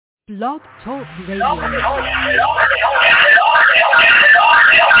Blog Talk Radio.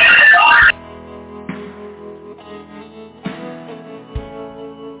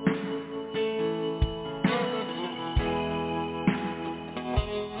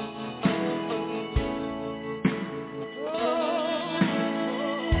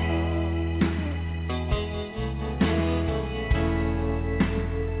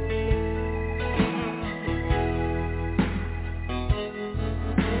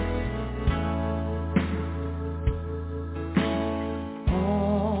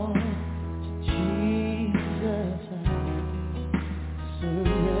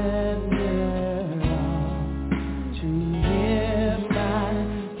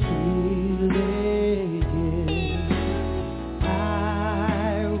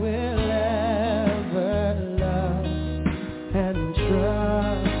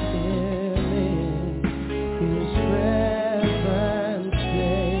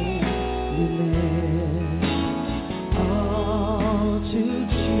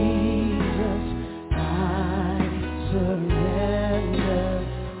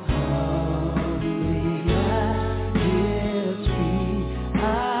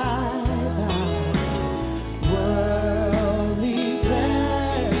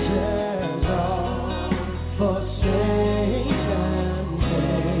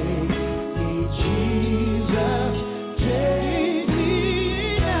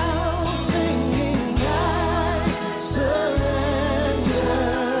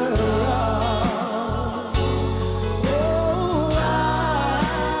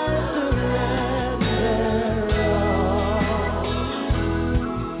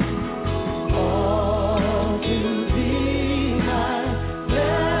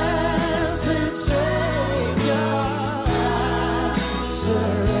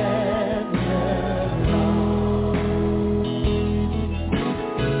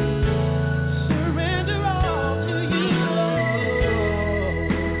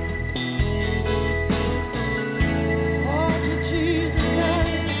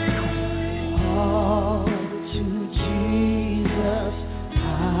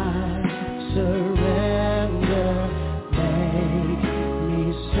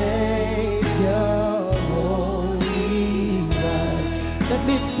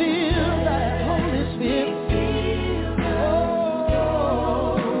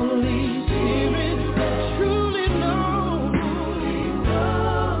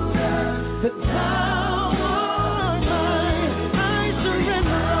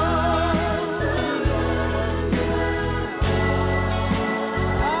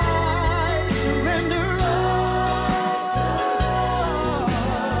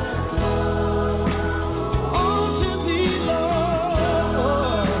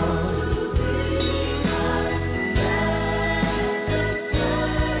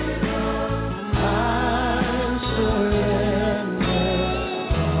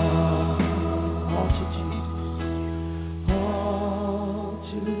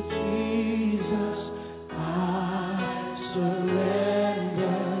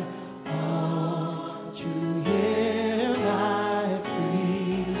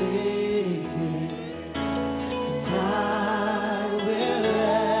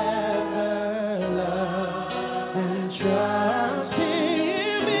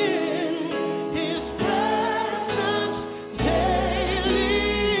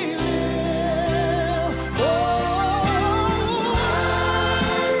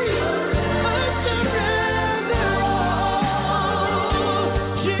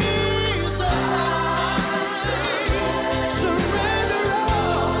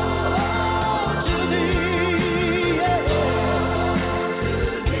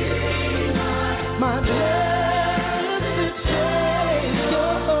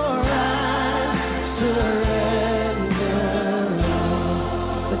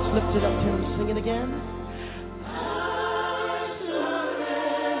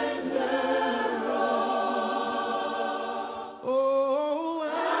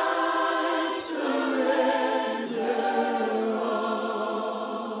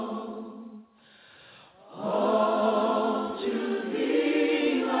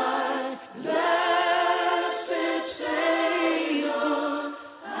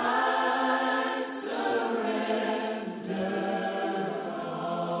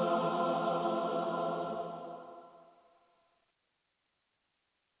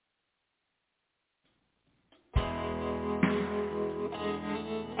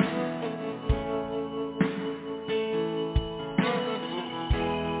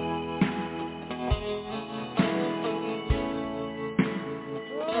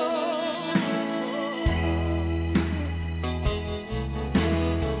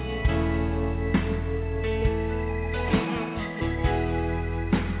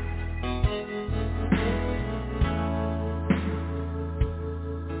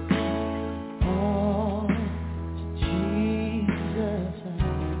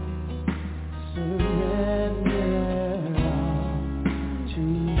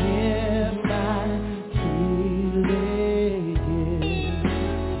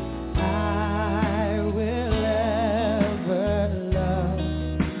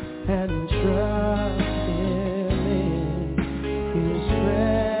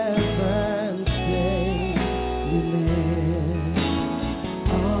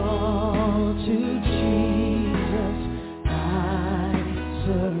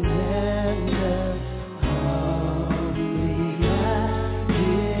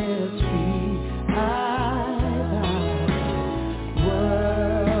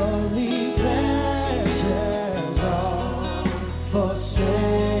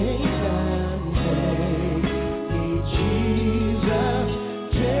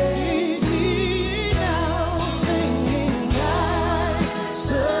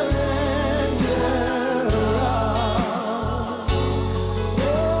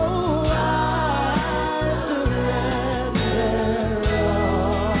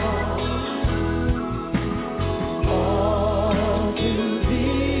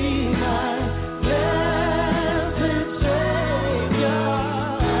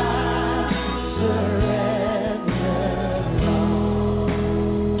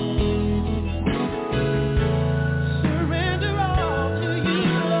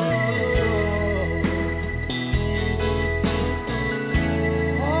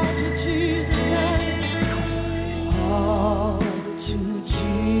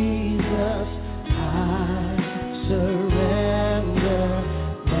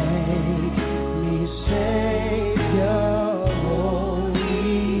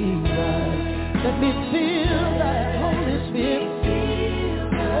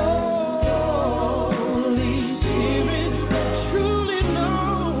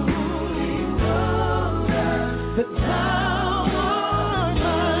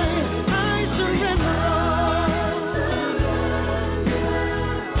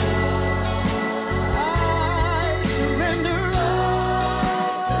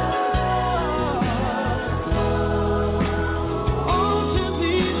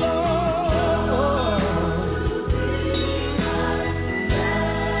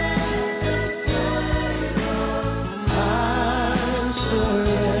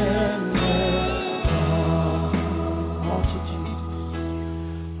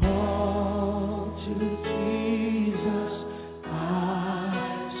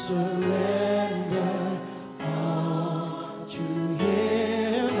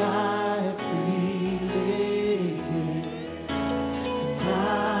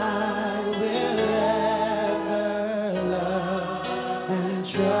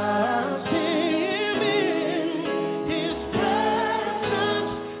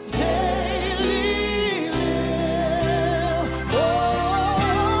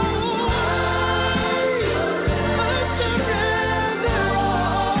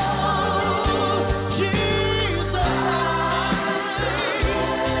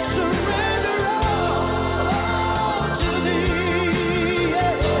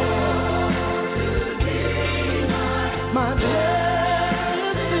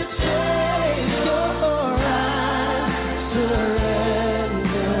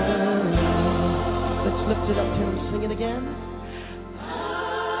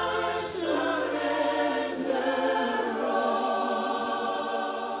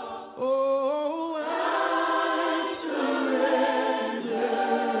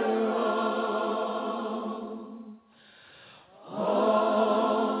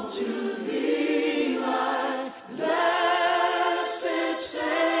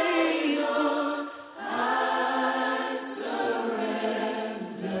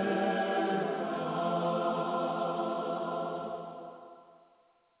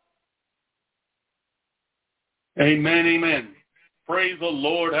 Amen, amen. Praise the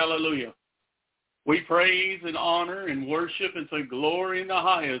Lord, hallelujah. We praise and honor and worship and say glory in the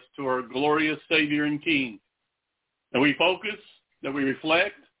highest to our glorious Savior and King. And we focus, that we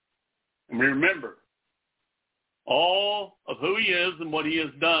reflect, and we remember all of who he is and what he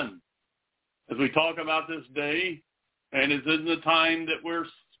has done. As we talk about this day, and it's in the time that we're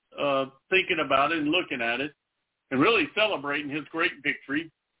thinking about it and looking at it, and really celebrating his great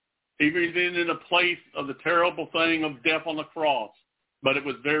victory, even in a place of the terrible thing of death on the cross. But it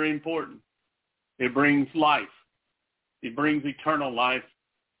was very important. It brings life. It brings eternal life.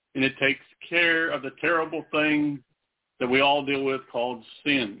 And it takes care of the terrible thing that we all deal with called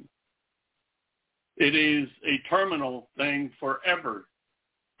sin. It is a terminal thing forever,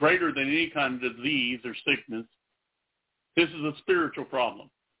 greater than any kind of disease or sickness. This is a spiritual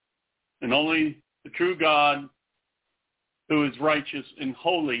problem. And only the true God, who is righteous and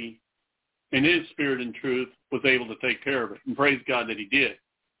holy in his spirit and truth, was able to take care of it. And praise God that he did.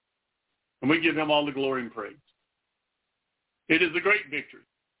 And we give him all the glory and praise. It is a great victory.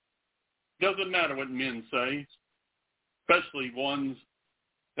 Doesn't matter what men say, especially ones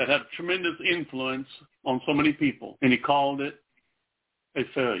that have tremendous influence on so many people. And he called it a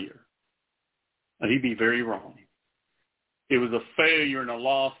failure. Now, he'd be very wrong. It was a failure and a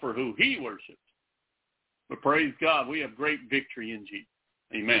loss for who he worshipped. But praise God, we have great victory in Jesus.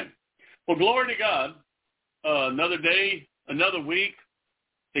 Amen. Well, glory to God. Another day, another week,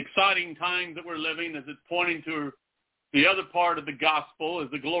 exciting times that we're living as it's pointing to the other part of the gospel,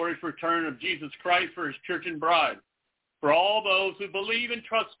 is the glorious return of Jesus Christ for his church and bride. For all those who believe and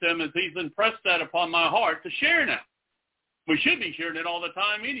trust him, as he's impressed that upon my heart to share now. We should be sharing it all the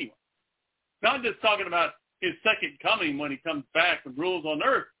time anyway. Not just talking about his second coming when he comes back and rules on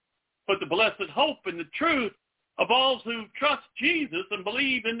earth, but the blessed hope and the truth of all who trust Jesus and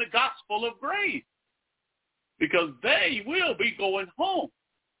believe in the gospel of grace. Because they will be going home.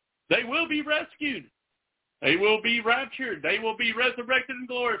 They will be rescued. They will be raptured. They will be resurrected and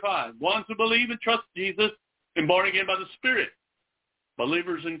glorified. Ones who believe and trust Jesus and born again by the Spirit.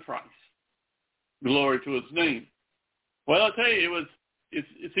 Believers in Christ. Glory to his name. Well, I'll tell you, it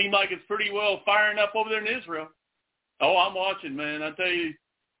seemed like it's pretty well firing up over there in Israel. Oh, I'm watching, man. I tell you,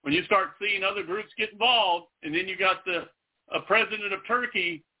 when you start seeing other groups get involved, and then you got the president of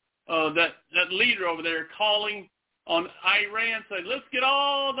Turkey, that leader over there calling on Iran, saying, let's get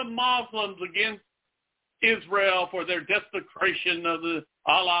all the Muslims against Israel for their desecration of the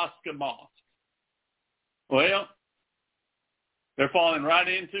Al-Aqsa Mosque. Well, they're falling right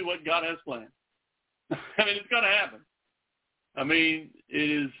into what God has planned. I mean, it's going to happen. I mean,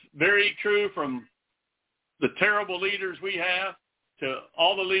 it is very true from the terrible leaders we have to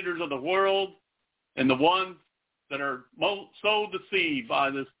all the leaders of the world and the ones that are so deceived by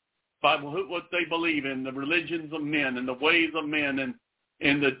what they believe in, the religions of men and the ways of men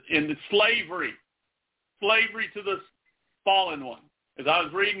and the slavery to the fallen one. As I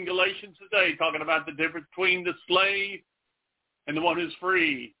was reading Galatians today, talking about the difference between the slave and the one who's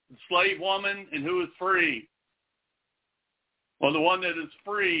free, the slave woman and who is free. Well, the one that is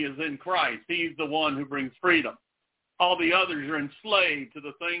free is in Christ. He's the one who brings freedom. All the others are enslaved to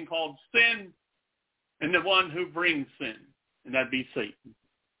the thing called sin and the one who brings sin, and that'd be Satan.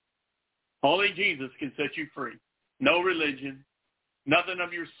 Only Jesus can set you free. No religion, nothing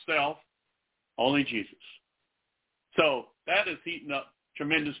of yourself, only Jesus. So that is heating up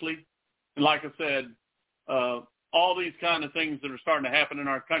tremendously. And like I said, all these kind of things that are starting to happen in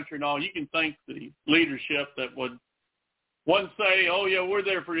our country and all, you can thank the leadership that would one say, oh, yeah, we're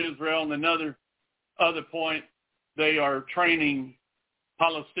there for Israel, and another other point, they are training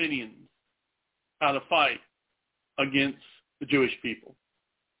Palestinians how to fight against the Jewish people.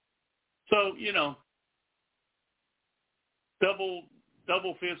 So, you know,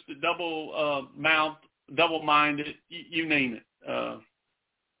 double-fisted, double-minded, you name it.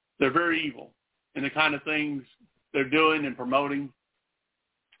 They're very evil in the kind of things they're doing and promoting.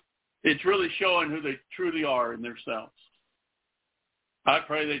 It's really showing who they truly are in themselves. I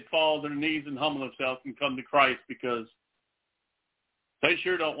pray they'd fall to their knees and humble themselves and come to Christ, because they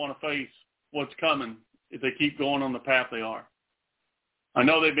sure don't want to face what's coming if they keep going on the path they are. I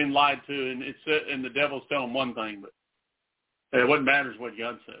know they've been lied to, and the devil's telling them one thing, but it matters what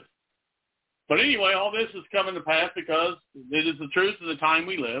God says. But anyway, all this is coming to pass because it is the truth of the time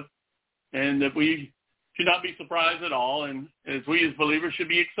we live, and that we should not be surprised at all, and as we as believers should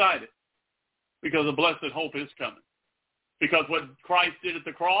be excited, because the blessed hope is coming. Because what Christ did at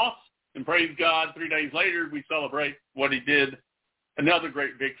the cross, and praise God, 3 days later we celebrate what he did. Another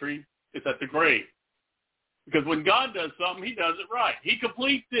great victory is at the grave. Because when God does something, he does it right. He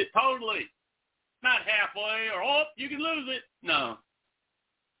completes it totally. Not halfway or, oh, you can lose it. No.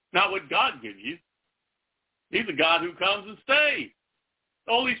 Not what God gives you. He's a God who comes and stays.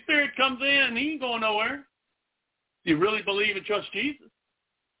 The Holy Spirit comes in. He ain't going nowhere. You really believe and trust Jesus?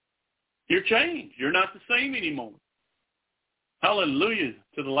 You're changed. You're not the same anymore. Hallelujah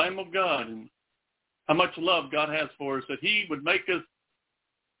to the Lamb of God, and how much love God has for us, that he would make us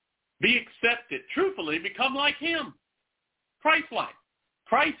be accepted, truthfully become like him, Christ-like.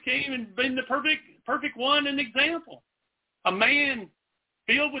 Christ came and been the perfect one and example. A man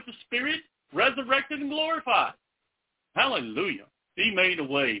filled with the Spirit, resurrected and glorified. Hallelujah. He made a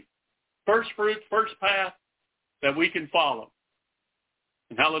way. First fruits, first path that we can follow.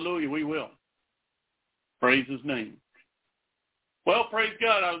 And hallelujah, we will. Praise his name. Well, praise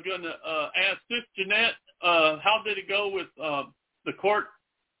God. I was going to ask Sis Jeanette, how did it go with the court?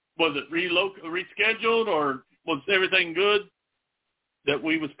 Was it rescheduled, or was everything good that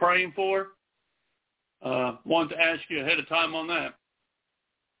we was praying for? Wanted to ask you ahead of time on that.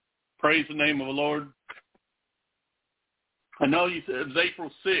 Praise the name of the Lord. I know you said it was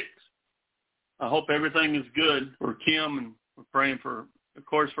April 6th. I hope everything is good for Kim, and we're praying for, of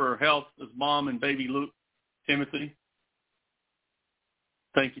course, for her health as mom and baby Luke, Timothy.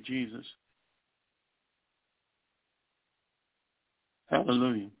 Thank you, Jesus.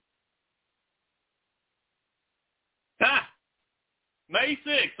 Hallelujah. May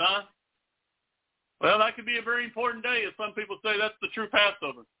 6th, huh? Well, that could be a very important day. As some people say, that's the true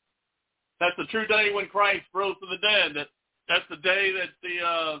Passover. That's the true day when Christ rose from the dead. That's the day that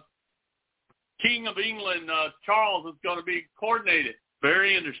the King of England, Charles, is going to be coordinated.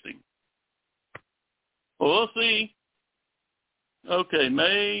 Very interesting. Well, we'll see. Okay,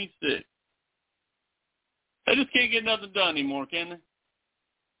 May 6th. They just can't get nothing done anymore, can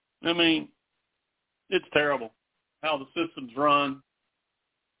they? I mean, it's terrible how the system's run.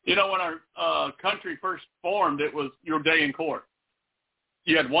 You know, when our country first formed, it was your day in court.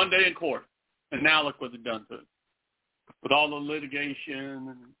 You had one day in court, and now look what they've done to it. With all the litigation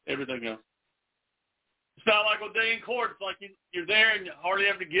and everything else. It's not like a day in court. It's like you're there and you hardly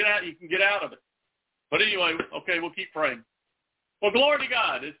ever get out. You can get out of it. But anyway, okay, we'll keep praying. Well, glory to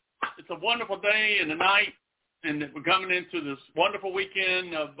God. It's a wonderful day and a night, and we're coming into this wonderful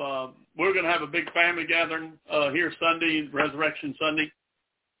weekend of, we're going to have a big family gathering here Sunday, Resurrection Sunday,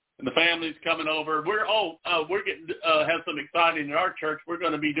 and the family's coming over. We're getting have some exciting in our church. We're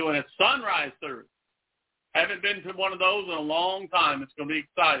going to be doing a sunrise service. Haven't been to one of those in a long time. It's going to be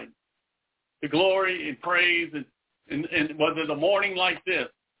exciting. The glory and praise, and whether the morning like this,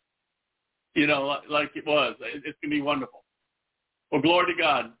 you know, like it was, it's going to be wonderful. Well, glory to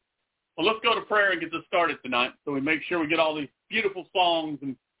God. Well, let's go to prayer and get this started tonight, so we make sure we get all these beautiful songs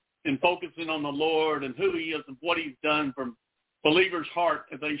and focusing on the Lord and who he is and what he's done from believers' heart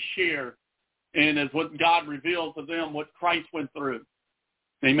as they share, and as what God reveals to them what Christ went through.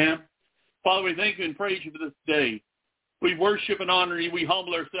 Amen. Father, we thank you and praise you for this day. We worship and honor you. We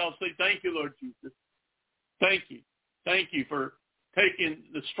humble ourselves. Say thank you, Lord Jesus. Thank you. Thank you for taking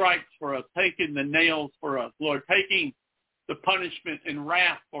the stripes for us, taking the nails for us, Lord, taking the punishment and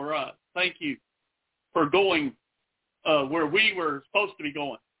wrath for us. Thank you for going where we were supposed to be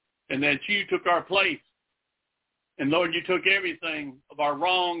going, and that you took our place. And, Lord, you took everything of our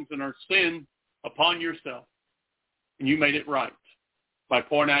wrongs and our sin upon yourself, and you made it right by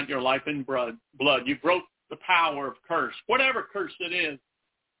pouring out your life and blood. You broke the power of curse, whatever curse it is,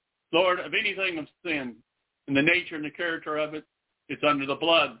 Lord, of anything of sin, and the nature and the character of it, it's under the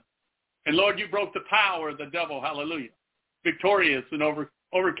blood. And, Lord, you broke the power of the devil, hallelujah, victorious, and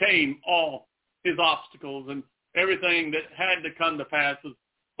overcame all his obstacles, and everything that had to come to pass is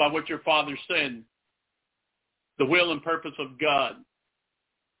by what your Father said. The will and purpose of God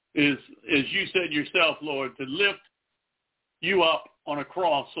is, as you said yourself, Lord, to lift you up on a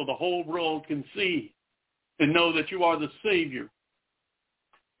cross so the whole world can see and know that you are the Savior.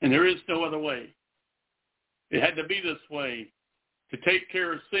 And there is no other way. It had to be this way. To take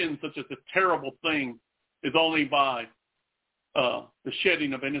care of sin, such as a terrible thing, is only by the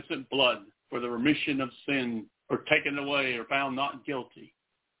shedding of innocent blood for the remission of sin, or taken away or found not guilty.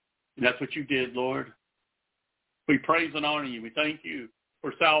 And that's what you did, Lord. We praise and honor you. We thank you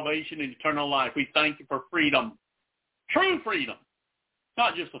for salvation and eternal life. We thank you for freedom, true freedom,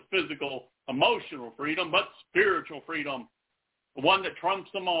 not just a physical, emotional freedom, but spiritual freedom, the one that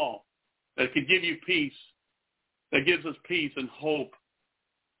trumps them all, that can give you peace, that gives us peace and hope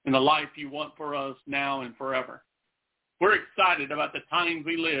in the life you want for us now and forever. We're excited about the times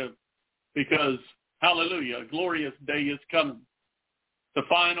we live because, hallelujah, a glorious day is coming. The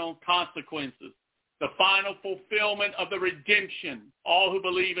final consequences the final fulfillment of the redemption. All who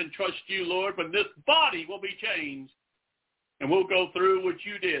believe and trust you, Lord, when this body will be changed and we'll go through what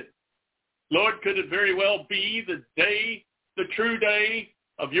you did. Lord, could it very well be the day, the true day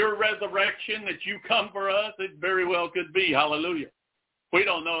of your resurrection that you come for us? It very well could be. Hallelujah. We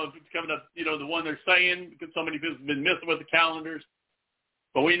don't know if it's coming up, the one they're saying, because so many people have been messing with the calendars.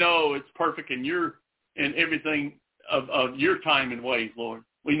 But we know it's perfect in everything of your time and ways, Lord.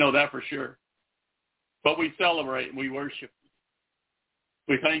 We know that for sure. But we celebrate and we worship.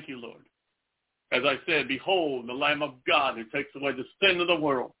 We thank you, Lord. As I said, behold, the Lamb of God who takes away the sin of the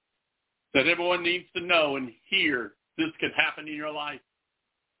world, that everyone needs to know and hear this could happen in your life,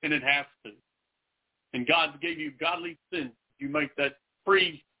 and it has to. And God gave you godly sense. You make that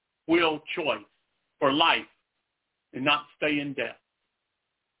free will choice for life and not stay in death.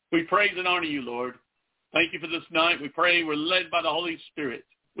 We praise and honor you, Lord. Thank you for this night. We pray we're led by the Holy Spirit.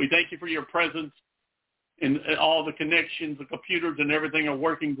 We thank you for your presence, and all the connections, the computers and everything are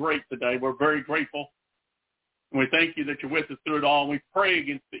working great today. We're very grateful. And we thank you that you're with us through it all. And we pray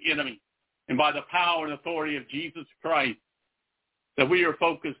against the enemy. And by the power and authority of Jesus Christ, that we are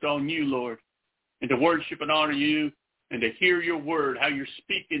focused on you, Lord, and to worship and honor you and to hear your word, how you're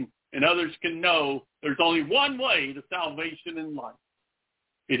speaking, and others can know there's only one way to salvation and life.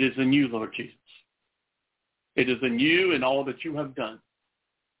 It is in you, Lord Jesus. It is in you and all that you have done.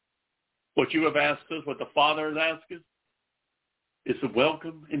 What you have asked us, what the Father has asked us, is to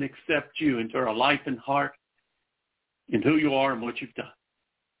welcome and accept you into our life and heart and who you are and what you've done.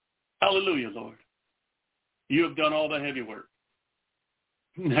 Hallelujah, Lord. You have done all the heavy work.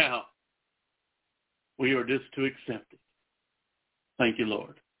 Now, we are just to accept it. Thank you,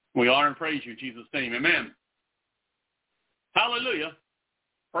 Lord. We honor and praise you in Jesus' name. Amen. Hallelujah.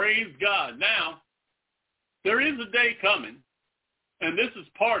 Praise God. Now, there is a day coming, and this is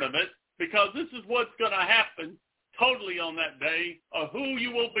part of it, because this is what's going to happen totally on that day of who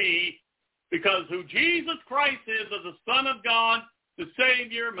you will be, because who Jesus Christ is as the Son of God, the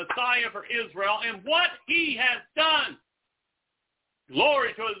Savior, Messiah for Israel, and what he has done.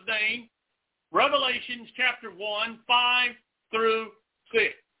 Glory to his name. Revelations chapter 1, 5 through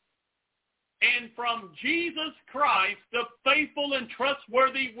 6. And from Jesus Christ, the faithful and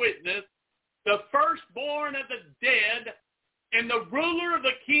trustworthy witness, the firstborn of the dead, and the ruler of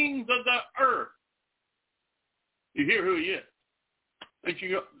the kings of the earth. You hear who he is. Aren't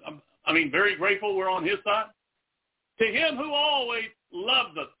you, very grateful we're on his side. To him who always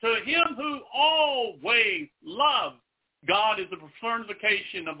loves us, to him who always loves. God is the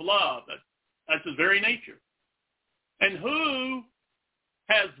personification of love. That's his very nature. And who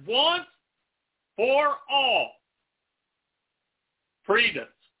has once for all freed us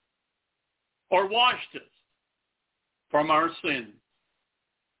or washed us from our sins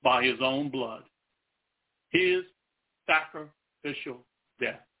by his own blood, his sacrificial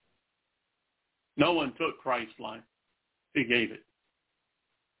death. No one took Christ's life. He gave it.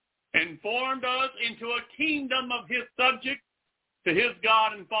 And formed us into a kingdom of his subjects, to his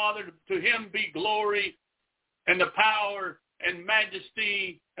God and Father. To him be glory and the power and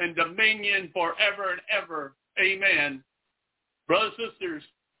majesty and dominion forever and ever. Amen. Brothers and sisters,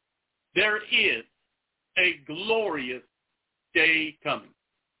 there is a glorious day coming.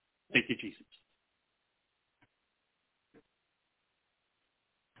 Thank you, Jesus.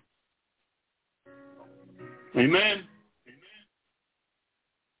 Amen.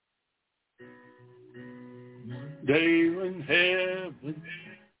 Day when heaven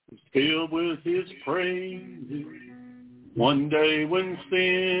was filled with his praises. One day when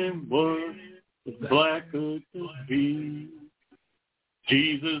sin was as black as could be.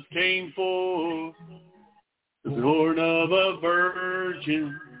 Jesus came forth, born of a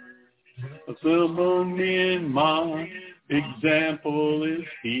virgin. A someone in my example is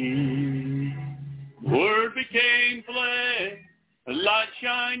he. Word became flesh, a light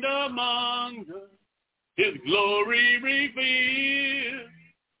shined among us. His glory revealed.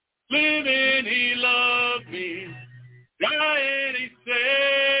 Living, he loved me. Dying, he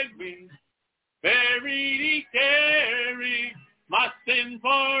saved me. Buried, he carried my sin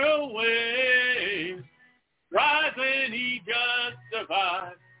far away. Rising, he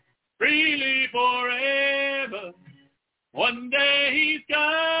justified. Freely forever. One day he's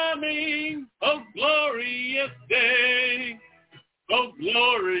coming. Oh, glorious day. Oh,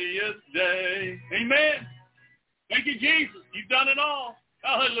 glorious day. Amen. Thank you, Jesus. You've done it all.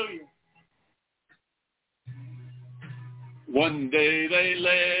 Hallelujah. One day they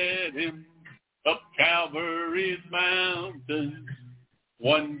led him up Calvary's mountain.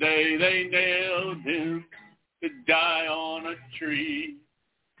 One day they nailed him to die on a tree.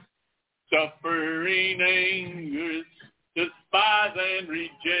 suffering, anguish, despised and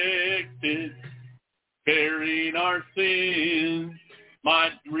rejected, bearing our sins, my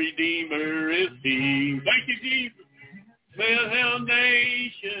Redeemer is He. Thank you, Jesus. Well, held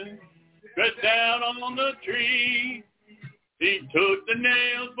nation, cut down on the tree. He took the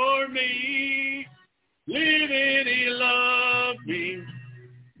nails for me. Living, He loved me.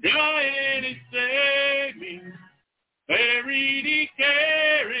 Dying, He saved me. Buried, He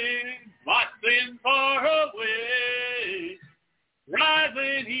carried my sin far away.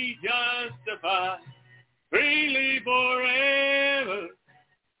 Rising, He justified. Freely forever.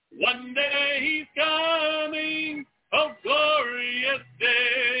 One day He's coming. Oh, glorious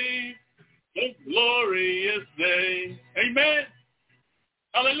day. Oh, glorious day. Amen.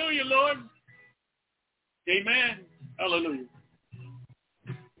 Hallelujah, Lord. Amen. Hallelujah.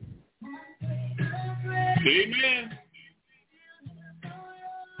 Amen.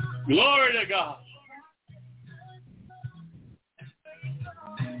 Glory to God.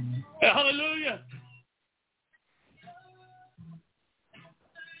 Hallelujah.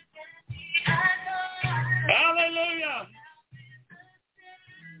 Hallelujah.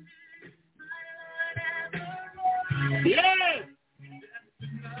 Yes.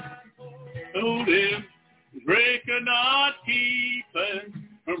 Told Him, break could not keep us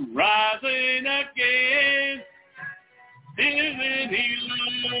from rising again. Isn't He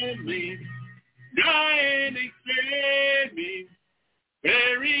lovely? Dying, He saved me.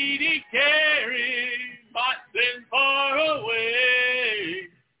 Buried, He carried my sin far away.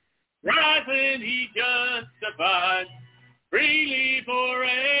 Rising, He justified. Freely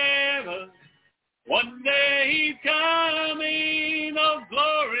forever. One day He's coming. Oh,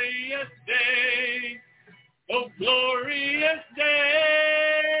 glorious day. Oh, glorious day.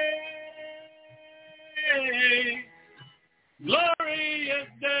 Glorious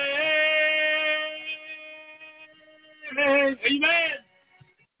day. Amen.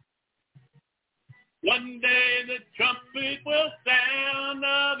 One day the trumpet will sound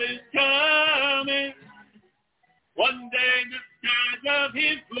of His coming. One day the skies of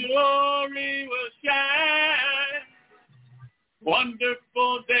His glory will shine.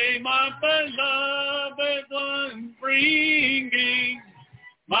 Wonderful day, my beloved one bringing.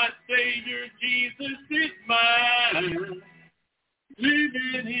 My Savior Jesus is mine.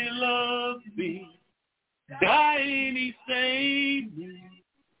 Living, He loved me. Dying, He saved me.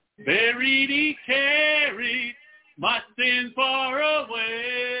 Buried, He carried my sin far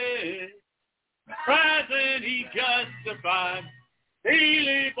away. Rising, He justified.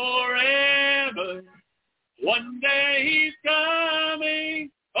 Freely forever. One day He's coming.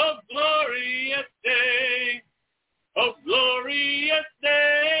 Oh, glorious day. Oh, glorious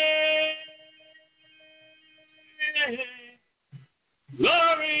day.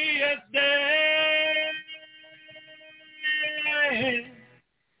 Glorious day.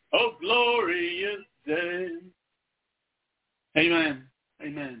 Oh, glorious day. Amen.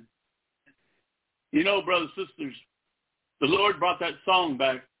 Amen. You know, brothers and sisters, the Lord brought that song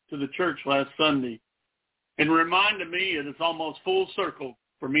back to the church last Sunday and reminded me that it's almost full circle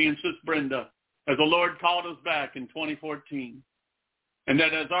for me and Sis Brenda as the Lord called us back in 2014. And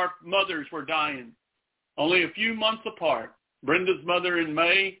that as our mothers were dying, only a few months apart, Brenda's mother in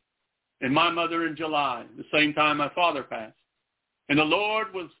May and my mother in July, the same time my father passed. And the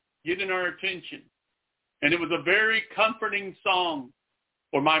Lord was getting our attention. And it was a very comforting song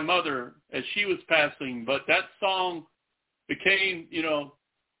for my mother as she was passing. But that song became,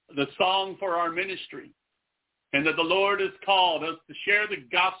 the song for our ministry. And that the Lord has called us to share the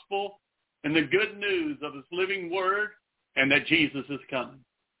gospel and the good news of His living word, and that Jesus is coming.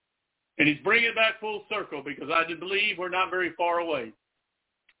 And He's bringing it back full circle because I do believe we're not very far away.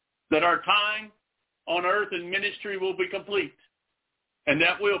 That our time on earth in ministry will be complete. And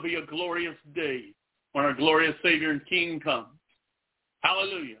that will be a glorious day when our glorious Savior and King comes.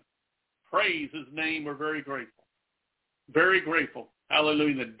 Hallelujah. Praise His name. We're very grateful. Very grateful.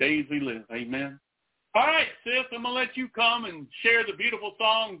 Hallelujah. The days we live. Amen. All right, sis, I'm going to let you come and share the beautiful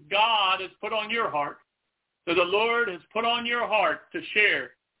song God has put on your heart, that the Lord has put on your heart to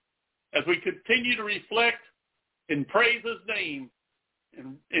share as we continue to reflect and praise His name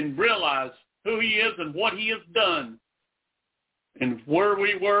and realize who He is and what He has done and where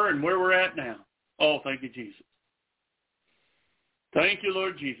we were and where we're at now. Oh, thank you, Jesus. Thank you,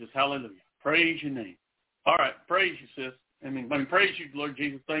 Lord Jesus. Hallelujah. Praise your name. All right, praise you, sis. Praise you, Lord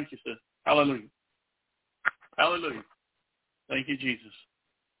Jesus. Thank you, sis. Hallelujah. Hallelujah. Thank you, Jesus.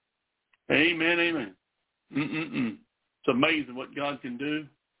 Amen, amen. It's amazing what God can do.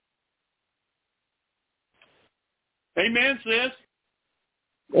 Amen, sis.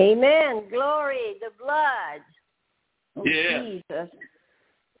 Amen. Glory, the blood of Jesus.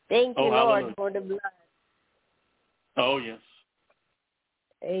 Thank you, Lord, hallelujah. for the blood. Oh, yes.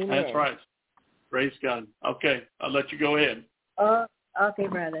 Amen. That's right. Praise God. Okay, I'll let you go ahead. Okay,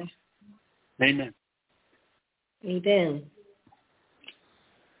 brother. Amen. Amen.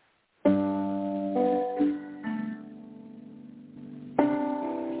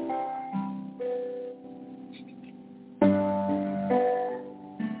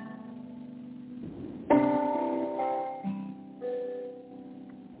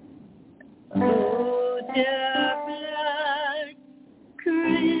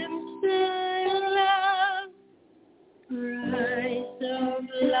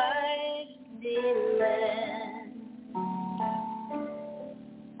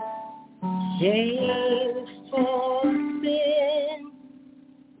 Shameful sin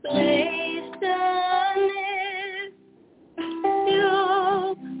placed on it,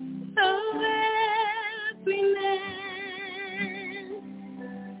 yoke of every man.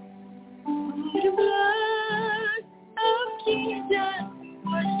 The blood of Jesus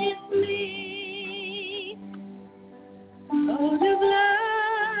washes me. Oh, the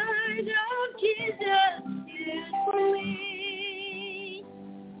blood of Jesus is for me.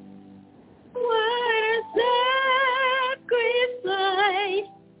 What a sacrifice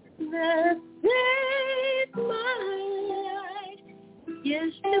that saved my life.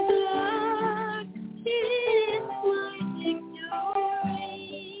 Yes, the blood is my victory.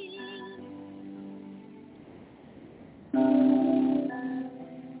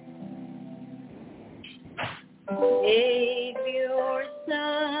 Savior,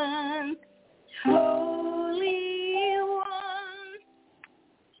 Son, Holy One,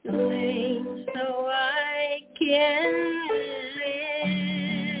 slain so I can live.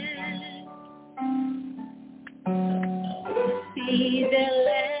 See the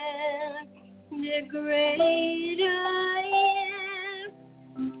Lamb, the great I am,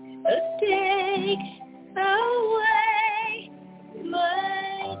 take away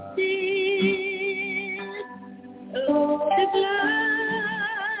my sin. Oh, the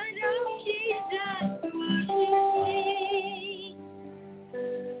blood of Jesus washes me.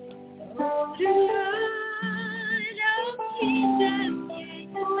 Oh, the blood of Jesus is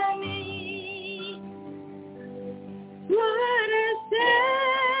for me. What a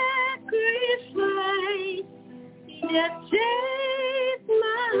sacrifice that saved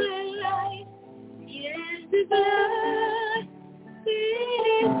my life. Yes, the blood, it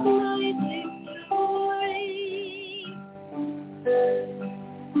is my victory.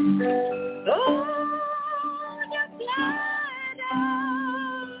 Oh, the blood of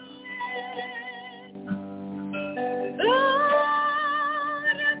oh,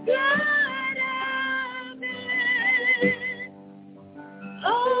 the blood of oh,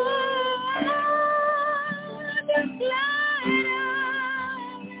 the blood of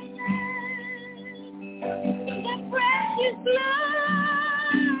the precious blood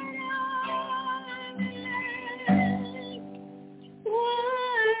of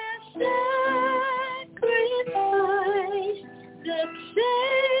what a sacrifice that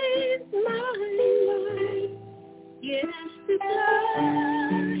saved my life. Yes, the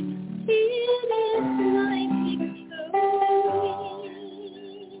blood, it is my victory.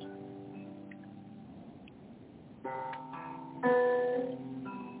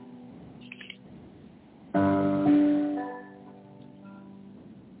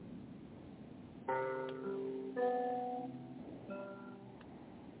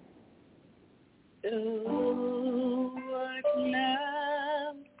 Oh, what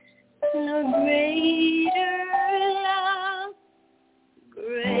love, no greater love,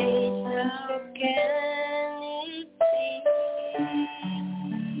 grace, how can it be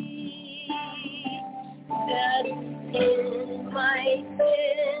that in my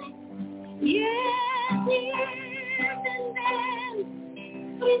sin, yes, and then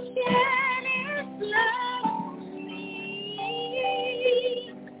He shed His love for me.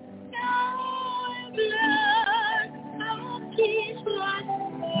 Blood of Jesus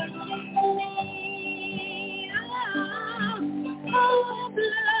washes me. Oh,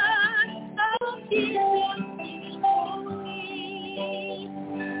 blood of Jesus is for me.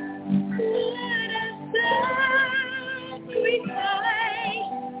 Let us sacrifice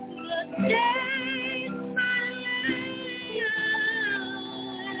the day my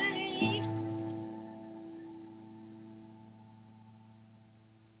life.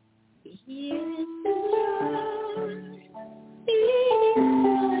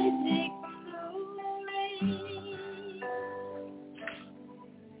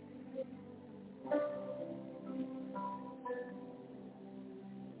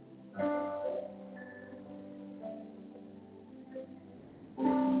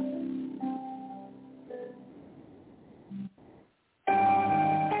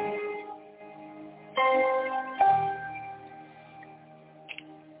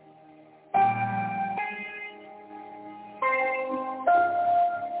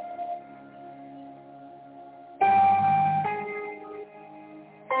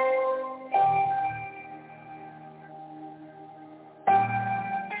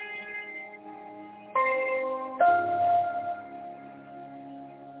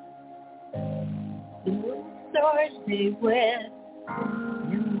 stars they wet,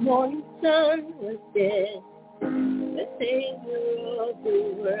 and the morning sun was dead. The Savior of the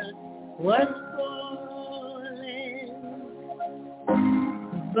world was fallen.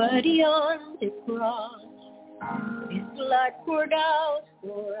 But he on the cross, his blood poured out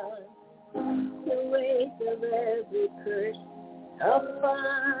for us, the weight of every curse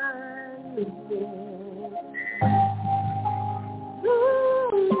upon the world.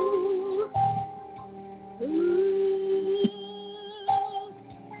 Ooh, ooh,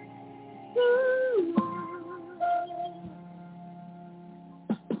 ooh.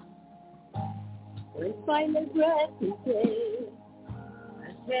 When final breath is laid,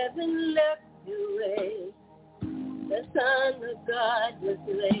 as heaven left away, the Son of God was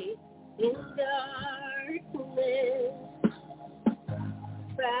laid in darkness.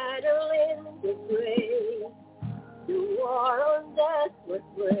 Battle in the grave, the war on death was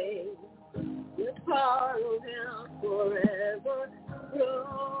waged, the power of hell forever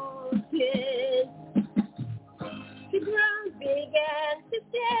broken. The ground began to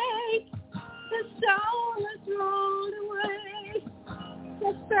shake, the stone was rolled away,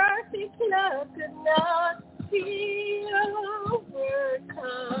 the perfect love could not be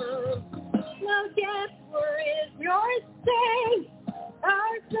overcome. Now death, where is your sting?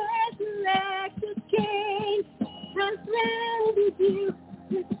 Our resurrected King has landed you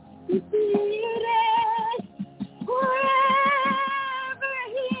defeated. Forever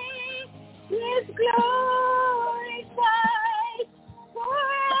he is glorified.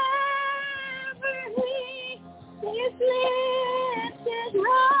 Forever he is lifted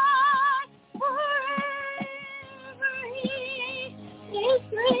high. Forever he is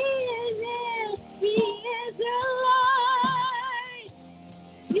risen. He is alive.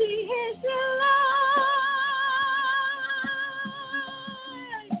 He is alive.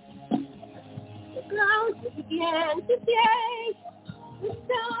 The clouds began to shake. The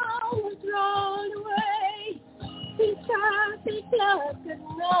stone was rolled away. His perfect love could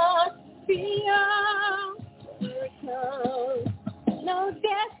not be overcome. No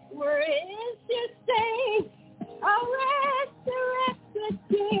death, where is your sting? Our resurrected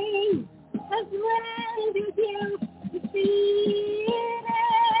King has rendered you defeated.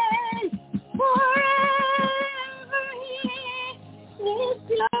 Forever he is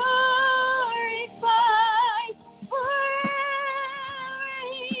glorified. Forever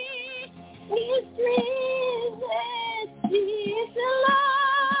he is risen. He is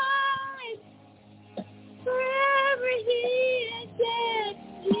alive. Forever he is dead.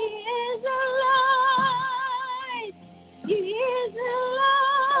 He is alive. He is alive.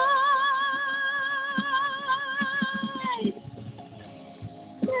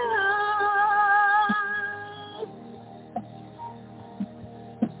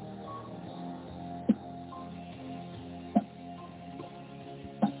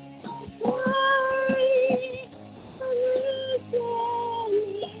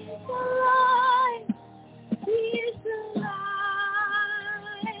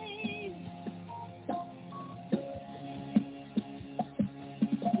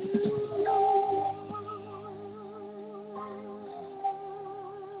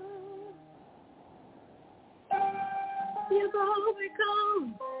 You've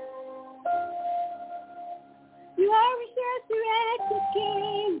overcome. You are a resurrected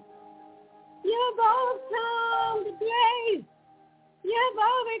King. You've overcome the grave. You've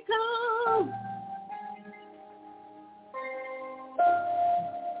overcome.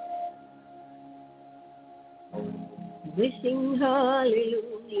 We sing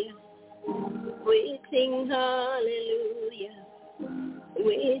hallelujah. We sing hallelujah.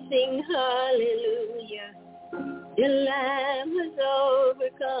 We sing hallelujah. The Lamb has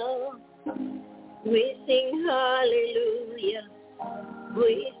overcome. We sing hallelujah.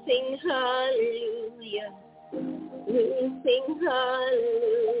 We sing hallelujah. We sing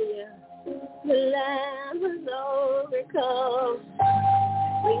hallelujah. The Lamb has overcome.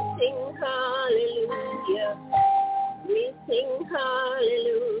 We sing hallelujah. We sing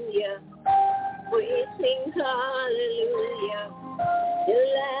hallelujah. We sing hallelujah. The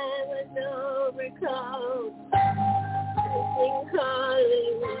Lamb has overcome. We sing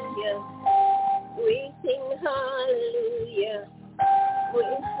hallelujah. We sing hallelujah. We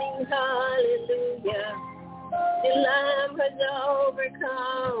sing hallelujah. The Lamb has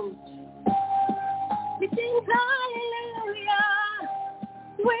overcome. We sing hallelujah.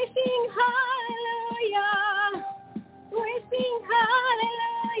 We sing hallelujah. We sing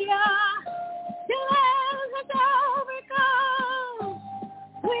hallelujah. The Lamb has overcome.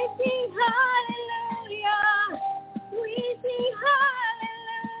 We sing hallelujah. We sing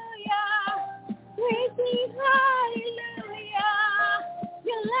hallelujah. We sing hallelujah.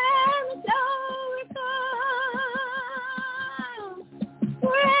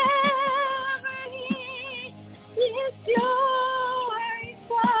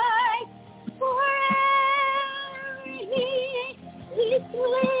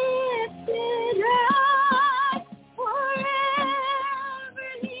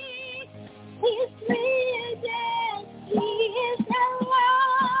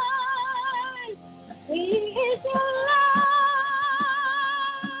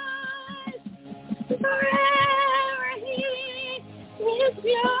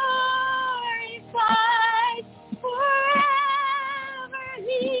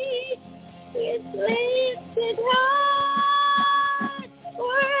 He is lifted high,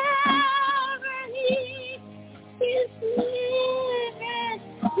 wherever He is living,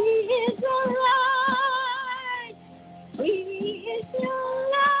 He is alive. He is alive.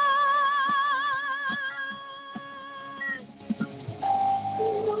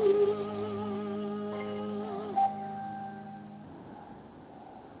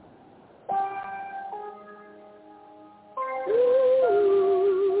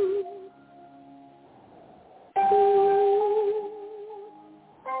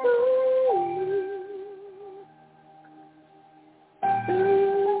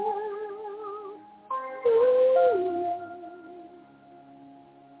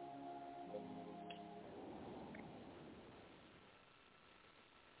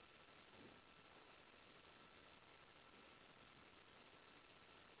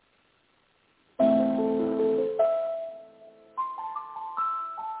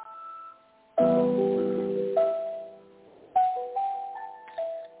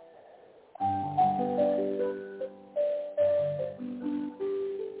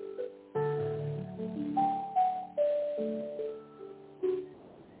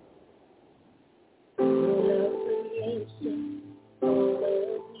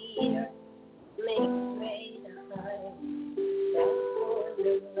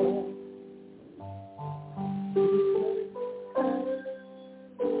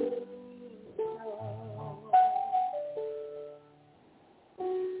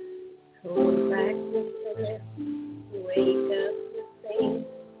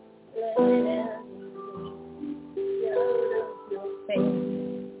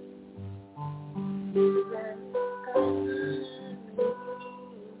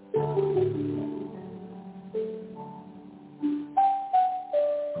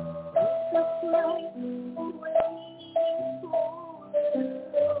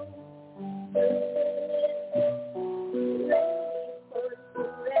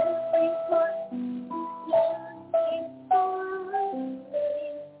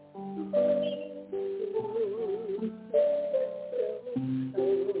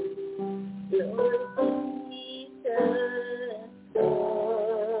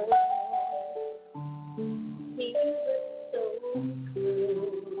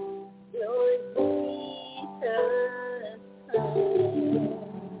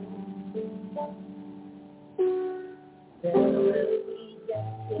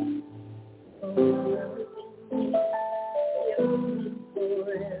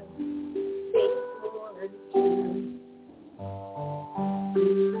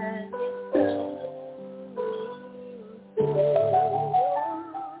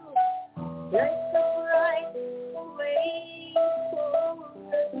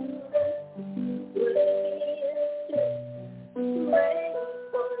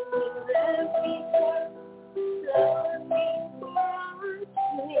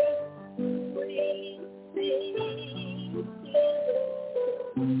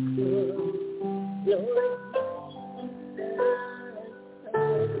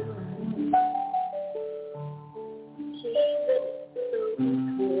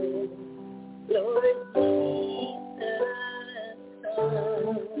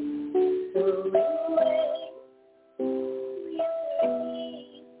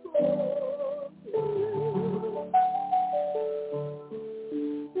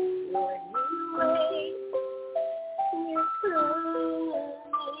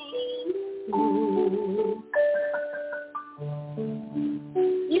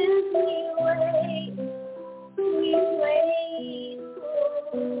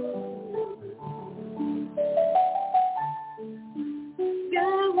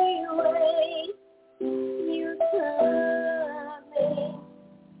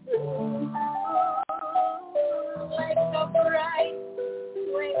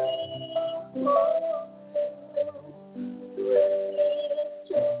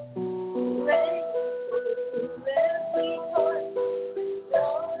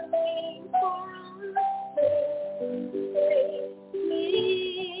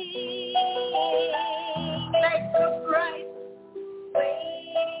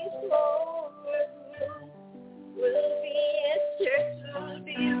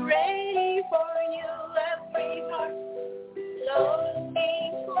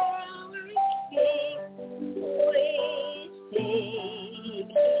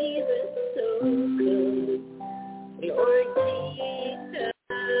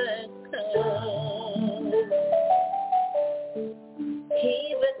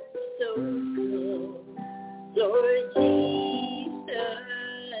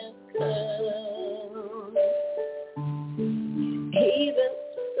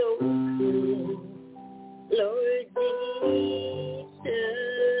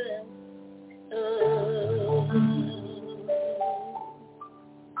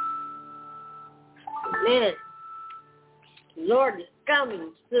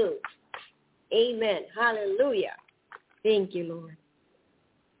 soon. Amen. Hallelujah. Thank you, Lord.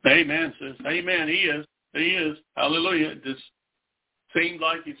 Amen, sis. Amen. He is. He is. Hallelujah. It just seems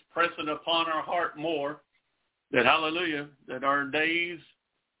like he's pressing upon our heart more that, hallelujah, that our days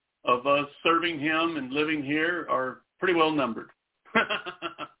of us serving him and living here are pretty well numbered.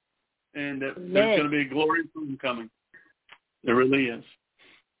 And that there's going to be a glorious soon coming. There really is.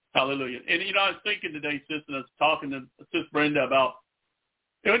 Hallelujah. And, I was thinking today, sis, and I was talking to Sis Brenda about,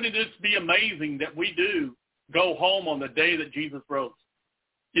 wouldn't it just be amazing that we do go home on the day that Jesus rose?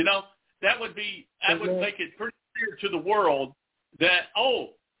 That would make it pretty clear to the world that,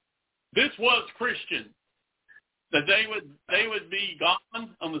 this was Christian. That they would be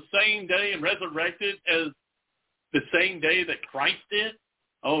gone on the same day and resurrected as the same day that Christ did.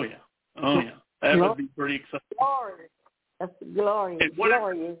 Oh yeah. That would be pretty exciting. Glory. That's glorious. And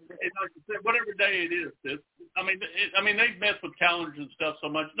whatever day it is, they've messed with calendars and stuff so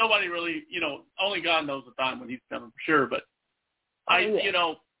much. Nobody really, only God knows the time when he's coming for sure. But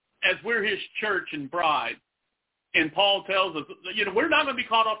as we're his church and bride, and Paul tells us, we're not going to be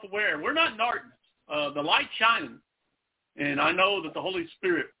caught off aware. We're not in darkness. The light shining. And I know that the Holy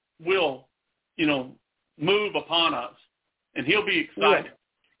Spirit will, move upon us, and he'll be excited.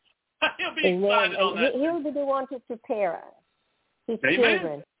 Yes. He'll be excited on that. He'll be the one to prepare us, his Amen.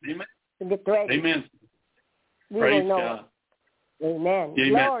 children, Amen. to get ready. Amen. Praise God. Amen. Amen.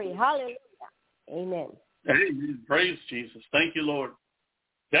 Glory. Hallelujah. Amen. Amen. Praise Jesus. Thank you, Lord.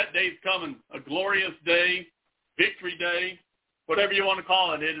 That day's coming, a glorious day, victory day, whatever you want to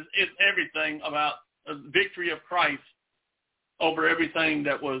call it. It's everything about the victory of Christ over everything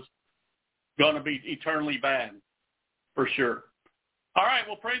that was going to be eternally bad, for sure. All right,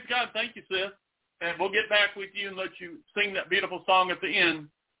 well, praise God. Thank you, sis. And we'll get back with you and let you sing that beautiful song at the end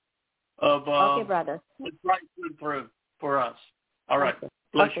of okay, brother. It's right good for us. All right. Okay.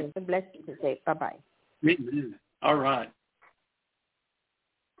 Bless you. you. Bless you today. Bye-bye. Amen. All right.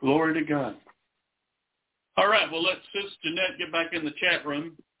 Glory to God. All right, well, let Sis Jeanette get back in the chat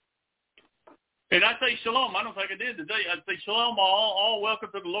room. And I say shalom. I don't think I did today. I'd say shalom all welcome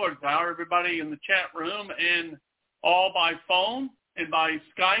to the Lord's Hour, everybody in the chat room and all by phone and by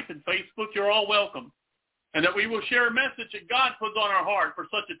Skype and Facebook. You're all welcome. And that we will share a message that God puts on our heart for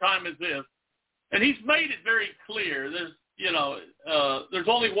such a time as this. And he's made it very clear. There's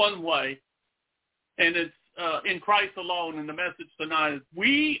only one way, and it's in Christ alone. And the message tonight is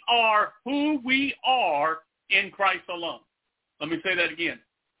we are who we are in Christ alone. Let me say that again.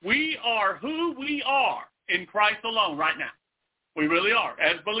 We are who we are in Christ alone right now. We really are,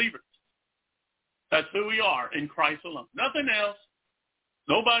 as believers. That's who we are in Christ alone. Nothing else,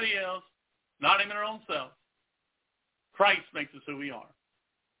 nobody else, not even our own self. Christ makes us who we are.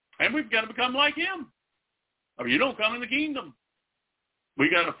 And we've got to become like him, or you don't come in the kingdom. We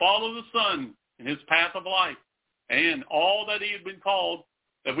got to follow the Son in his path of life. And all that he has been called,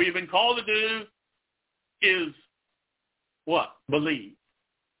 that we've been called to do is what? Believe.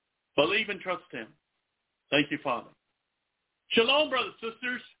 Believe and trust him. Thank you, Father. Shalom, brothers and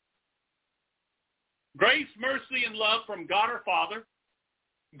sisters. Grace, mercy, and love from God our Father,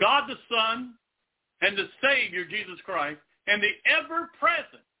 God the Son, and the Savior, Jesus Christ, and the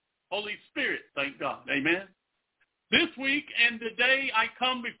ever-present Holy Spirit, thank God. Amen. This week and today I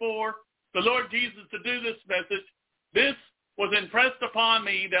come before the Lord Jesus to do this message. This was impressed upon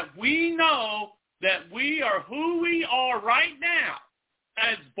me that we know that we are who we are right now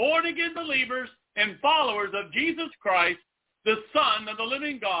as born-again believers and followers of Jesus Christ, the Son of the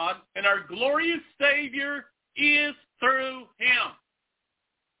living God, and our glorious Savior is through him.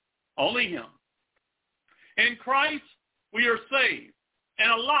 Only him. In Christ, we are saved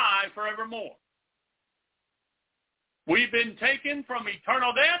and alive forevermore. We've been taken from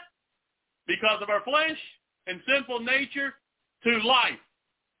eternal death because of our flesh and sinful nature to life,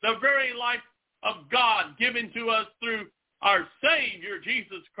 the very life of God given to us through our Savior,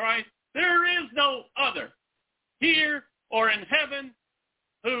 Jesus Christ. There is no other here or in heaven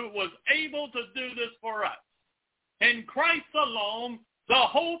who was able to do this for us. In Christ alone, the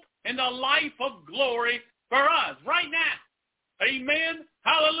hope and the life of glory for us right now. Amen.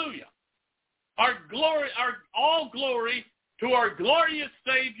 Hallelujah. All glory to our glorious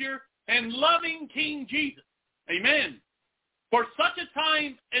Savior and loving King Jesus. Amen. For such a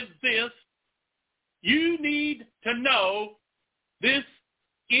time as this, you need to know this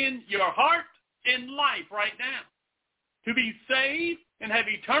in your heart and life right now. To be saved and have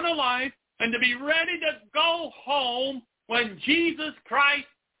eternal life and to be ready to go home when Jesus Christ,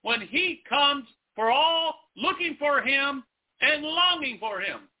 when he comes for all looking for him and longing for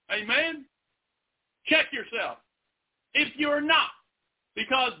him. Amen? Check yourself. If you're not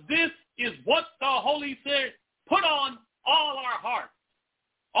because this is what the Holy Spirit put on all our hearts.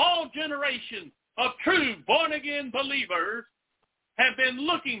 All generations of true born-again believers have been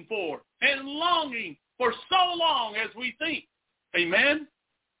looking for and longing for so long as we think. Amen?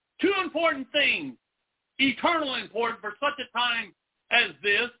 Two important things, eternally important for such a time as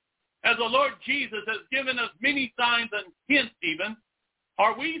this, as the Lord Jesus has given us many signs and hints even.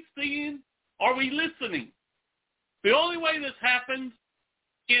 Are we seeing? Are we listening? The only way this happens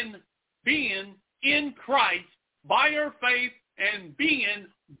in being in Christ by our faith and being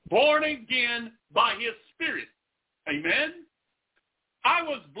born again by his Spirit. Amen? I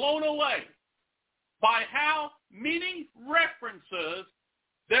was blown away by how many references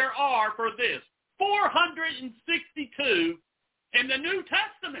there are for this. 462 in the New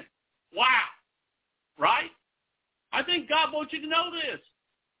Testament. Wow. Right? I think God wants you to know this.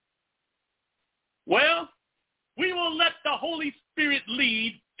 Well, we will let the Holy Spirit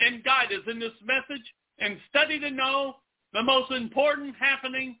lead and guide us in this message and study to know the most important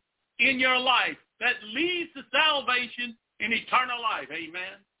happening in your life that leads to salvation and eternal life.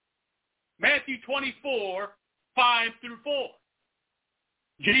 Amen. Matthew 24, 5 through 4.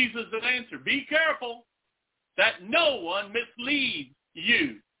 Jesus answered, be careful that no one misleads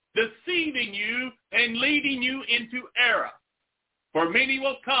you, deceiving you and leading you into error. For many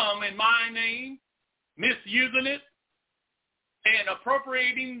will come in my name, misusing it and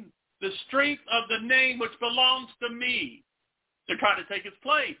appropriating the strength of the name which belongs to me. They're trying to take its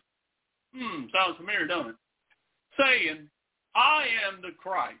place. Sounds familiar, don't it? Saying, I am the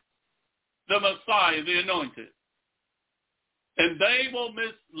Christ, the Messiah, the Anointed. And they will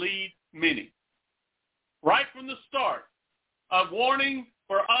mislead many. Right from the start, a warning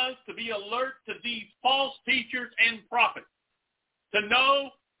for us to be alert to these false teachers and prophets, to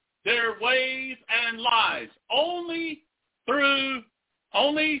know their ways and lies. Only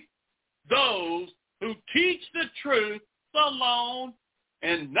those who teach the truth alone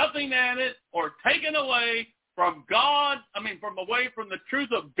and nothing added or taken away from away from the truth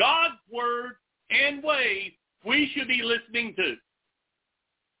of God's word and ways we should be listening to.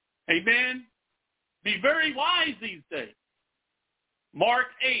 Amen. Be very wise these days. Mark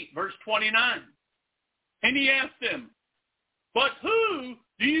 8, verse 29. And he asked them, but who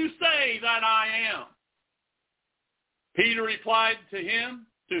do you say that I am? Peter replied to him,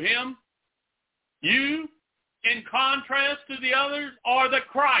 you, in contrast to the others, are the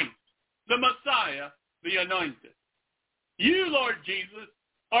Christ, the Messiah, the Anointed. You, Lord Jesus,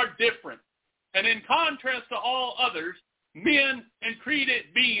 are different. And in contrast to all others, men and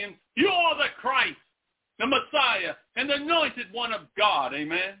created beings, you are the Christ, the Messiah, and the Anointed One of God.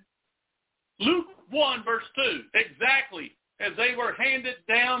 Amen. Luke 1, verse 2, exactly as they were handed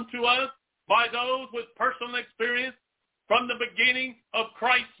down to us by those with personal experience from the beginning of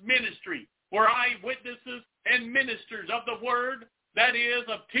Christ's ministry, were eyewitnesses and ministers of the word, that is,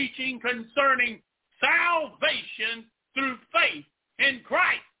 of teaching concerning salvation through faith in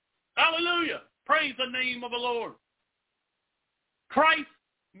Christ. Hallelujah. Praise the name of the Lord. Christ's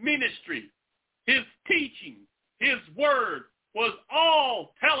ministry, his teaching, his word was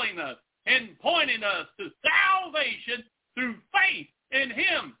all telling us and pointing us to salvation through faith in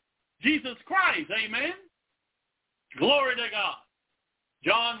him, Jesus Christ. Amen. Glory to God.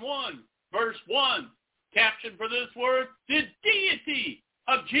 John 1, verse 1, caption for this word, the deity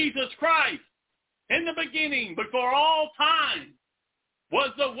of Jesus Christ. In the beginning, before all time,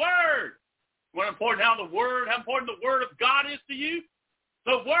 was the Word. How important the Word of God is to you?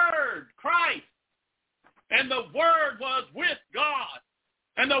 The Word, Christ. And the Word was with God.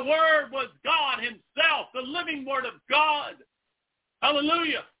 And the Word was God himself, the living Word of God.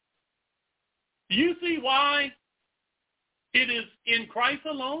 Hallelujah. Do you see why it is in Christ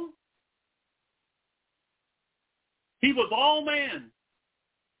alone? He was all man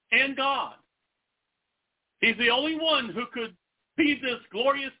and God. He's the only one who could be this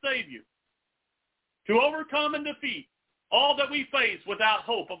glorious Savior to overcome and defeat all that we face without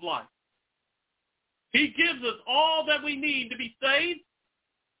hope of life. He gives us all that we need to be saved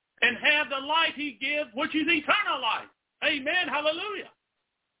and have the life he gives, which is eternal life. Amen. Hallelujah.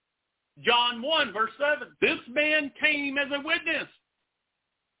 John 1, verse 7. This man came as a witness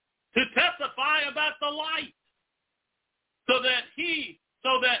to testify about the light, so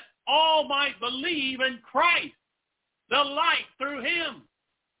that all might believe in Christ, the light through him.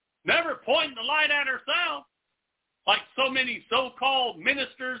 Never pointing the light at ourselves like so many so-called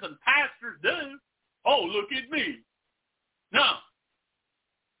ministers and pastors do. Oh, look at me. No.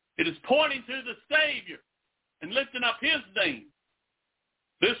 It is pointing to the Savior and lifting up his name.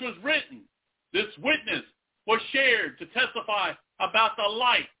 This was written. This witness was shared to testify about the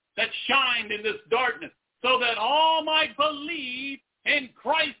light that shined in this darkness, so that all might believe in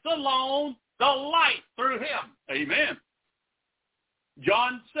Christ alone, the light through him. Amen.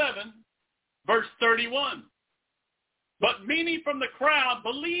 John 7, verse 31. But many from the crowd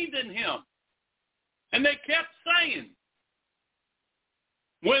believed in him. And they kept saying,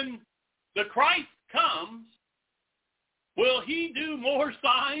 when the Christ comes, will he do more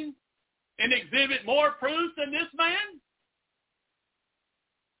signs and exhibit more proofs than this man?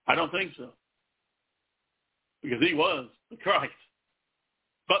 I don't think so. Because he was the Christ.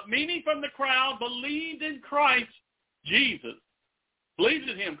 But many from the crowd believed in Christ Jesus. Believed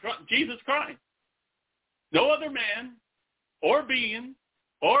in him, Jesus Christ. No other man or being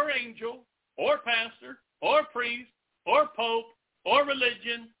or angel or pastor or priest or pope or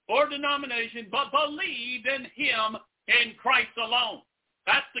religion or denomination, but believed in him, in Christ alone.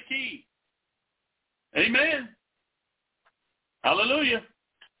 That's the key. Amen. Hallelujah.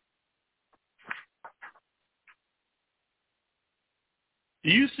 Do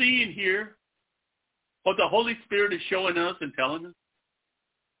you see and hear what the Holy Spirit is showing us and telling us?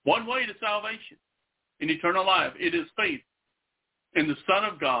 One way to salvation and eternal life. It is faith in the Son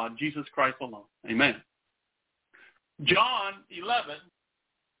of God, Jesus Christ alone. Amen. John 11,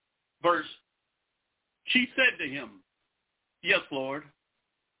 verse, she said to him, yes, Lord,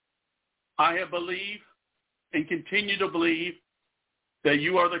 I have believed and continue to believe that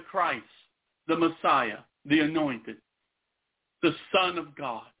you are the Christ, the Messiah, the Anointed, the Son of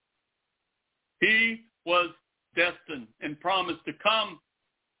God. He was destined and promised to come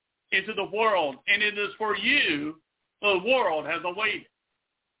into the world, and it is for you the world has awaited.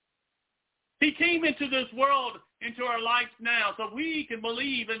 He came into this world, into our lives now, so we can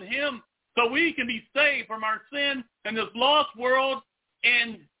believe in him, so we can be saved from our sin and this lost world,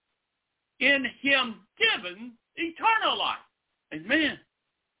 and in him given eternal life. Amen.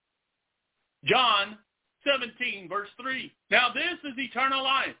 John 17, verse 3. Now this is eternal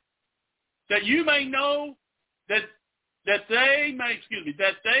life, that you may know that they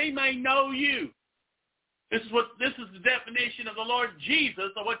may know you. This is the definition of the Lord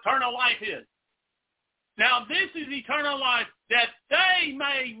Jesus of what eternal life is. Now this is eternal life, that they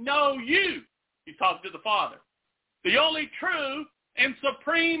may know you. He's talking to the Father, the only true and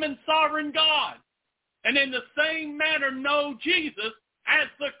supreme and sovereign God, and in the same manner know Jesus as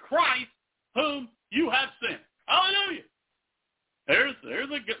the Christ whom you have sent. Hallelujah. There's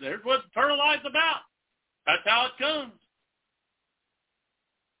what eternal life's about. That's how it comes.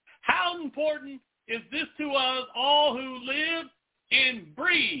 How important is this to us all who live and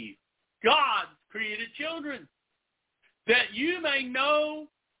breathe God's created children? That you may know,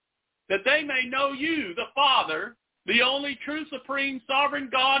 that they may know you, the Father, the only true, supreme, sovereign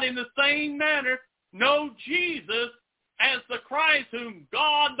God, in the same manner know Jesus as the Christ whom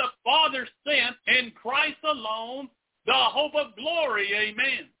God the Father sent, in Christ alone, the hope of glory.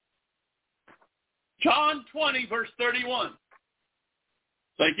 Amen. John 20, verse 31.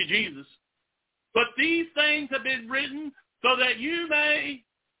 Thank you, Jesus. But these things have been written so that you may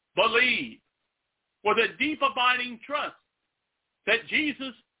believe with a deep abiding trust that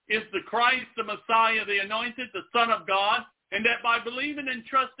Jesus is the Christ, the Messiah, the Anointed, the Son of God, and that by believing and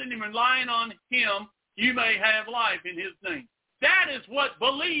trusting and relying on him, you may have life in his name. That is what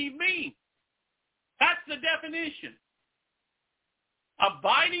believe means. That's the definition.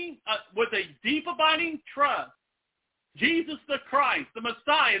 Abiding with a deep abiding trust. Jesus the Christ, the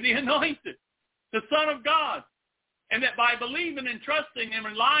Messiah, the Anointed, the Son of God. And that by believing and trusting and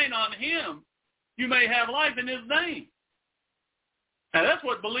relying on him, you may have life in his name. Now that's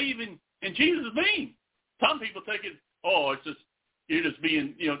what believing in Jesus means. Some people take it, oh, it's just, you're just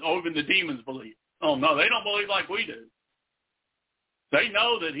being, even the demons believe. Oh, no, they don't believe like we do. They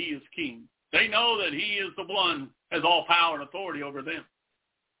know that he is king. They know that he is the one has all power and authority over them.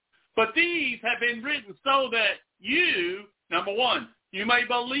 But these have been written so that you, number one, you may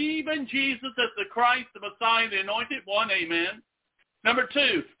believe in Jesus as the Christ, the Messiah, the Anointed one. Amen. Number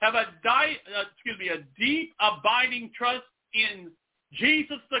two, have a deep abiding trust in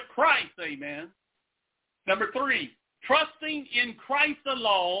Jesus the Christ. Amen. Number three, trusting in Christ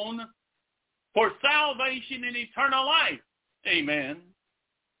alone for salvation and eternal life. Amen.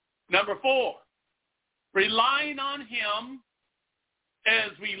 Number four, relying on him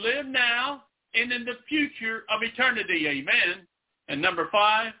as we live now and in the future of eternity. Amen. And number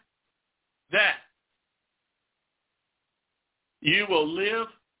five, that you will live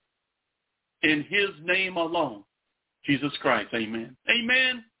in his name alone, Jesus Christ. Amen.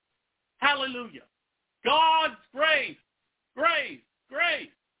 Amen. Hallelujah. God's grace, grace, grace.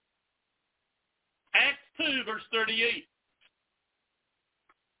 Acts 2, verse 38.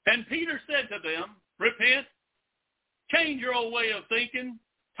 And Peter said to them, repent, change your old way of thinking,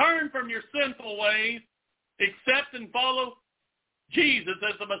 turn from your sinful ways, accept and follow Jesus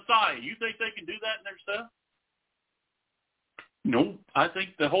as the Messiah. You think they can do that in themselves? No, I think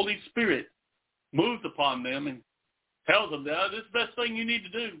the Holy Spirit moves upon them and tells them that this is the best thing you need to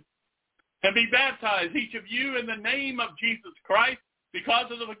do. And be baptized, each of you, in the name of Jesus Christ, because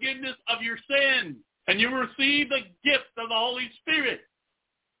of the forgiveness of your sins. And you receive the gift of the Holy Spirit.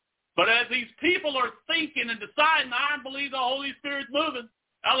 But as these people are thinking and deciding, I believe the Holy Spirit's moving.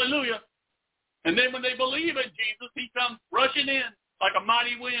 Hallelujah. And then when they believe in Jesus, he comes rushing in like a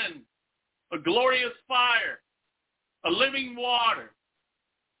mighty wind, a glorious fire, a living water,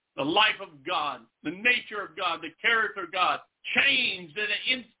 the life of God, the nature of God, the character of God, changed in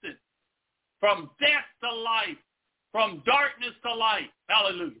an instant from death to life, from darkness to light.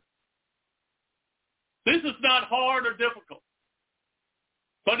 Hallelujah. This is not hard or difficult,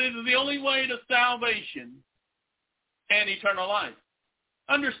 but it is the only way to salvation and eternal life.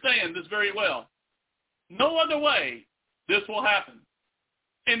 Understand this very well. No other way this will happen.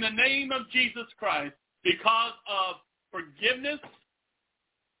 In the name of Jesus Christ, because of forgiveness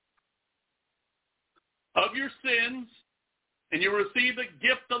of your sins, and you receive the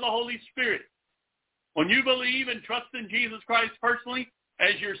gift of the Holy Spirit. When you believe and trust in Jesus Christ personally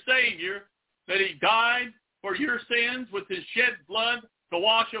as your Savior, that he died for your sins with his shed blood to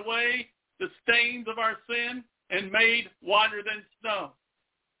wash away the stains of our sin and made whiter than snow.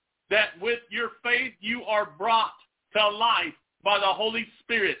 That with your faith you are brought to life by the Holy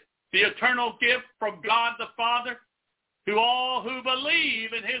Spirit, the eternal gift from God the Father, to all who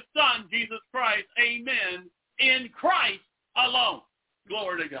believe in his Son, Jesus Christ. Amen. In Christ alone.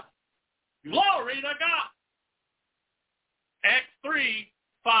 Glory to God. Glory to God. Acts 3,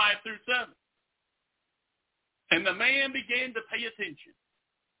 5 through 7. And the man began to pay attention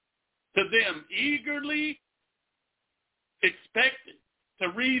to them, eagerly expected to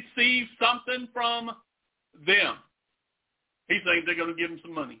receive something from them. He thinks they're going to give him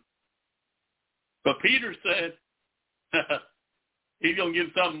some money. But Peter said, he's going to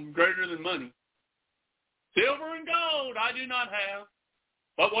give something greater than money. Silver and gold I do not have,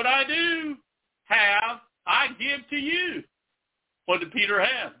 but what I do have, I give to you. What did Peter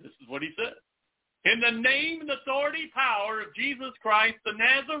have? This is what he said. In the name and authority, power of Jesus Christ, the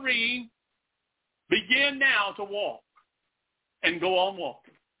Nazarene, begin now to walk and go on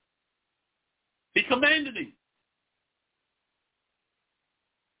walking. He commanded him.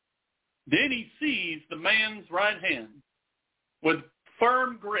 Then he seized the man's right hand with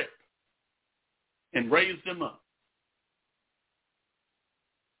firm grip and raised him up.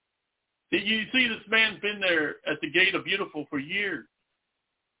 Did you see this man's been there at the gate of Beautiful for years?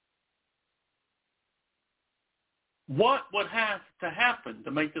 What would have to happen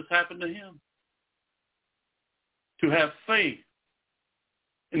to make this happen to him? To have faith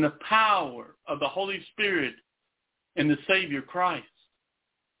in the power of the Holy Spirit and the Savior Christ.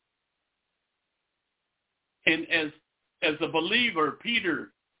 And as a believer,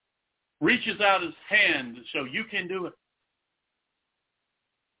 Peter reaches out his hand to show you can do it.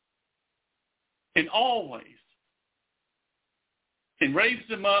 And always. And raised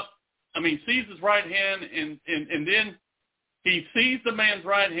him up. Sees his right hand, and then he seized the man's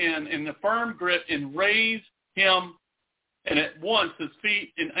right hand in the firm grip and raised him, and at once his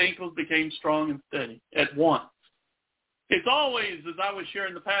feet and ankles became strong and steady. At once. It's always, as I was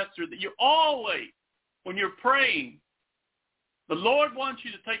sharing the pastor, that you always, when you're praying, the Lord wants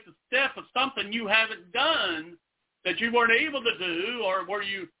you to take the step of something you haven't done that you weren't able to do, or were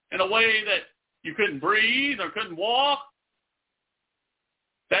you in a way that you couldn't breathe or couldn't walk.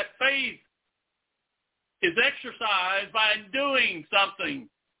 That faith is exercised by doing something.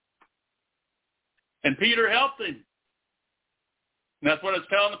 And Peter helped him. And that's what I was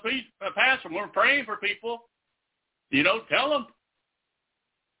telling the pastor. When we're praying for people, tell them,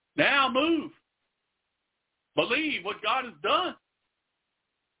 now move. Believe what God has done.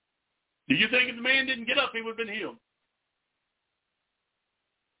 Do you think if the man didn't get up, he would have been healed?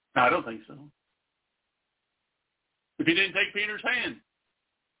 No, I don't think so. If he didn't take Peter's hand,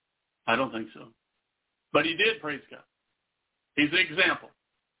 I don't think so. But he did, praise God. He's the example.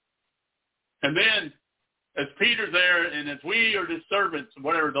 And then, as Peter's there, and as we are his servants,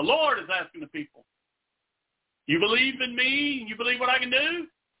 whatever, the Lord is asking the people, you believe in me, and you believe what I can do?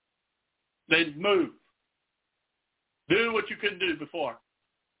 Then move. Do what you couldn't do before.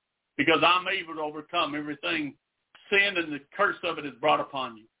 Because I'm able to overcome everything sin and the curse of it is brought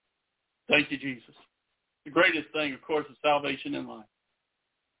upon you. Thank you, Jesus. The greatest thing, of course, is salvation in life.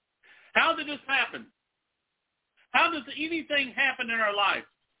 How did this happen? How does anything happen in our life?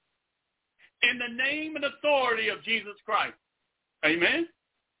 in the name and authority of Jesus Christ. Amen?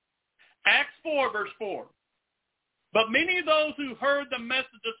 Acts 4, verse 4. But many of those who heard the message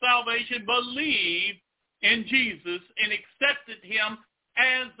of salvation believed in Jesus and accepted him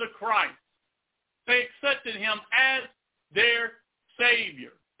as the Christ. They accepted him as their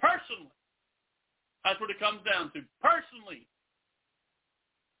Savior, personally. That's what it comes down to, personally.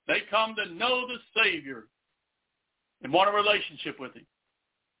 They come to know the Savior and want a relationship with him.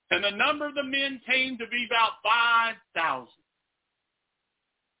 And the number of the men came to be about 5,000.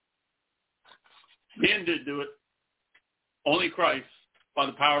 Men did do it. Only Christ, by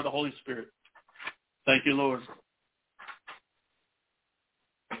the power of the Holy Spirit. Thank you, Lord.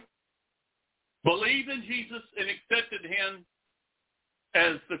 Believed in Jesus and accepted him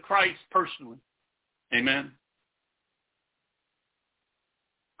as the Christ personally. Amen.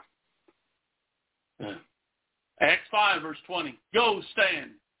 Acts 5, verse 20. Go,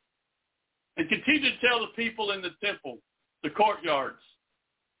 stand, and continue to tell the people in the temple, the courtyards,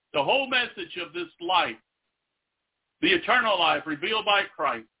 the whole message of this life, the eternal life revealed by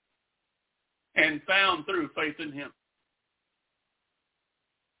Christ and found through faith in him.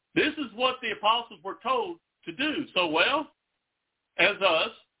 This is what the apostles were told to do. So, well, as us,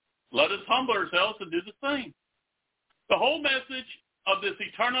 let us humble ourselves and do the same. The whole message of this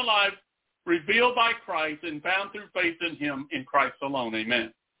eternal life revealed by Christ and found through faith in him in Christ alone.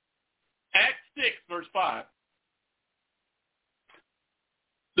 Amen. Acts 6, verse 5.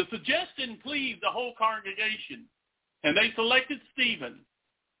 The suggestion pleased the whole congregation, and they selected Stephen,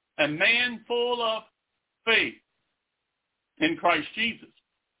 a man full of faith in Christ Jesus,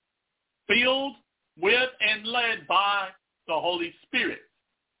 filled with and led by the Holy Spirit.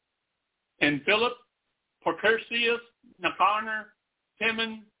 And Philip, Prochorus, Nicanor,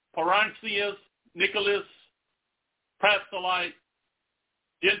 Timon, Parmenas, Nicholas, proselyte,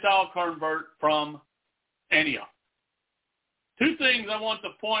 Gentile convert from Antioch. Two things I want to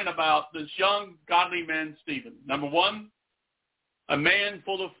point about this young godly man, Stephen. Number one, a man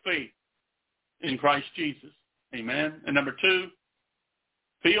full of faith in Christ Jesus. Amen. And number two,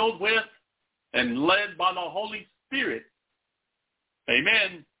 filled with and led by the Holy Spirit.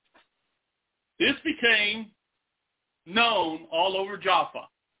 Amen. This became known all over Joppa.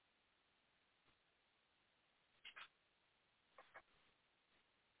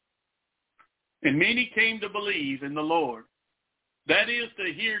 And many came to believe in the Lord. That is, to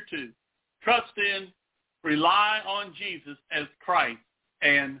adhere to, trust in, rely on Jesus as Christ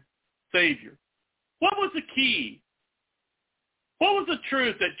and Savior. What was the key? What was the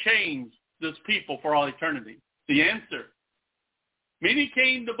truth that changed this people for all eternity? The answer: many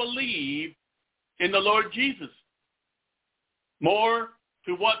came to believe in the Lord Jesus. More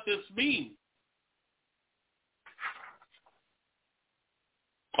to what this means.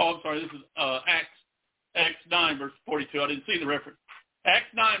 Oh, I'm sorry, this is Acts 9, verse 42. I didn't see the reference.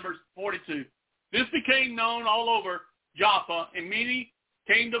 Acts 9, verse 42. This became known all over Joppa, and many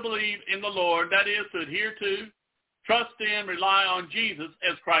came to believe in the Lord. That is, to adhere to, trust in, rely on Jesus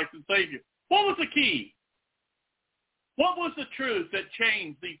as Christ and Savior. What was the key? What was the truth that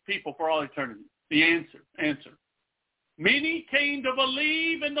changed these people for all eternity? The answer. Many came to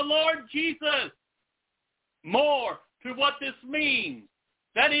believe in the Lord Jesus. More to what this means.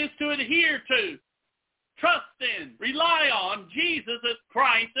 That is, to adhere to, trust in, rely on Jesus as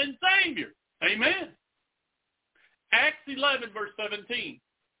Christ and Savior. Amen. Acts 11, verse 17.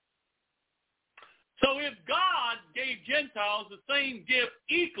 So if God gave Gentiles the same gift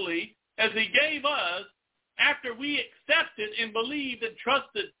equally as he gave us after we accepted and believed and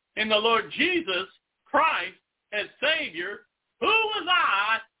trusted in the Lord Jesus Christ as Savior, who was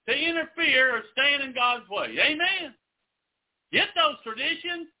I to interfere or stand in God's way? Amen. Get those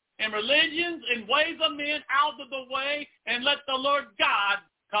traditions and religions and ways of men out of the way and let the Lord God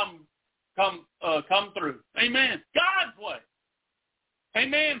come through. Amen. God's way.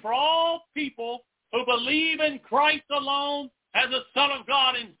 Amen. For all people who believe in Christ alone as the Son of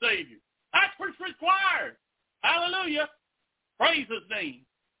God and Savior. That's what's required. Hallelujah. Praise his name.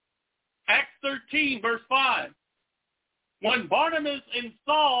 Acts 13, verse 5. When Barnabas and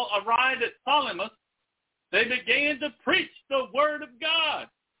Saul arrived at Salamis, they began to preach the word of God,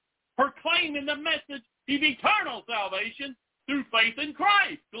 proclaiming the message of eternal salvation through faith in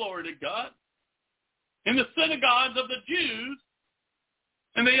Christ. Glory to God. In the synagogues of the Jews,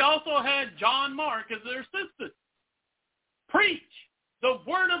 and they also had John Mark as their assistant. Preach the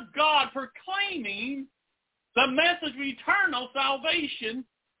word of God, proclaiming the message of eternal salvation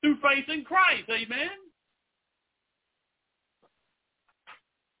through faith in Christ. Amen.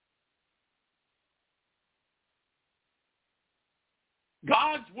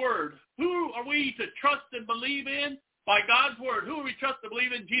 God's word. Who are we to trust and believe in? By God's word. Who are we trust and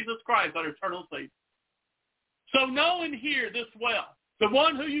believe in? Jesus Christ, our eternal Savior. So know and hear this well. The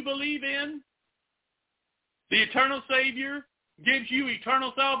one who you believe in, the eternal Savior, gives you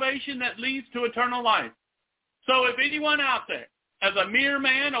eternal salvation that leads to eternal life. So if anyone out there, as a mere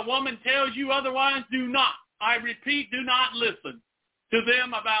man, a woman tells you otherwise, do not, I repeat, do not listen to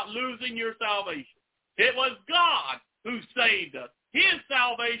them about losing your salvation. It was God who saved us. His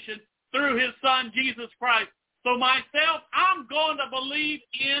salvation through his Son, Jesus Christ. So myself, I'm going to believe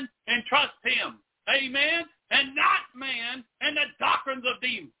in and trust him. Amen? And not man and the doctrines of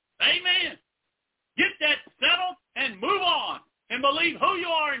demons. Amen. Get that settled and move on and believe who you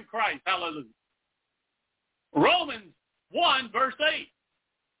are in Christ. Hallelujah. Romans 1, verse 8.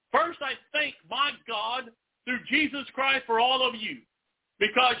 First, I thank my God through Jesus Christ for all of you,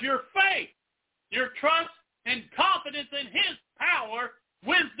 because your faith, your trust, and confidence in his power,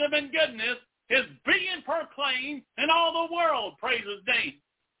 wisdom, and goodness is being proclaimed, and all the world praises his name.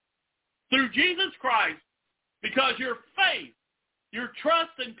 Through Jesus Christ, because your faith, your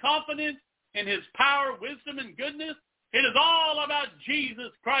trust, and confidence in his power, wisdom, and goodness, it is all about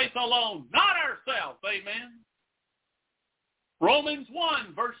Jesus Christ alone, not ourselves. Amen. Romans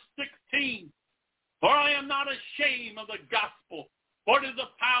 1, verse 16. For I am not ashamed of the gospel, for it is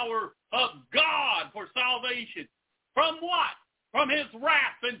the power of God for salvation. From what? From his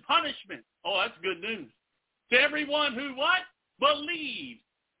wrath and punishment. Oh, that's good news. To everyone who what? Believes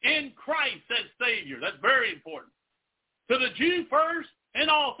in Christ as Savior. That's very important. To the Jew first and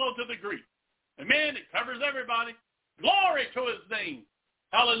also to the Greek. Amen. It covers everybody. Glory to his name.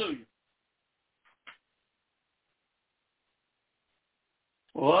 Hallelujah.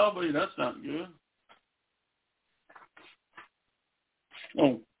 Well, I believe that's not good.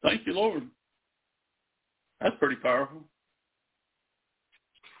 Oh, thank you, Lord. That's pretty powerful.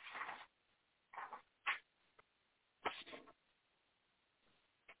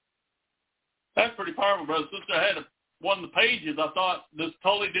 That's pretty powerful, brother. Since I had one of the pages, I thought this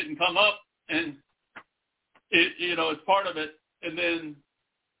totally didn't come up, and it, it's part of it, and then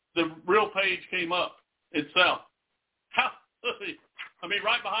the real page came up itself.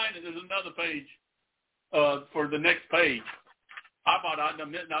 Right behind it, there's another page for the next page. I thought I was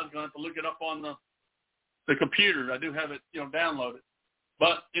going to have to look it up on the computer. I do have it, downloaded,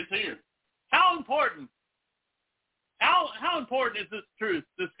 but it's here. How important is this truth,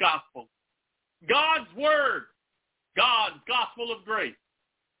 this gospel? God's word, God's gospel of grace.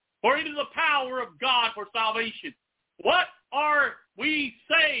 For it is the power of God for salvation. What are we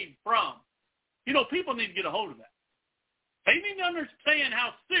saved from? People need to get a hold of that. They need to understand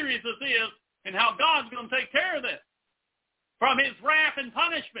how serious this is and how God's going to take care of this. From his wrath and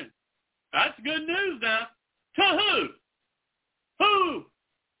punishment. That's good news now. To who?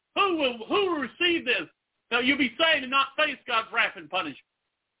 Who will receive this? Now you'll be saved and not face God's wrath and punishment.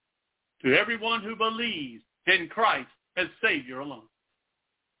 To everyone who believes in Christ as Savior alone.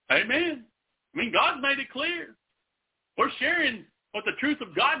 Amen. God's made it clear. We're sharing what the truth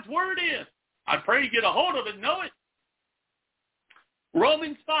of God's word is. I pray you get a hold of it and know it.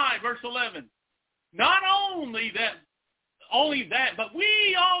 Romans 5, verse 11. Not only that, but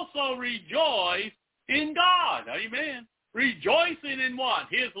we also rejoice in God. Amen. Rejoicing in what?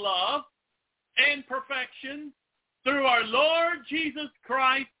 His love and perfection through our Lord Jesus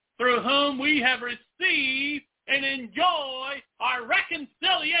Christ, through whom we have received and enjoy our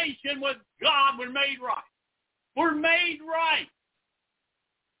reconciliation with God. We're made right. We're made right.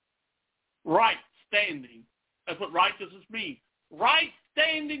 Right standing. That's what righteousness means. Right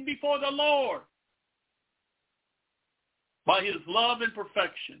standing before the Lord by his love and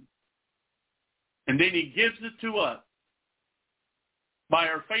perfection. And then he gives it to us by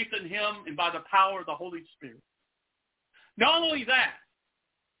our faith in him and by the power of the Holy Spirit. Not only that,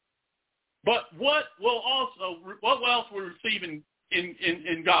 but what else we receive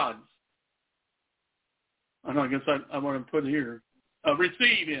in God's? I guess I want to put here.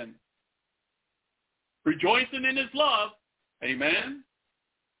 Receive in. Rejoicing in his love. Amen.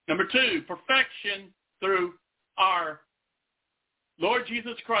 Number 2, perfection through our Lord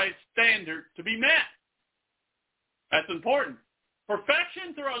Jesus Christ's standard to be met. That's important.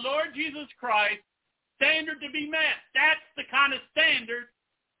 Perfection through our Lord Jesus Christ, standard to be met. That's the kind of standard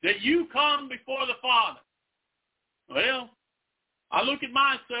that you come before the Father. Well, I look at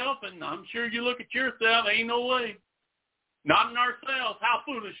myself, and I'm sure you look at yourself. Ain't no way. Not in ourselves. How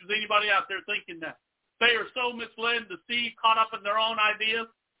foolish is anybody out there thinking that? They are so misled, deceived, caught up in their own ideas,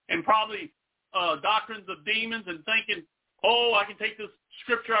 and probably doctrines of demons, and thinking, I can take this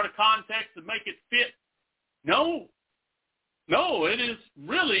scripture out of context and make it fit. No. No, it is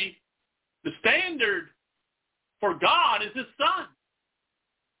really the standard for God is his Son.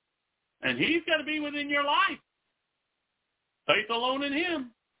 And he's got to be within your life. Faith alone in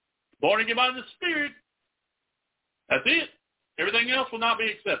him. Born again by the Spirit. That's it. Everything else will not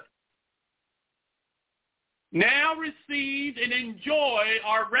be accepted. Now received and enjoy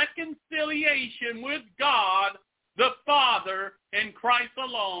our reconciliation with God, the Father, in Christ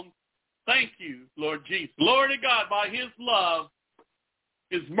alone. Thank you, Lord Jesus. Glory to God, by his love,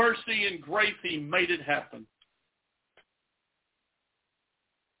 his mercy and grace, he made it happen.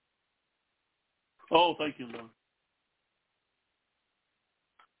 Oh, thank you, Lord.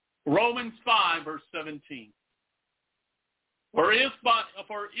 Romans 5, verse 17. For if by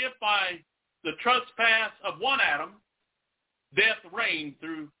the trespass of one Adam, death reigned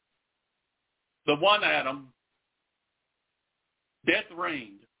through the one Adam, death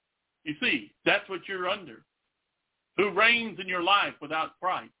reigned. You see, that's what you're under. Who reigns in your life without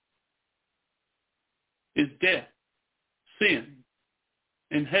Christ is death, sin,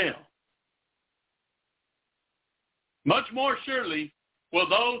 and hell. Much more surely will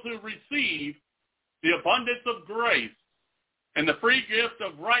those who receive the abundance of grace and the free gift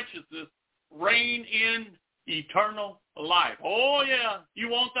of righteousness reign in eternal life. Oh, yeah, you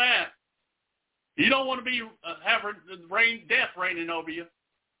want that. You don't want to be death reigning over you.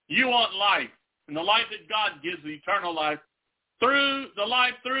 You want life. And the life that God gives, the eternal life, through the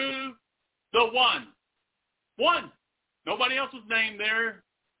one. One. Nobody else's name there.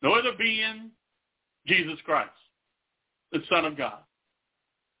 No other being. Jesus Christ, the Son of God.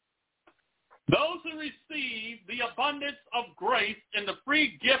 Those who receive the abundance of grace and the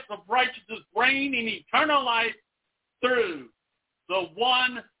free gift of righteousness reign in eternal life through the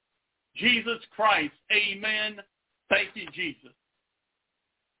one Jesus Christ. Amen. Thank you, Jesus.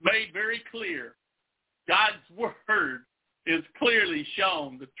 Made very clear. God's word is clearly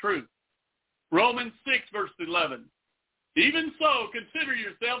shown the truth. Romans 6, verse 11. Even so, consider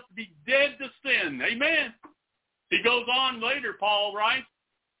yourself to be dead to sin. Amen. He goes on later, Paul writes,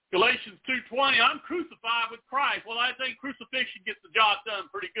 Galatians 2:20, I'm crucified with Christ. Well, I think crucifixion gets the job done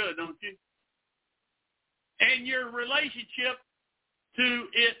pretty good, don't you? And your relationship to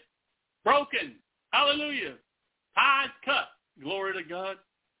it broken. Hallelujah. Ties cut. Glory to God.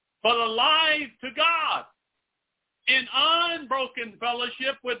 But alive to God in unbroken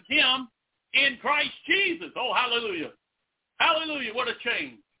fellowship with him in Christ Jesus. Oh, hallelujah. Hallelujah. What a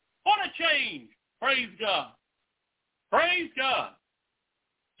change. What a change. Praise God. Praise God.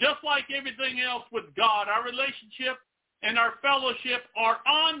 Just like everything else with God, our relationship and our fellowship are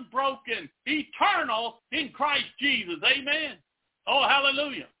unbroken, eternal in Christ Jesus. Amen. Oh,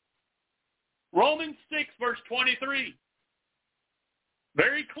 hallelujah. Romans 6, verse 23.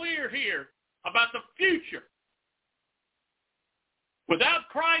 Very clear here about the future. Without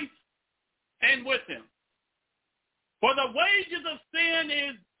Christ and with him. For the wages of sin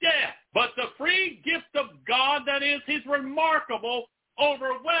is death, but the free gift of God, that is his remarkable,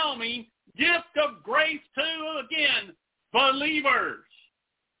 overwhelming gift of grace to, again, believers,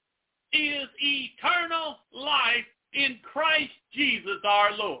 is eternal life in Christ Jesus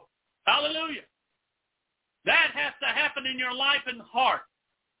our Lord. Hallelujah. That has to happen in your life and heart.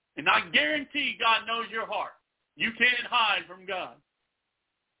 And I guarantee God knows your heart. You can't hide from God.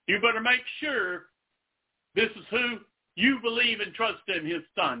 You better make sure this is who you believe and trust in, his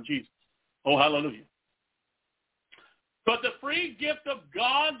Son, Jesus. Oh, hallelujah. But the free gift of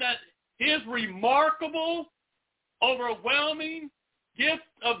God, that his remarkable, overwhelming gift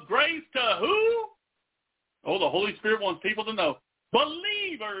of grace to who? Oh, the Holy Spirit wants people to know.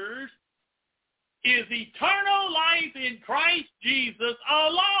 Believers is eternal life in Christ Jesus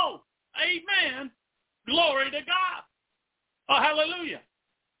alone. Amen. Glory to God. Oh, hallelujah.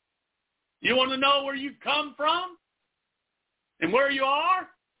 You want to know where you've come from and where you are?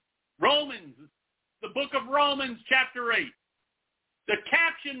 Romans, the book of Romans, chapter 8. The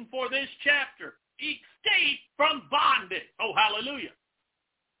caption for this chapter, escape from bondage. Oh, hallelujah.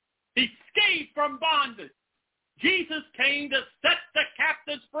 Escape from bondage. Jesus came to set the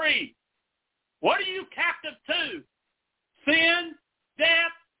captives free. What are you captive to? Sin,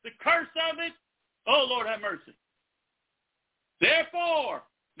 death, the curse of it? Oh, Lord, have mercy. Therefore,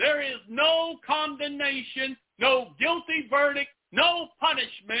 there is no condemnation, no guilty verdict, no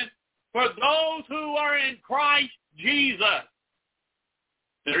punishment for those who are in Christ Jesus.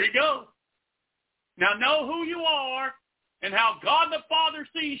 There you go. Now know who you are and how God the Father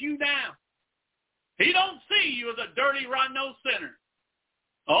sees you now. He don't see you as a dirty, rotten-nosed sinner.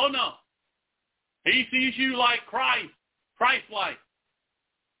 Oh, no. He sees you like Christ, Christ-like.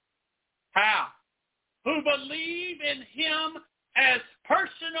 How? who believe in him as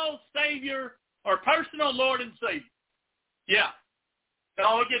personal Savior or personal Lord and Savior. Yeah,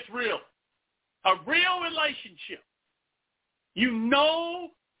 it gets real. A real relationship. You know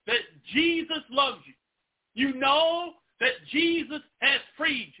that Jesus loves you. You know that Jesus has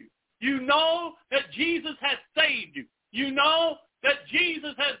freed you. You know that Jesus has saved you. You know that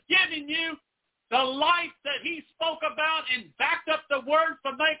Jesus has given you the life that he spoke about and backed up the words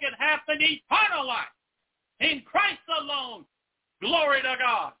to make it happen, eternal life. In Christ alone, glory to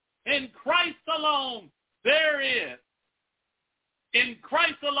God. In Christ alone, there is. In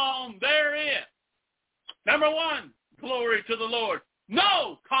Christ alone, there is. Number one, glory to the Lord.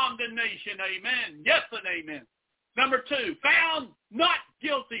 No condemnation, amen. Yes and amen. Number two, found not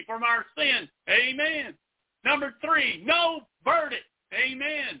guilty from our sin, amen. Number three, no verdict,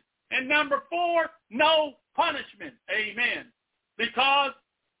 amen. And number four, no punishment, amen. Because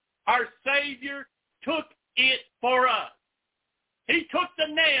our Savior took it for us. He took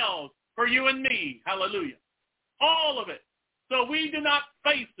the nails for you and me, hallelujah. All of it. So we do not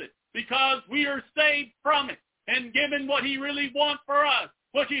face it because we are saved from it and given what he really wants for us,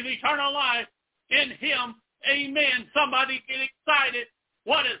 which is eternal life in him. Amen. Somebody get excited.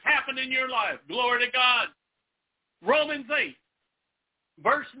 What has happened in your life? Glory to God. Romans 8,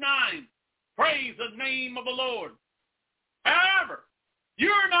 verse 9. Praise the name of the Lord. However,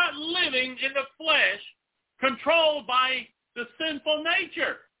 you're not living in the flesh controlled by the sinful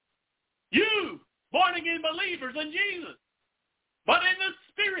nature. You, born again believers in Jesus, but in the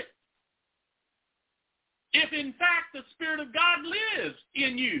Spirit. If in fact the Spirit of God lives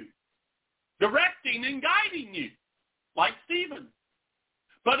in you, directing and guiding you, like Stephen.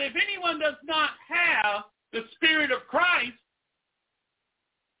 But if anyone does not have the Spirit of Christ,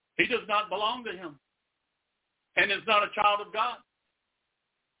 he does not belong to him and is not a child of God.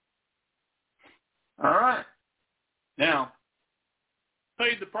 All right. Now,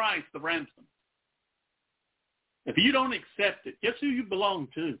 paid the price, the ransom. If you don't accept it, guess who you belong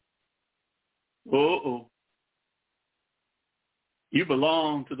to? Uh-oh. You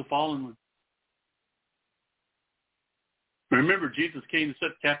belong to the fallen one. Remember, Jesus came to set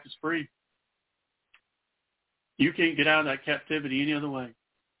the captives free. You can't get out of that captivity any other way.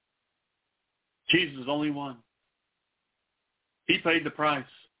 Jesus is only one. He paid the price.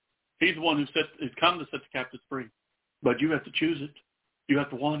 He's the one who has come to set the captives free. But you have to choose it. You have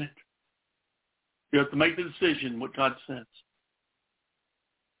to want it. You have to make the decision what God says.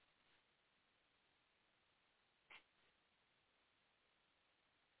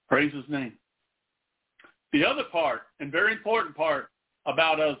 Praise his name. The other part, and very important part,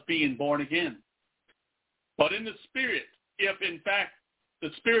 about us being born again. But in the Spirit, if in fact the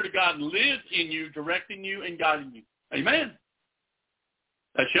Spirit of God lives in you, directing you and guiding you. Amen.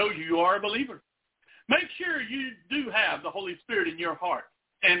 That shows you are a believer. Make sure you do have the Holy Spirit in your heart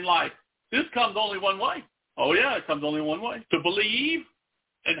and life. This comes only one way. Oh yeah, it comes only one way. To believe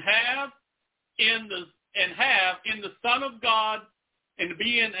and have in the Son of God, and to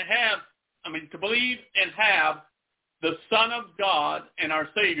believe and have the Son of God and our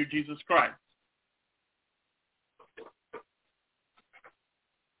Savior, Jesus Christ.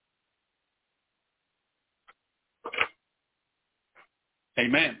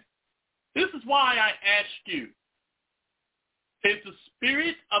 Amen. This is why I ask you, is the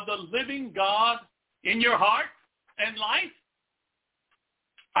Spirit of the living God in your heart and life?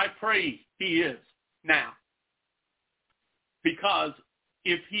 I pray he is now. Because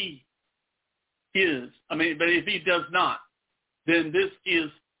if he is, but if he does not, then this is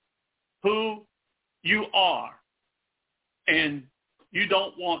who you are. And you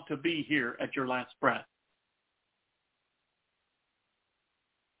don't want to be here at your last breath.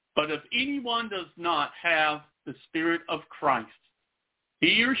 But if anyone does not have the Spirit of Christ,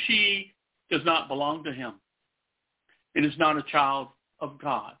 he or she does not belong to him. It is not a child of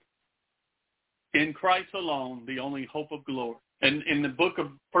God. In Christ alone, the only hope of glory. And in the book of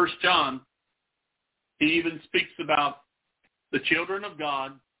 1 John, he even speaks about the children of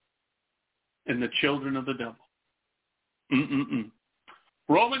God and the children of the devil.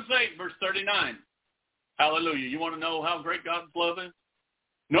 Romans 8, verse 39. Hallelujah. You want to know how great God's love is?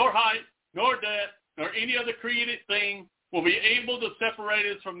 Nor height, nor depth, nor any other created thing will be able to separate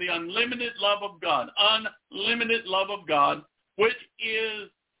us from the unlimited love of God. Unlimited love of God, which is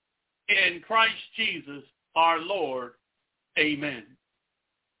in Christ Jesus our Lord. Amen.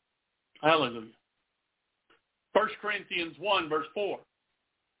 Hallelujah. 1 Corinthians 1, verse 4.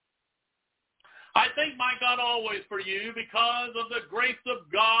 I thank my God always for you because of the grace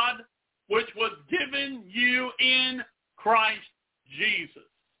of God which was given you in Christ Jesus.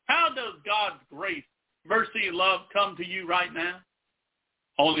 How does God's grace mercy and love come to you right now?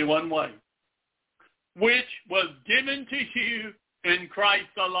 Only one way, which was given to you in Christ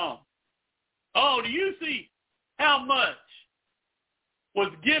alone. Oh, do you see how much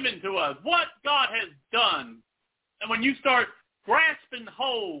was given to us? What God has done. And when you start grasping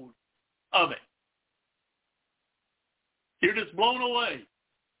hold of it, you're just blown away.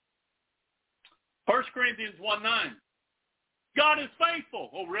 1 Corinthians 1:9. God is faithful.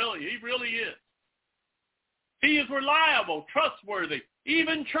 Oh, really? He really is. He is reliable, trustworthy,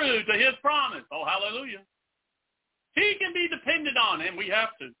 even true to his promise. Oh, hallelujah. He can be depended on, and we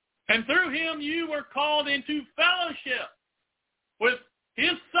have to. And through him you were called into fellowship with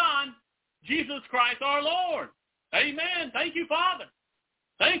his Son, Jesus Christ our Lord. Amen. Thank you, Father.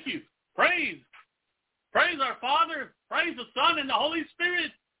 Thank you. Praise our Father. Praise the Son and the Holy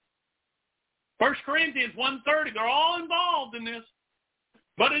Spirit. 1 Corinthians 1:30. They're all involved in this.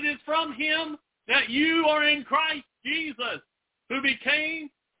 But it is from him that you are in Christ Jesus, who became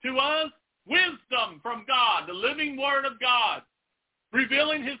to us wisdom from God, the living word of God,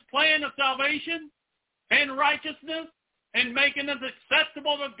 revealing his plan of salvation and righteousness and making us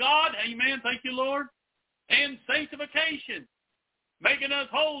acceptable to God. Amen. Thank you, Lord. And sanctification, making us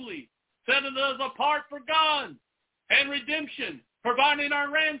holy, setting us apart for God, and redemption, providing our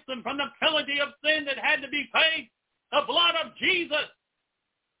ransom from the penalty of sin that had to be paid, the blood of Jesus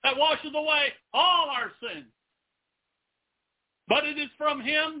that washes away all our sins. But it is from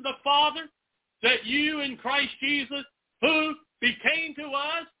him, the Father, that you in Christ Jesus, who became to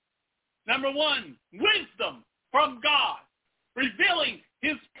us, number one, wisdom from God, revealing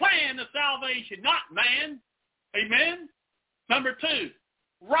his plan of salvation, not man. Amen. Number two,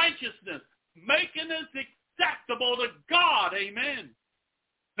 righteousness, making us acceptable to God. Amen.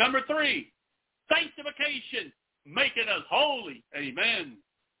 Number three, sanctification, making us holy. Amen.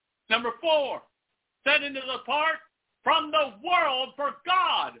 Number four, setting us apart from the world for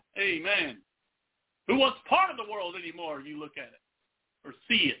God. Amen. Who was part of the world anymore? You look at it or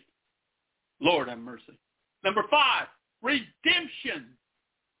see it. Lord have mercy. Number five, redemption,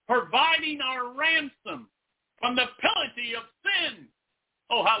 providing our ransom from the penalty of sin.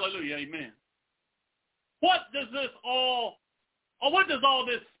 Oh, hallelujah. Amen. What does all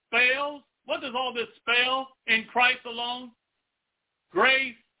this spell? What does all this spell in Christ alone?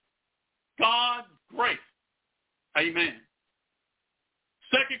 Grace, God's grace. Amen.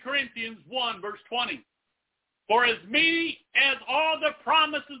 2 Corinthians 1, verse 20. For as many as are the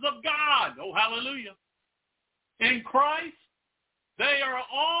promises of God, oh hallelujah, in Christ, they are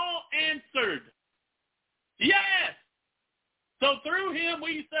all answered. Yes. So through him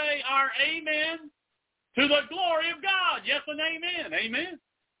we say our amen to the glory of God. Yes and amen. Amen.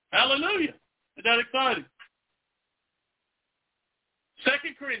 Hallelujah. Isn't that exciting?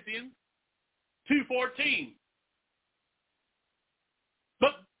 2 Corinthians 2:14.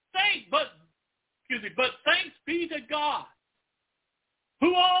 But thanks be to God,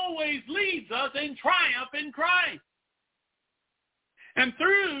 who always leads us in triumph in Christ, and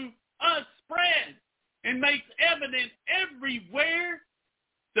through us spreads and makes evident everywhere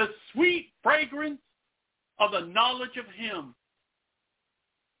the sweet fragrance of the knowledge of him.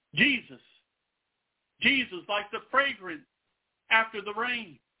 Jesus like the fragrance after the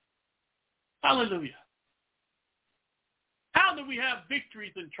rain. Hallelujah. How do we have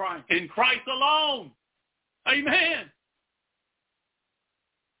victories and triumph? In Christ alone. Amen.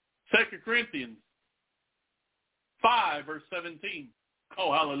 2 Corinthians 5, verse 17.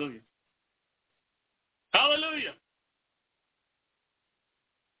 Oh, hallelujah. Hallelujah.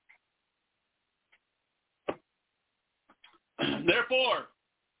 Therefore,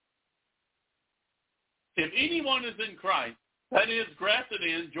 if anyone is in Christ, that is, grafted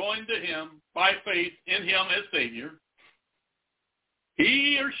in, joined to him by faith in him as Savior,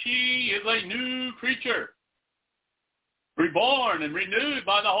 he or she is a new creature, reborn and renewed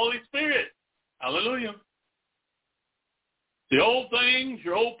by the Holy Spirit. Hallelujah. The old things,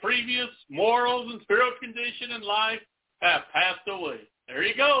 your old previous morals and spiritual condition in life have passed away. There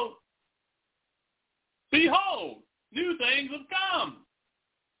you go. Behold, new things have come.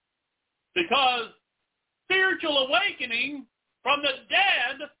 Because spiritual awakening from the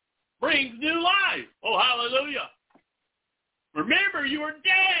dead brings new life. Oh, hallelujah. Remember, you were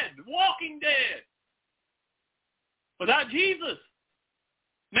dead, walking dead, without Jesus.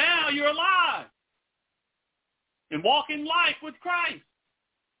 Now you're alive and walking life with Christ.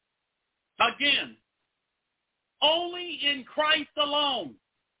 Again, only in Christ alone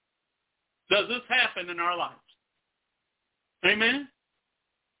does this happen in our lives. Amen?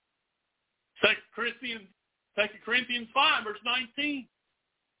 2 Corinthians 5, verse 19.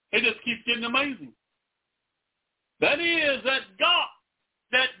 It just keeps getting amazing. That is, that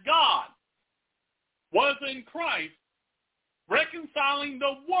God was in Christ reconciling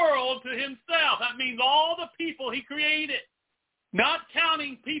the world to himself. That means all the people he created, not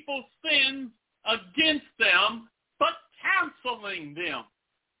counting people's sins against them, but canceling them.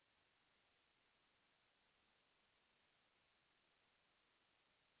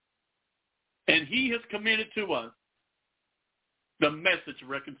 And he has committed to us the message of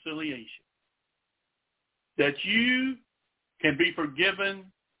reconciliation, that you can be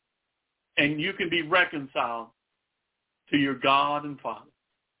forgiven and you can be reconciled to your God and Father.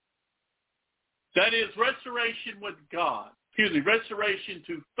 That is restoration with God. Restoration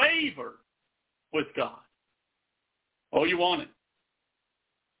to favor with God. Oh, you want it?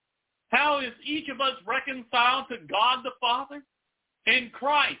 How is each of us reconciled to God the Father? In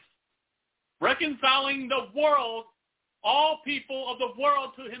Christ. Reconciling the world, all people of the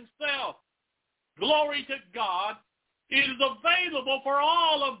world to himself. Glory to God. It is available for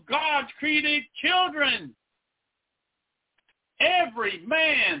all of God's created children. Every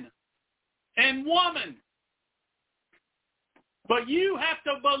man and woman. But you have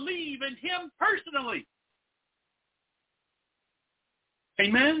to believe in him personally.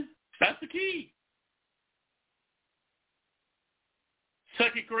 Amen? That's the key. 2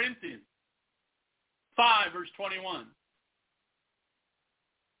 Corinthians 5, verse 21.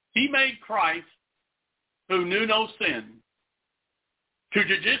 He made Christ, who knew no sin, to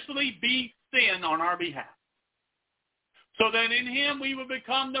judicially be sin on our behalf, so that in him we would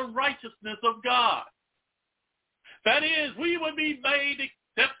become the righteousness of God. That is, we would be made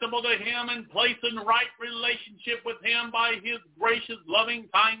acceptable to him and placed in right relationship with him by his gracious, loving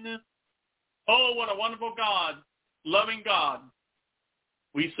kindness. Oh, what a wonderful God, loving God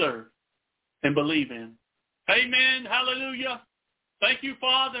we serve and believe in. Amen. Hallelujah. Thank you,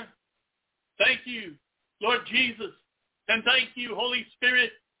 Father. Thank you, Lord Jesus. And thank you, Holy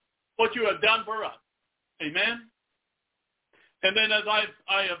Spirit, what you have done for us. Amen. And then as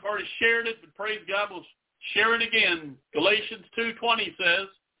I have already shared it, but praise God, we'll share it again. Galatians 2:20 says,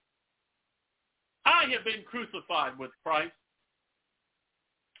 I have been crucified with Christ.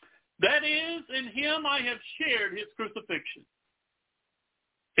 That is, in him I have shared his crucifixion.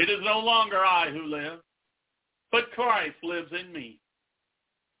 It is no longer I who live, but Christ lives in me.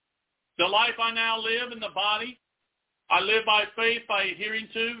 The life I now live in the body, I live by faith, by adhering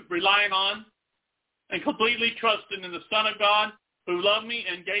to, relying on, and completely trusting in the Son of God who loved me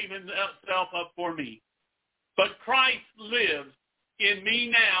and gave himself up for me. But Christ lives in me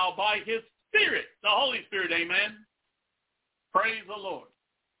now by his Spirit, the Holy Spirit, amen. Praise the Lord.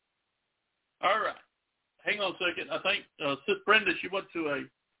 All right. Hang on a second. I think Sis Brenda, she went to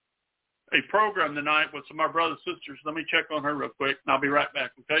a program tonight with some of our brothers and sisters. Let me check on her real quick, and I'll be right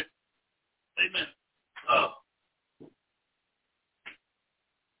back, okay? Amen.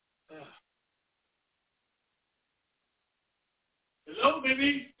 Hello,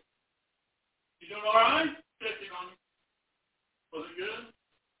 baby. You doing all right? Checking on you. Was it good?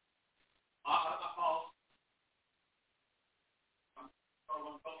 I called.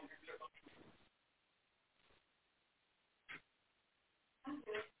 I'm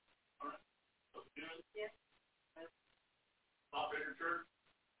good. All right. Was it good? Yes. A lot bigger church?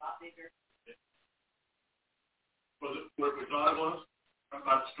 A lot bigger. Yeah. Was it where we thought it was?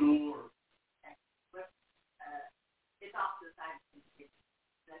 About school or? It's off to the side of the city.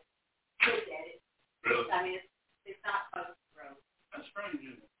 Look at it. Really? I mean, it's not close to the road. That's strange,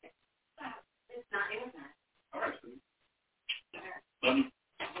 isn't it? It's not. It was not. All right, Steve. Love you.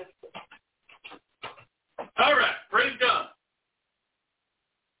 All right, praise God.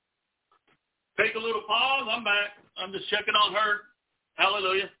 Take a little pause. I'm back. I'm just checking on her.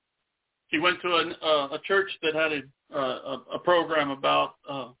 Hallelujah. She went to a church that had a program about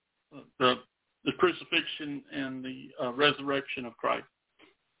the crucifixion and the resurrection of Christ.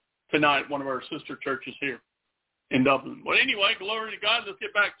 Tonight, one of our sister churches here in Dublin. Well, anyway, glory to God. Let's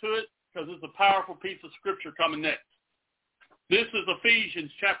get back to it because it's a powerful piece of scripture coming next. This is Ephesians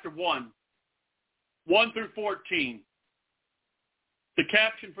chapter 1, 1 through 14. The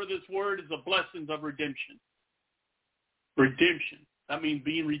caption for this word is the blessings of redemption. Redemption. That means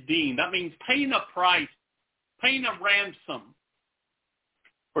being redeemed. That means paying a price, paying a ransom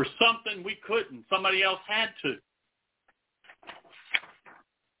for something we couldn't. Somebody else had to.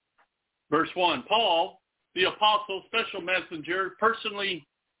 Verse 1, Paul, the apostle, special messenger, personally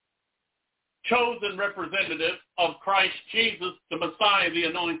chosen representative of Christ Jesus, the Messiah, the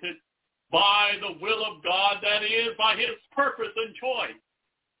anointed, by the will of God, that is, by his purpose and choice.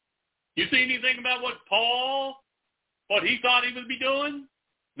 You see anything about what he thought he would be doing?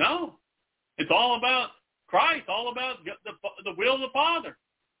 No. It's all about Christ, all about the will of the Father.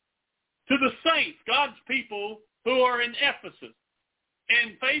 To the saints, God's people who are in Ephesus,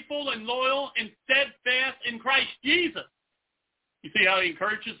 and faithful and loyal and steadfast in Christ Jesus. You see how he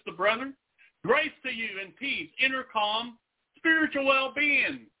encourages the brethren? Grace to you and peace, inner calm, spiritual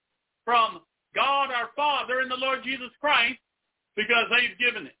well-being from God our Father and the Lord Jesus Christ, because they've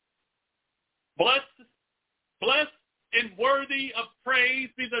given it. Blessed and worthy of praise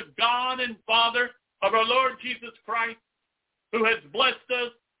be the God and Father of our Lord Jesus Christ, who has blessed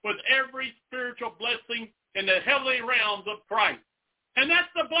us with every spiritual blessing in the heavenly realms of Christ. And that's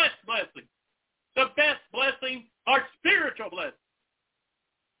the blessed blessing. The best blessing are spiritual blessings.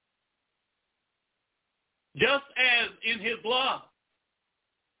 Just as in his love,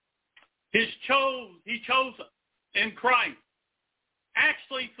 he chose us in Christ,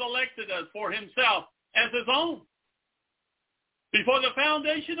 actually selected us for himself as his own. Before the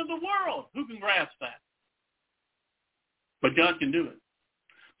foundation of the world, who can grasp that? But God can do it.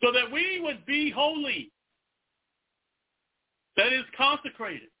 So that we would be holy, that is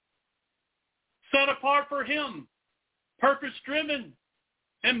consecrated, set apart for him, purpose-driven,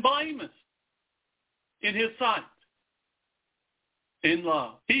 and blameless in his sight, in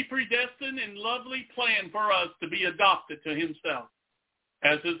love. He predestined and lovely planned for us to be adopted to himself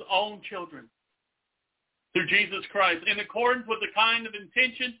as his own children through Jesus Christ, in accordance with the kind of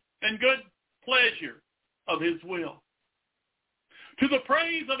intention and good pleasure of his will. To the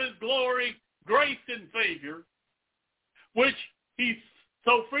praise of his glory, grace, and favor, which he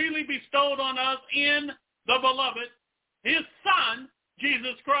so freely bestowed on us in the beloved, his Son,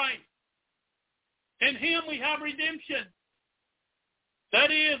 Jesus Christ. In him we have redemption.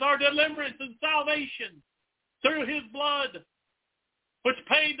 That is our deliverance and salvation through his blood, which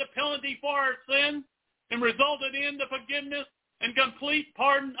paid the penalty for our sins and resulted in the forgiveness and complete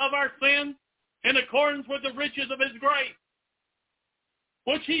pardon of our sins in accordance with the riches of his grace,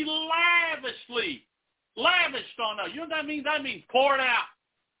 which he lavishly lavished on us. You know what that means? That means poured out.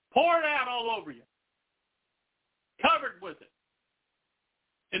 Poured out all over you. Covered with it.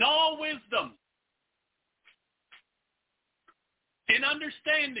 In all wisdom. In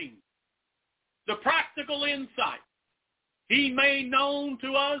understanding. The practical insight. He made known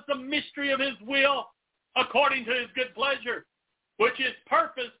to us the mystery of his will according to his good pleasure, which is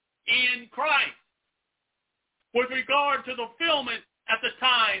purpose in Christ. With regard to the fulfillment at the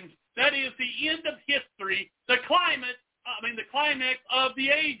times, that is the end of history, the climax of the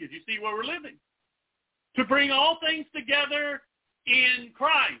ages. You see where we're living. To bring all things together in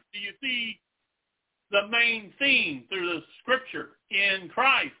Christ. Do you see the main theme through the scripture? In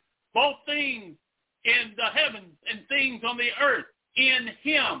Christ. Both things in the heavens and things on the earth. In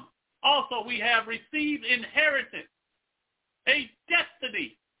him. Also we have received inheritance. A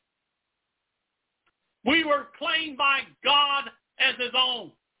destiny. We were claimed by God as his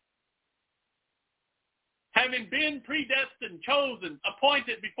own. Having been predestined, chosen,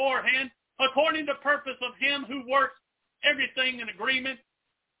 appointed beforehand, according to the purpose of him who works everything in agreement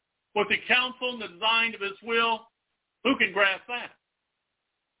with the counsel and the design of his will. Who can grasp that?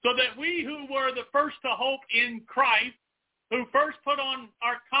 So that we who were the first to hope in Christ, who first put on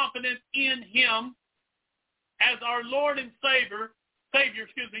our confidence in him as our Lord and Savior,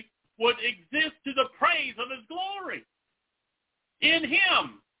 would exist to the praise of his glory. In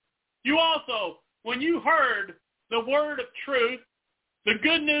him, you also, when you heard the word of truth, the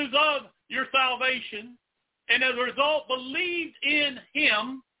good news of your salvation, and as a result believed in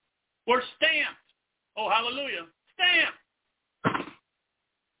him, were stamped. Oh, hallelujah. Stamped.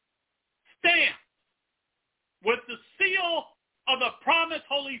 Stamped with the seal of the promised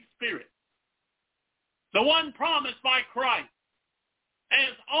Holy Spirit. The one promised by Christ.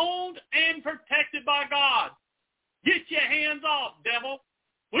 As owned and protected by God. Get your hands off, devil.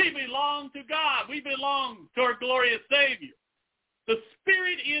 We belong to God. We belong to our glorious Savior. The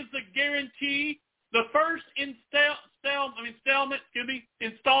Spirit is the guarantee, the first installment,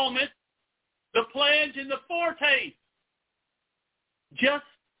 the pledge, and the foretaste. Just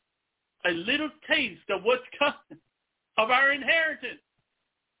a little taste of what's coming, of our inheritance,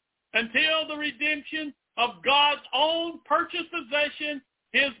 until the redemption of God's own purchased possession,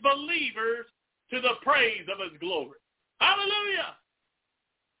 his believers, to the praise of his glory. Hallelujah!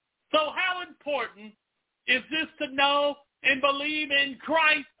 So how important is this to know and believe in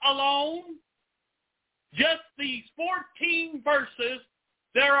Christ alone? Just these 14 verses,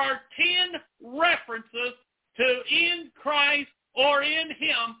 there are 10 references to in Christ or in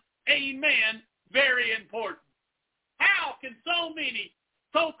him, amen, very important. How can so many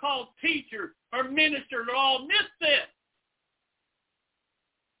so-called teachers or ministers all miss this?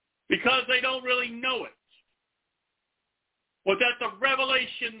 Because they don't really know it. was that the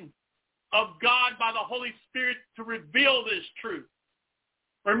revelation of God by the Holy Spirit to reveal this truth.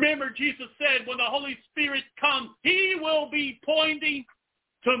 Remember, Jesus said, when the Holy Spirit comes, he will be pointing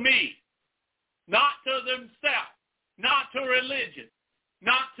to me, not to themselves, not to religion,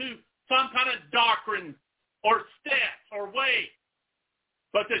 not to some kind of doctrine or steps or way,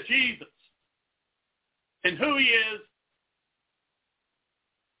 but to Jesus and who he is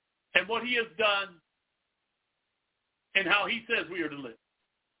and what he has done and how he says we are to live.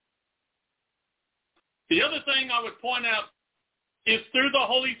 The other thing I would point out is through the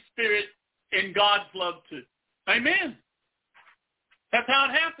Holy Spirit and God's love too. Amen. That's how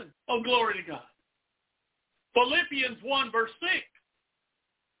it happens. Oh, glory to God. Philippians 1, verse 6.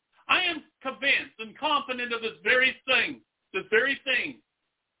 I am convinced and confident of this very thing,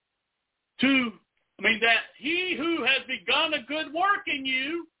 that he who has begun a good work in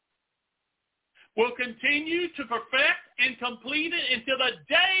you will continue to perfect and complete it until the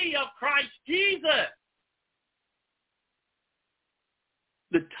day of Christ Jesus,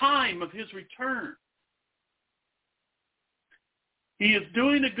 the time of his return. He is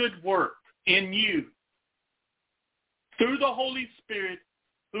doing a good work in you through the Holy Spirit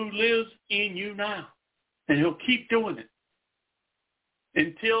who lives in you now. And he'll keep doing it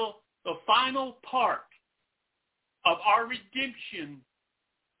until the final part of our redemption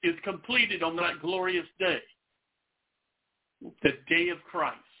is completed on that glorious day, the day of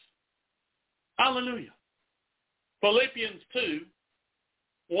Christ. Hallelujah. Philippians 2,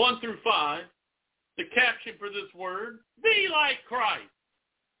 1 through 5, the caption for this word, be like Christ.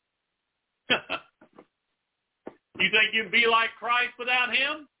 You think you can be like Christ without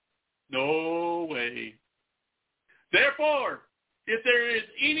him? No way. Therefore, if there is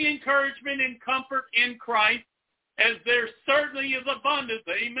any encouragement and comfort in Christ, as there certainly is abundance,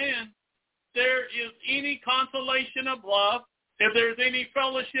 amen, there is any consolation of love, if there is any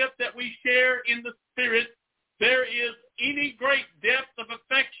fellowship that we share in the Spirit, there is any great depth of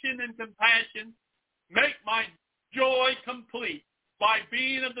affection and compassion, make my joy complete by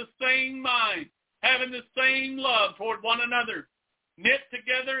being of the same mind, having the same love toward one another, knit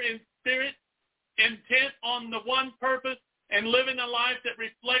together in spirit, intent on the one purpose, and living a life that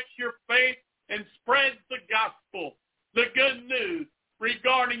reflects your faith and spreads the gospel, the good news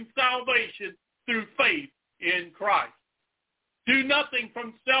regarding salvation through faith in Christ. Do nothing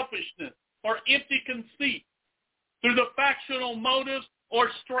from selfishness or empty conceit, through the factional motives or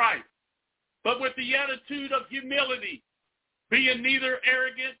strife, but with the attitude of humility, being neither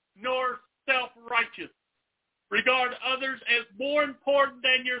arrogant nor self-righteous. Regard others as more important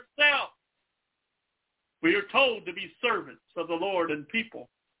than yourself. We are told to be servants of the Lord and people.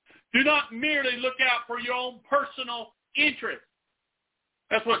 Do not merely look out for your own personal interest.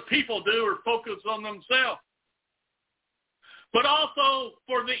 That's what people do, or focus on themselves. But also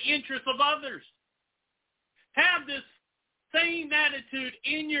for the interest of others. Have this same attitude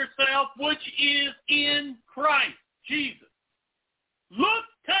in yourself which is in Christ Jesus. Look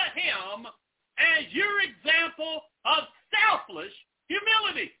to him as your example of selfless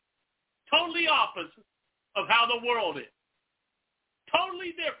humility. Totally opposite of how the world is.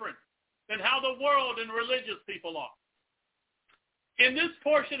 Totally different than how the world and religious people are. In this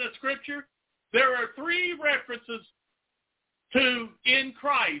portion of Scripture, there are 3 references to in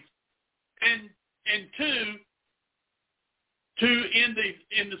Christ and 2 to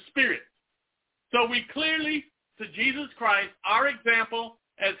in the Spirit. So we clearly, to Jesus Christ, our example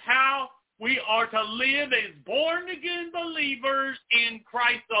as how we are to live as born-again believers in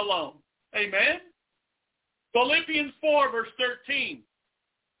Christ alone. Amen? Philippians 4, verse 13.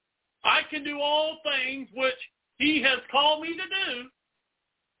 I can do all things which he has called me to do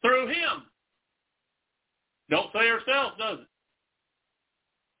through him. Don't say ourselves, does it?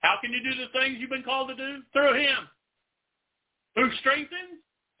 How can you do the things you've been called to do? Through him, who strengthens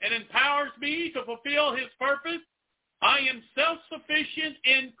and empowers me to fulfill his purpose. I am self-sufficient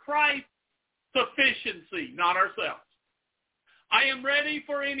in Christ's sufficiency, not ourselves. I am ready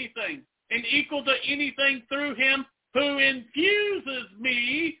for anything and equal to anything through him who infuses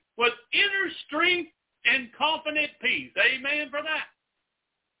me with inner strength and confident peace. Amen for that.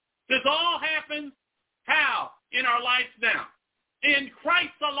 This all happens how? In our lives now. In Christ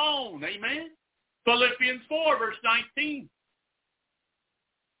alone. Amen. Philippians 4, verse 19.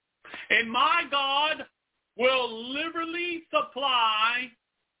 And my God will liberally supply,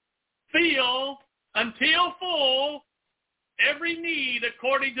 fill, until full, every need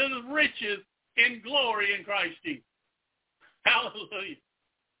according to the riches in glory in Christ Jesus. Hallelujah.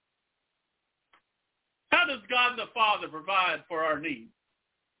 How does God the Father provide for our needs?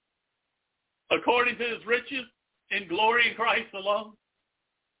 According to his riches in glory in Christ alone.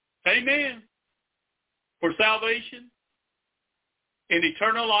 Amen. For salvation and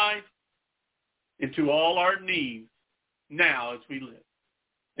eternal life into all our needs now as we live.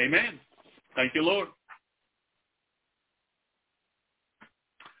 Amen. Thank you, Lord.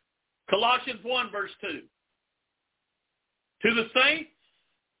 Colossians 1, verse 2. To the saints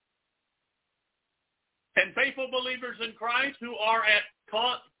and faithful believers in Christ who are at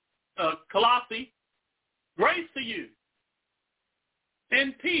Colossae, grace to you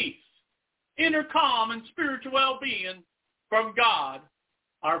and peace, inner calm and spiritual well-being from God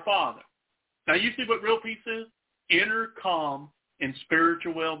our Father. Now you see what real peace is? Inner calm and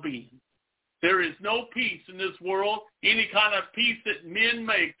spiritual well-being. There is no peace in this world, any kind of peace that men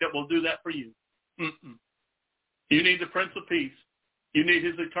make that will do that for you. Mm-mm. You need the Prince of Peace. You need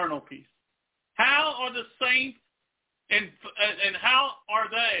his eternal peace. How are the saints and how are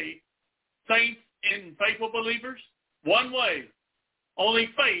they saints and faithful believers? One way, only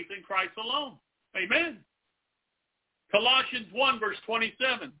faith in Christ alone. Amen. Colossians 1, verse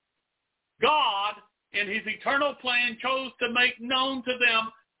 27. God, in his eternal plan, chose to make known to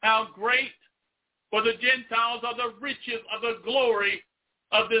them how great for the Gentiles are the riches of the glory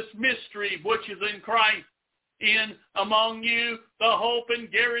of this mystery which is in Christ, in among you the hope and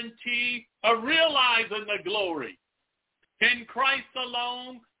guarantee of realizing the glory. In Christ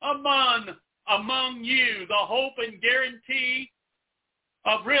alone, among you, the hope and guarantee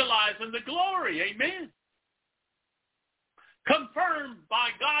of realizing the glory. Amen. Confirmed by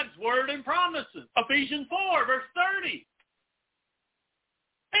God's word and promises. Ephesians 4, verse 30.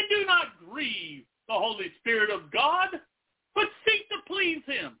 And do not grieve the Holy Spirit of God, but seek to please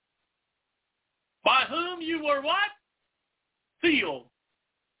him, by whom you were what? Sealed,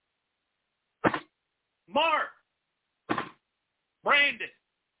 marked, branded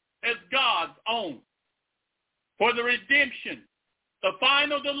as God's own, for the redemption, the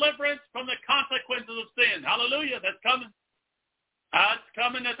final deliverance from the consequences of sin. Hallelujah, that's coming. That's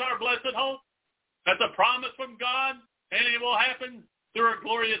coming. That's our blessed hope. That's a promise from God, and it will happen through our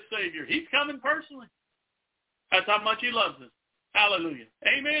glorious Savior. He's coming personally. That's how much he loves us. Hallelujah.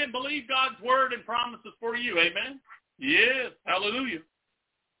 Amen. Believe God's word and promises for you. Amen. Yes. Hallelujah.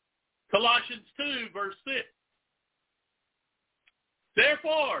 Colossians 2, verse 6.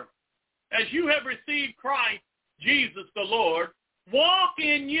 Therefore, as you have received Christ, Jesus the Lord, walk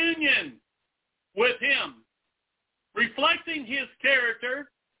in union with him, reflecting his character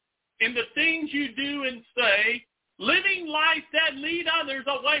in the things you do and say, living life that lead others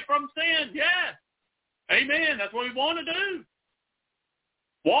away from sin. Yes. Amen. That's what we want to do.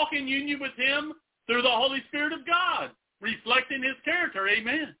 Walk in union with him through the Holy Spirit of God, reflecting his character.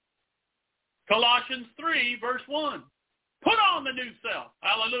 Amen. Colossians 3, verse 1. Put on the new self.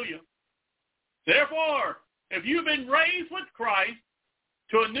 Hallelujah. Therefore, if you've been raised with Christ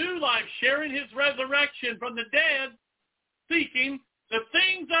to a new life, sharing his resurrection from the dead, seeking the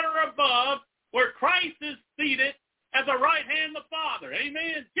things that are above, where Christ is seated at the right hand of the Father.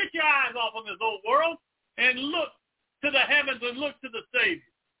 Amen. Get your eyes off on this old world and look to the heavens and look to the Savior.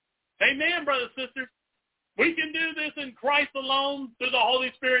 Amen, brothers and sisters. We can do this in Christ alone through the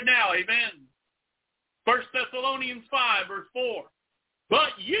Holy Spirit now. Amen. 1 Thessalonians 5, verse 4. But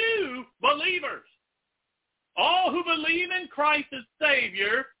you, believers, all who believe in Christ as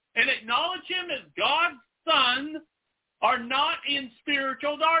Savior and acknowledge him as God's Son, are not in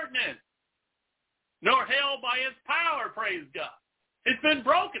spiritual darkness, nor held by his power, praise God. It's been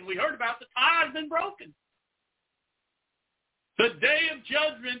broken. We heard about the tie has been broken. The day of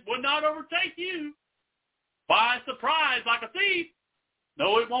judgment will not overtake you by surprise like a thief.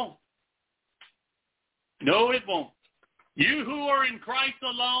 No, it won't. No, it won't. You who are in Christ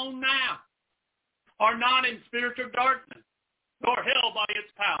alone now are not in spiritual darkness, nor held by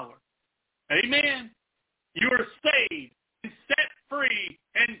its power. Amen. You are saved and set free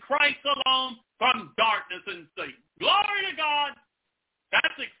in Christ alone from darkness and Satan. Glory to God.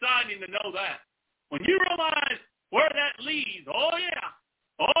 That's exciting to know that. When you realize where that leads, oh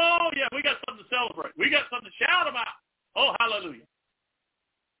yeah, we got something to celebrate. We got something to shout about. Oh, hallelujah.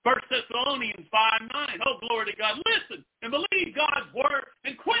 1 Thessalonians 5:9. Oh, glory to God. Listen and believe God's word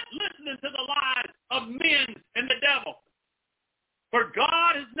and quit listening to the lies of men and the devil. For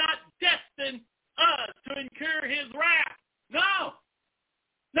God has not destined us to incur his wrath. No.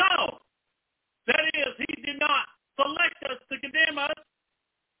 That is, he did not select us to condemn us,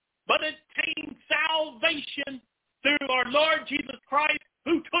 but obtain salvation through our Lord Jesus Christ,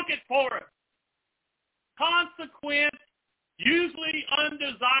 who took it for us. Consequence, usually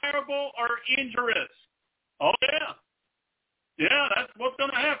undesirable or injurious. Oh, yeah. Yeah, that's what's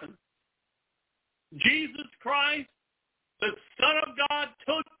going to happen. Jesus Christ, the Son of God,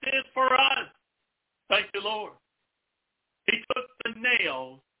 took this for us. Thank you, Lord. He took the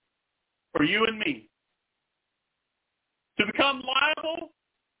nails for you and me. To become liable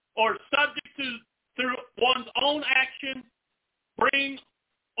or subject to, through one's own action, bring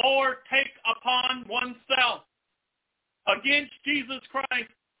or take upon oneself against Jesus Christ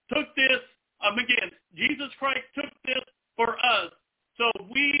took this, Jesus Christ took this for us, so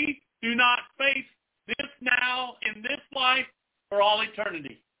we do not face this now in this life for all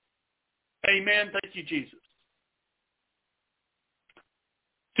eternity. Amen. Thank you, Jesus.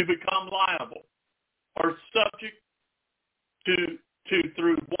 To become liable or subject to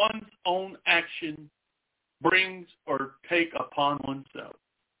through one's own action brings or take upon oneself.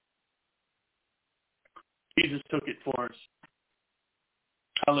 Jesus took it for us.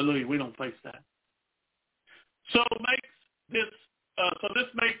 Hallelujah. We don't face that. So this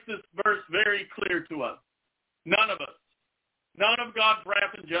makes this verse very clear to us. None of God's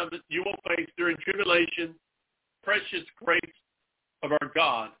wrath and judgment you will face during tribulation, precious grace of our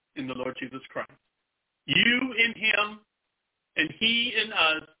God in the Lord Jesus Christ. You in him and he in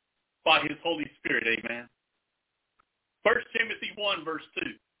us by his Holy Spirit. Amen. 1 Timothy 1, verse 2.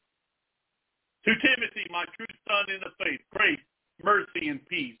 To Timothy, my true son in the faith, grace, mercy, and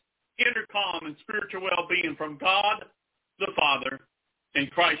peace, inner calm and spiritual well-being from God the Father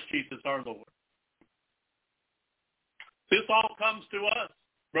and Christ Jesus our Lord. This all comes to us,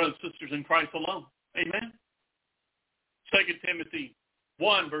 brothers and sisters, in Christ alone. Amen. 2 Timothy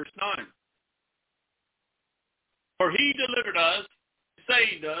 1, verse 9. For he delivered us,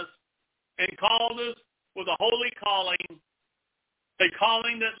 saved us, and called us with a holy calling, a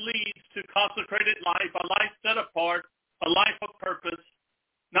calling that leads to consecrated life, a life set apart, a life of purpose,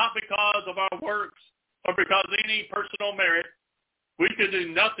 not because of our works or because of any personal merit. We could do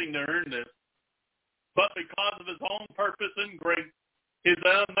nothing to earn this, but because of his own purpose and grace, his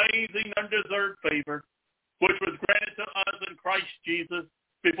amazing undeserved favor, which was granted to us in Christ Jesus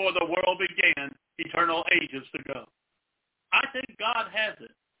before the world began, eternal ages ago. I think God has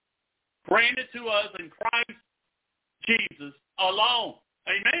it granted to us in Christ Jesus alone.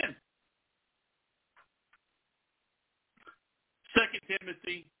 Amen. 2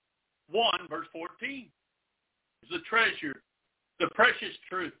 Timothy 1, verse 14 is the treasure, the precious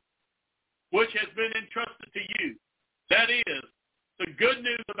truth, which has been entrusted to you. That is, the good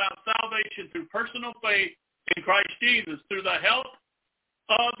news about salvation through personal faith in Christ Jesus, through the help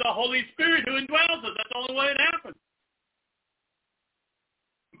of the Holy Spirit who indwells us. That's the only way it happens.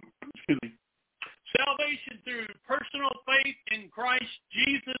 Excuse me. Salvation through personal faith in Christ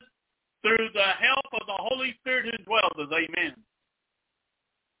Jesus, through the help of the Holy Spirit who indwells us. Amen.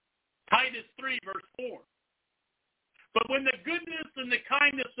 Titus 3, verse 4. But when the goodness and the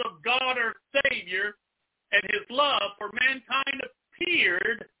kindness of God our Savior and his love for mankind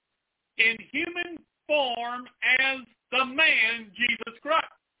appeared in human form as the man Jesus Christ.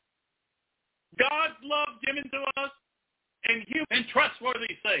 God's love given to us and human and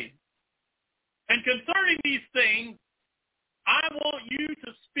trustworthy saved. And concerning these things, I want you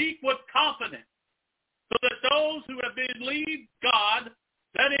to speak with confidence, so that those who have believed God,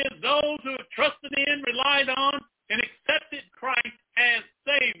 that is, those who have trusted in, relied on, and accepted Christ as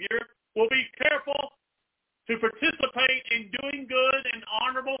Savior, will be careful to participate in doing good and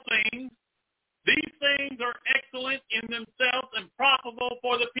honorable things. These things are excellent in themselves and profitable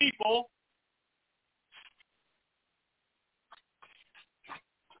for the people.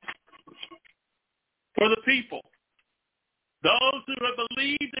 For the people, those who have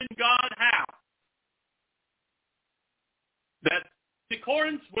believed in God, how? That in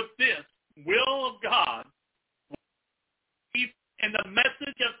accordance with this will of God, and the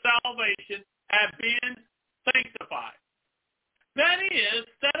message of salvation have been sanctified. That is,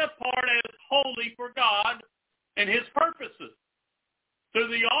 set apart as holy for God and his purposes, through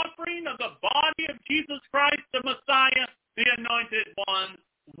the offering of the body of Jesus Christ, the Messiah, the Anointed One,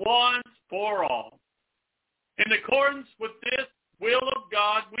 once for all. In accordance with this will of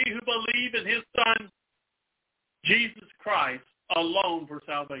God, we who believe in his Son, Jesus Christ, alone for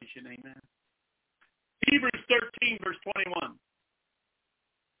salvation. Amen. Hebrews 13, verse 21.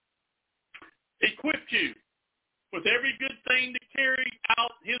 Equipped you with every good thing to carry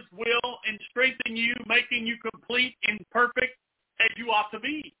out his will and strengthen you, making you complete and perfect as you ought to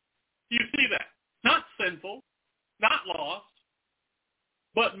be. You see that? Not sinful, not lost,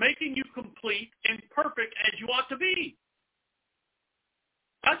 but making you complete and perfect as you ought to be.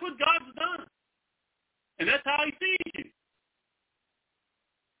 That's what God's done. And that's how he sees you.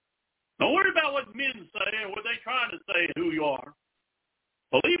 Don't worry about what men say or what they're trying to say who you are.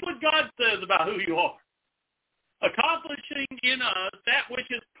 Believe what God says about who you are. Accomplishing in us that which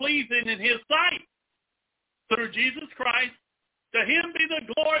is pleasing in his sight. Through Jesus Christ, to him be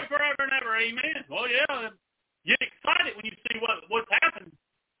the glory forever and ever. Amen. Oh, yeah. Get excited when you see what's happened,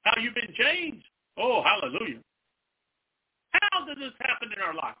 how you've been changed. Oh, hallelujah. How does this happen in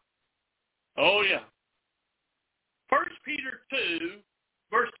our life? Oh, yeah. 1 Peter 2,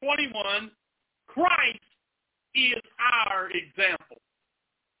 verse 21, Christ is our example.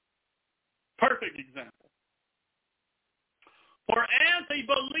 Perfect example. For as a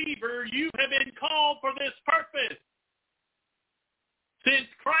believer, you have been called for this purpose. Since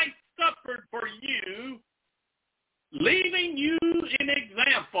Christ suffered for you, leaving you an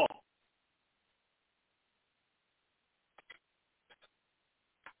example.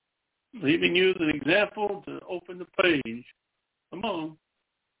 Leaving you an example to open the page. Come on.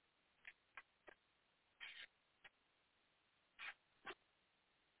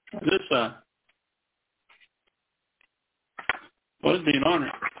 Try this side. Well, it's being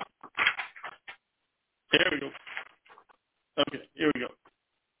honored. There we go. Okay, here we go.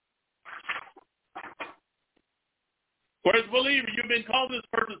 For as a believer, you've been called to this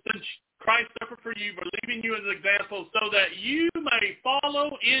purpose since Christ suffered for you, but leaving you as an example so that you may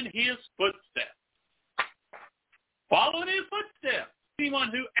follow in his footsteps. Follow in his footsteps. Anyone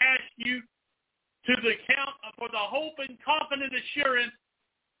who asks you to the account for the hope and confident assurance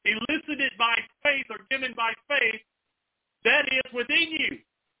elicited by faith or given by faith that is within you,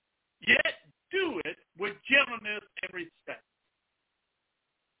 yet do it with gentleness and respect.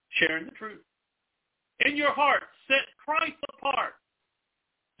 Sharing the truth. In your heart, set Christ apart,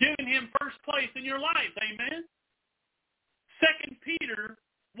 giving him first place in your life. Amen. 2 Peter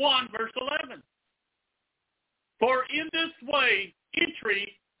 1, verse 11. For in this way,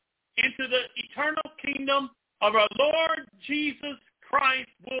 entry into the eternal kingdom of our Lord Jesus Christ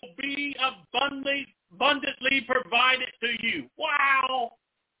will be abundantly provided to you. Wow.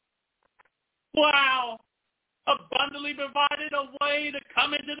 Wow. Abundantly provided a way to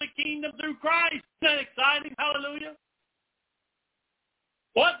come into the kingdom through Christ. Isn't that exciting? Hallelujah.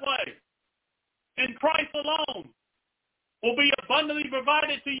 What way? In Christ alone will be abundantly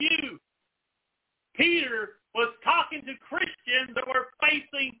provided to you. Peter was talking to Christians that were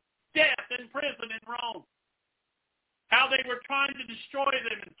facing death in prison in Rome. How they were trying to destroy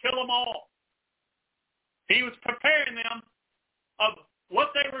them and kill them all. He was preparing them of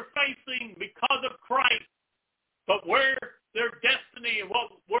what they were facing because of Christ, but where their destiny and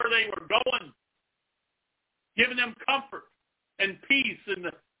where they were going, giving them comfort and peace in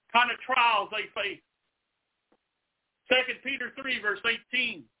the kind of trials they faced. 2 Peter 3, verse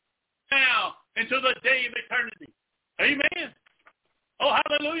 18. Now, until the day of eternity. Amen. Oh,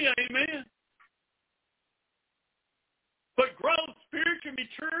 hallelujah. Amen. But grow spiritually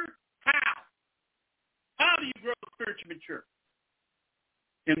mature, how? How do you grow spiritually mature?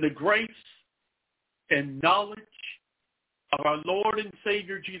 In the grace and knowledge of our Lord and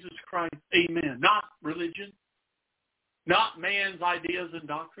Savior Jesus Christ. Amen. Not religion, not man's ideas and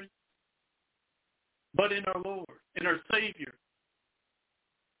doctrine, but in our Lord, in our Savior.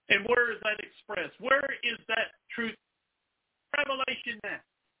 And where is that expressed? Where is that truth? Revelation now.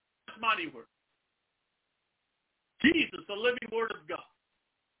 That's mighty word. Jesus, the living word of God.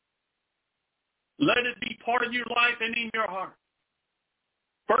 Let it be part of your life and in your heart.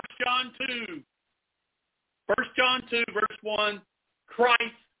 1 John 2, verse 1, Christ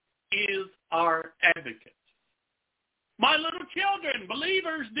is our advocate. My little children,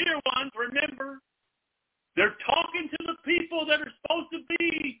 believers, dear ones, remember, they're talking to the people that are supposed to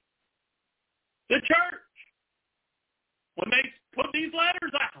be the church when they put these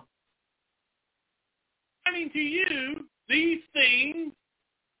letters out. Writing to you these things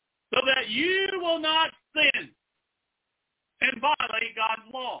so that you will not sin and violate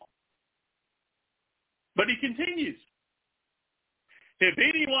God's law. But he continues, if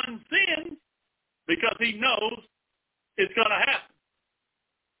anyone sins, because he knows it's going to happen,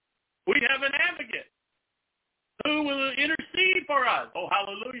 we have an advocate who will intercede for us. Oh,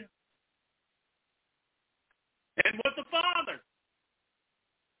 hallelujah. And with the Father,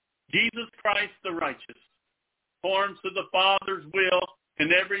 Jesus Christ the righteous, forms to the Father's will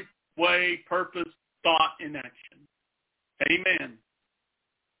in every way, purpose, thought, and action. Amen.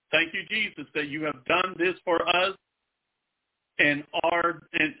 Thank you, Jesus, that you have done this for us and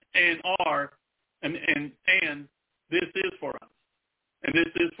this is for us. And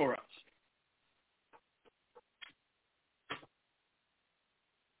this is for us.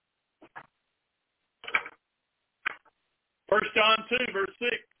 1 John 2, verse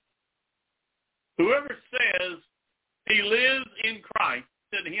 6. Whoever says he lives in Christ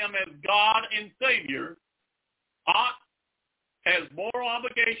accepted him as God and Savior has moral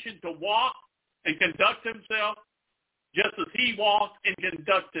obligation to walk and conduct himself just as he walked and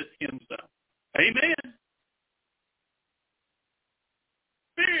conducted himself. Amen.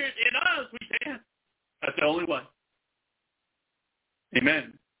 Spirit in us, we can. That's the only way.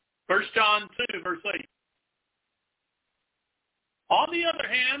 Amen. 1 John 2, verse 8. On the other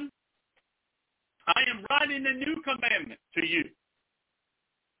hand, I am writing a new commandment to you,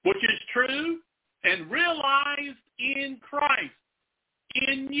 which is true and realized in Christ,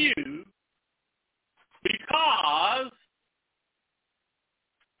 in you, because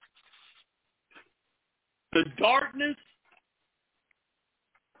the darkness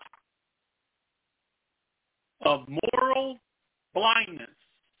of moral blindness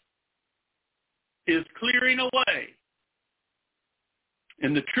is clearing away.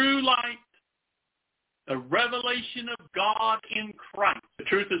 In the true light, the revelation of God in Christ. The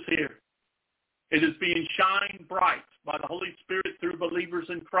truth is here. It is being shined bright by the Holy Spirit through believers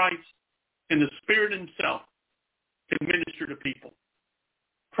in Christ, and the Spirit himself can minister to people.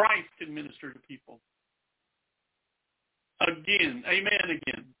 Christ can minister to people. Again, amen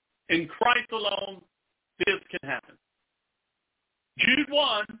again. In Christ alone, this can happen. Jude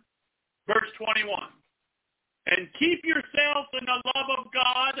 1, verse 21. And keep yourselves in the love of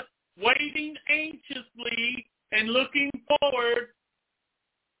God, waiting anxiously and looking forward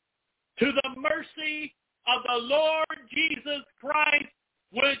to the mercy of the Lord Jesus Christ,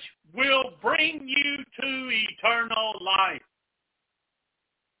 which will bring you to eternal life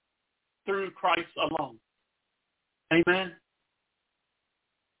through Christ alone. Amen.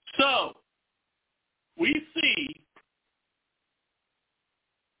 So, we see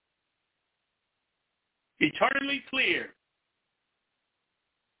eternally clear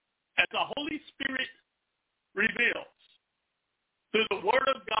as the Holy Spirit reveals through the Word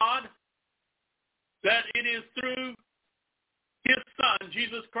of God that it is through his Son,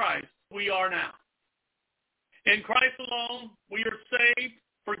 Jesus Christ, we are now. In Christ alone, we are saved,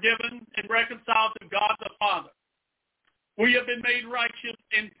 forgiven, and reconciled to God the Father. We have been made righteous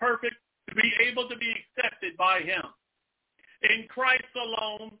and perfect to be able to be accepted by him. In Christ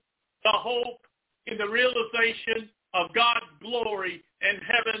alone, the hope in the realization of God's glory and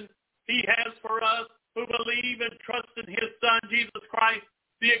heaven he has for us who believe and trust in his Son, Jesus Christ,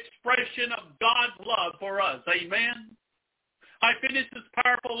 the expression of God's love for us. Amen. I finish this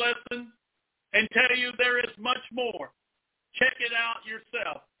powerful lesson and tell you there is much more. Check it out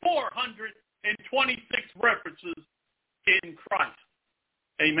yourself. 426 references in Christ.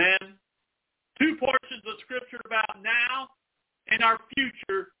 Amen. 2 portions of Scripture about now and our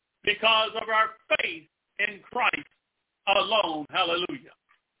future because of our faith in Christ alone. Hallelujah.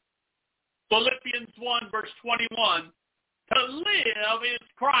 Philippians 1, verse 21. To live is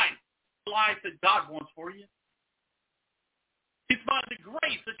Christ, the life that God wants for you. It's by the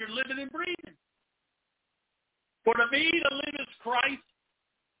grace that you're living and breathing. For to me, to live is Christ.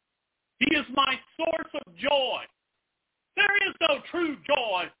 He is my source of joy. There is no true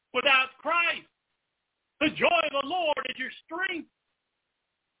joy without Christ. The joy of the Lord is your strength.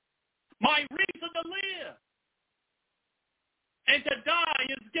 My reason to live. And to die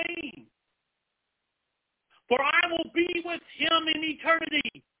is gain. For I will be with him in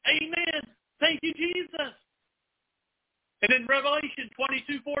eternity. Amen. Thank you, Jesus. And in Revelation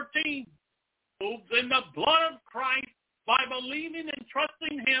 22:14, in the blood of Christ, by believing and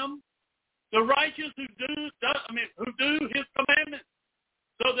trusting him, the righteous who do his commandments,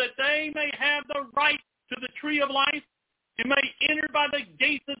 so that they may have the right to the tree of life and may enter by the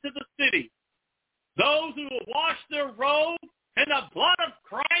gates into the city. Those who will wash their robes in the blood of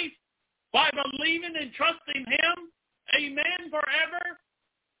Christ, by believing and trusting him, amen, forever,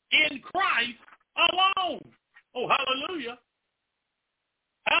 in Christ alone. Oh, hallelujah.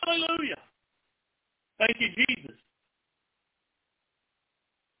 Hallelujah. Thank you, Jesus.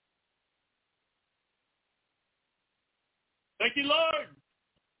 Thank you, Lord.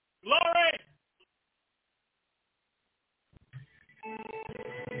 Glory.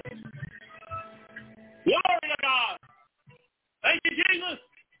 Glory to God. Thank you, Jesus.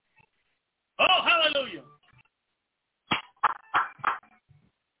 Oh, hallelujah.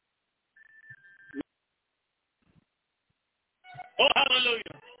 Oh,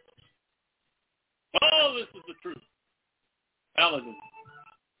 hallelujah. Oh, this is the truth. Hallelujah.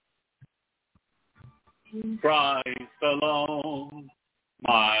 Christ alone,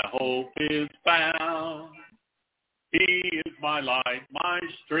 my hope is found. He is my light, my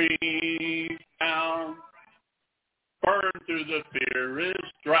strength found. Burn through the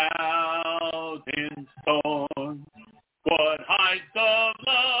fiercest drought and storm. What heights of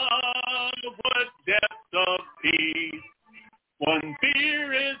love, what depths of peace, when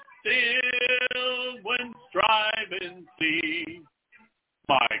fear is still, when striving cease.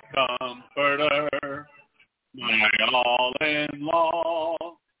 My comforter, my all in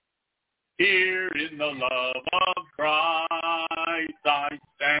all, here in the love of Christ I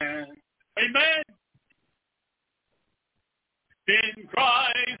stand. Amen. In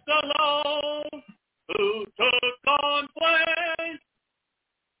Christ alone, who took on flesh,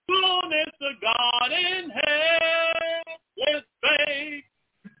 fullness of God in heaven, with faith,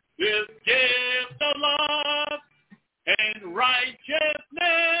 this gift of love and righteousness,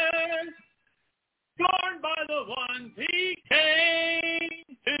 scorned by the ones he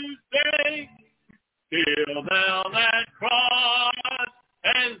came to save. Till down that cross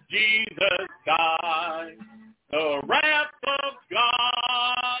as Jesus died, the wrath of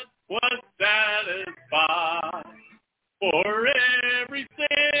God was satisfied. For every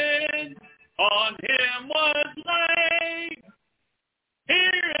sin on him was laid.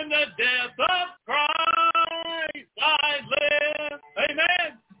 Here in the death of Christ I live.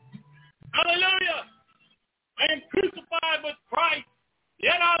 Amen. Hallelujah. I am crucified with Christ,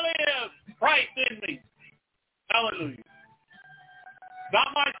 yet I live. Christ in me. Hallelujah. Not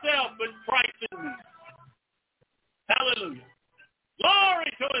myself, but Christ in me. Hallelujah.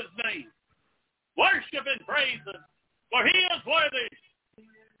 Glory to his name. Worship and praise him, for he is worthy.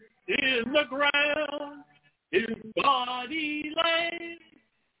 In the ground his body lay,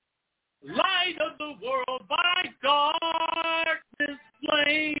 light of the world by darkness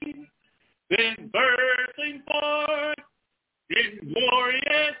slain, then bursting forth in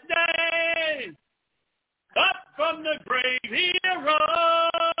glorious day. Up from the grave he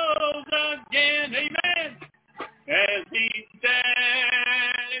arose again. Amen. As he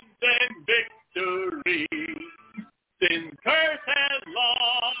stands in victory, sin curse has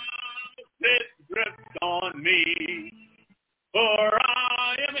lost its grip on me. For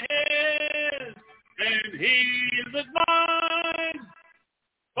I am his, and he is mine,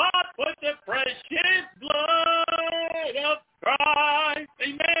 bought with the precious blood of Christ.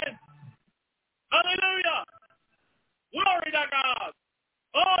 Amen. Hallelujah. Glory to God.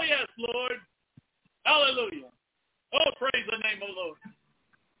 Oh, yes, Lord. Hallelujah. Oh, praise the name of the Lord.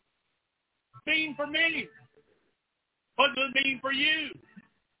 Mean for me. What does it mean for you?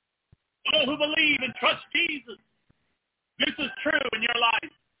 All who believe and trust Jesus. This is true in your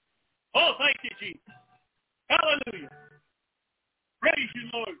life. Oh, thank you, Jesus. Hallelujah. Praise you,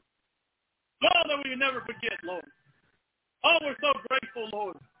 Lord. Oh, that we will never forget, Lord. Oh, we're so grateful,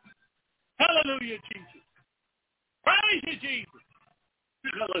 Lord. Hallelujah, Jesus. Praise you, Jesus.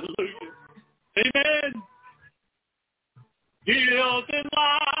 Hallelujah. Amen. Guilt in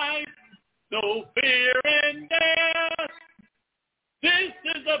life, no fear in death. This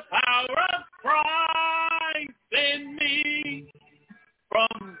is the power of Christ in me.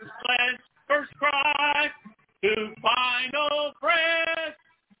 From flesh first cry to final breath,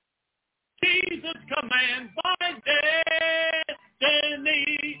 Jesus commands my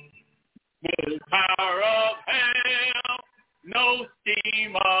destiny. The power of hell, no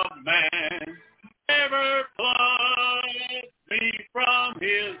scheme of man ever plucks me from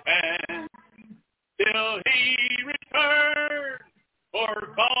his hand. Till he returns or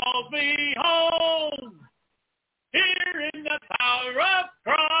calls me home, here in the power of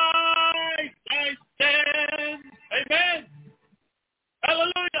Christ I stand. Amen.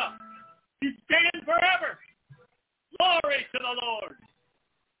 Hallelujah. You stand forever. Glory to the Lord.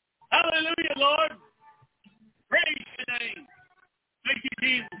 Hallelujah, Lord. Praise your name. Thank you,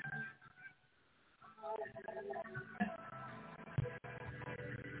 Jesus.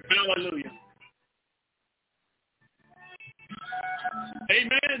 Hallelujah.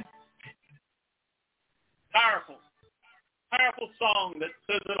 Amen. Powerful. Powerful song that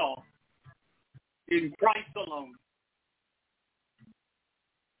says it all. In Christ alone.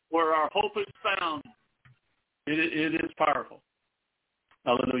 Where our hope is found. It is powerful.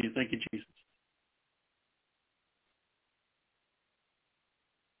 Hallelujah. Thank you, Jesus.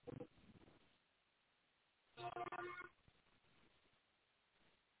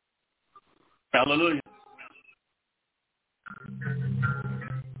 Hallelujah.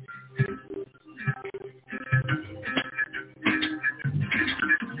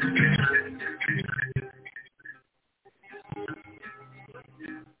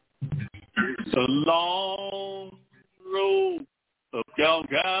 It's a long road up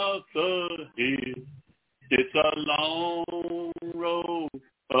Golgotha Hill. It's a long road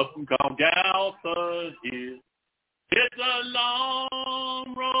up Golgotha Hill. It's a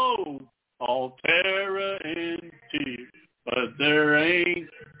long road, all terror and tears.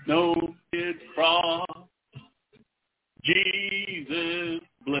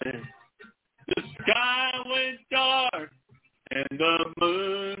 The sky went dark and the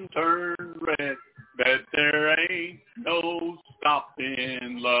moon turned red, but there ain't no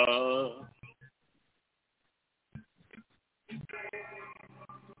stopping love.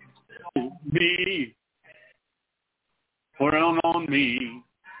 Me, pour on me,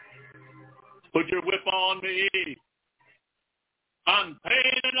 put your whip on me. I'm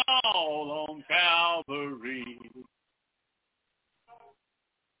paying it all on Calvary.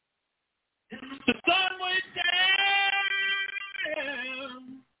 The sun went down,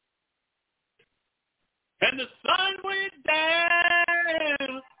 and the sun went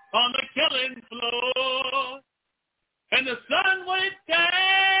down on the killing floor, and the sun went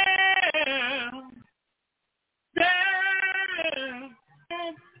down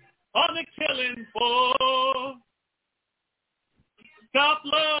on the killing floor. Stop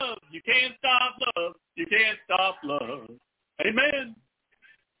love. You can't stop love. You can't stop love. Amen.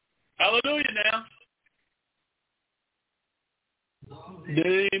 Hallelujah now.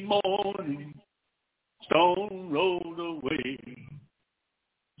 Day morning, stone rolled away.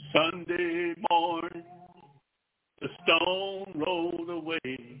 Sunday morning, the stone rolled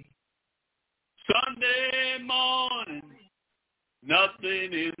away. Sunday morning,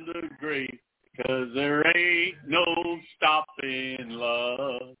 nothing in the grave, 'cause there ain't no stopping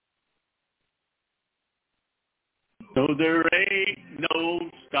love. No, there ain't no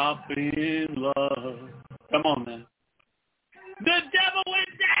stopping love. Come on now. The devil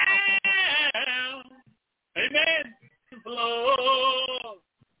went down. Amen. Floor.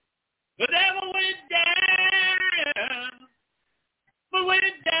 The devil went down. But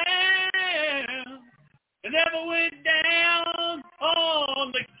went down. The devil went down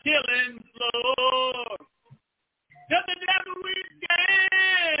on the killing floor. The devil went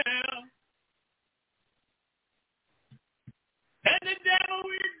down. And the devil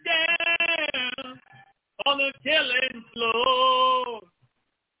went down on the killing floor.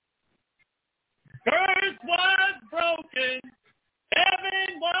 Curse was broken,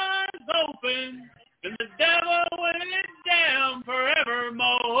 heaven was open, and the devil went down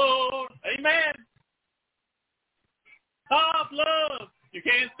forevermore. Amen. Stop love. You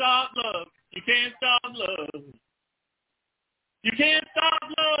can't stop love. You can't stop love. You can't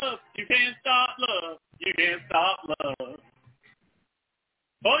stop love. You can't stop love. You can't stop love.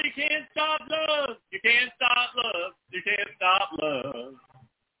 Oh, you can't stop love. You can't stop love. You can't stop love.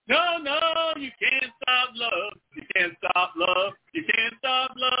 No, no, you can't stop love. You can't stop love. You can't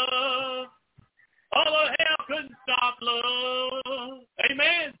stop love. All of hell couldn't stop love.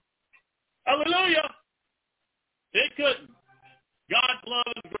 Amen. Hallelujah. It couldn't. God's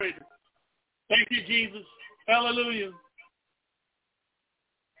love is greater. Thank you, Jesus. Hallelujah.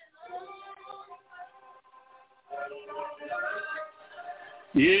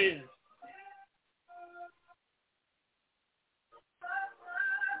 Yeah.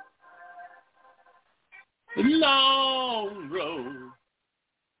 Long road,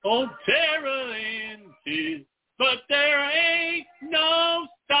 oh terror and fear, but there ain't no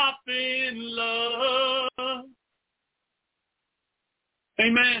stopping love.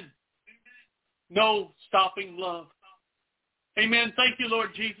 Amen. No stopping love. Amen. Thank you,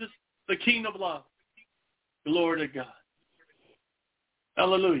 Lord Jesus, the King of love. Glory to God.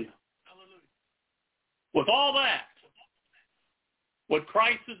 Hallelujah. With all that, what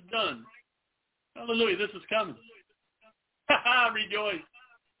Christ has done, hallelujah, this is coming. Rejoice.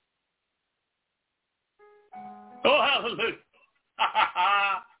 Oh, hallelujah.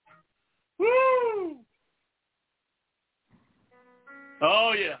 Woo.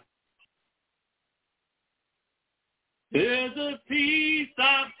 Oh, yeah. There's a peace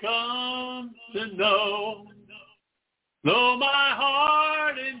I've come to know, though my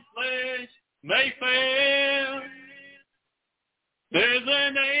heart and flesh may fail. There's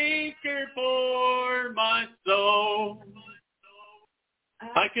an anchor for my soul.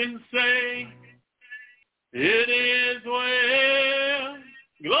 I can say, it is well.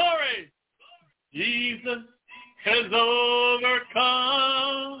 Glory. Jesus has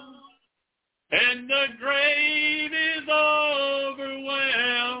overcome, and the grave is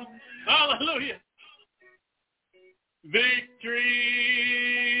overwhelmed. Hallelujah. Victory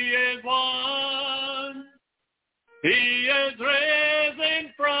is won. He is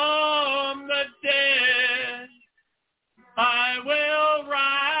risen from the dead. I will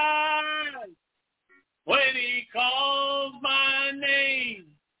rise when he calls my name.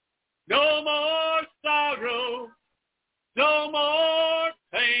 No more sorrow, no more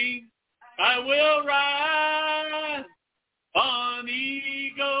pain. I will rise on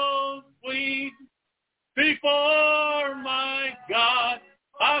eagle's wings before my God.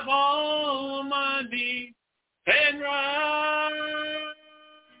 I up on my knees and rise.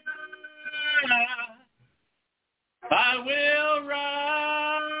 I will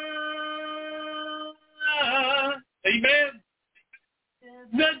rise. Amen.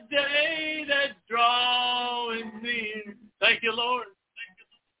 The day that's drawing near. Thank you, Lord.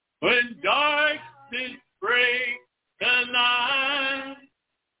 When darkness breaks the light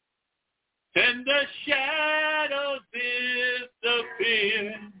and the shadows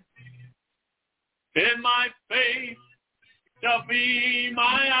disappear, and my face shall be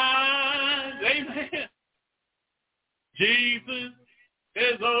my eyes. Amen. Jesus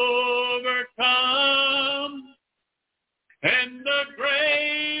is overcome, and the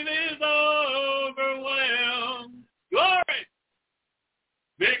grave is overwhelmed. Glory!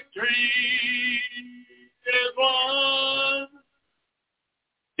 Victory is won.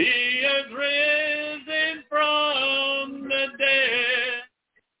 He is risen from the dead.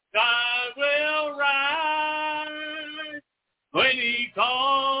 I will rise when he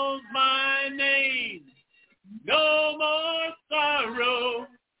calls my name. No more sorrow,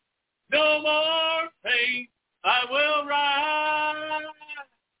 no more pain. I will rise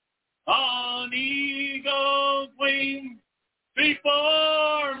on eagle's wings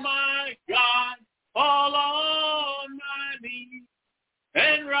before my God, fall on my knees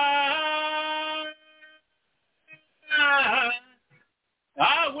and rise.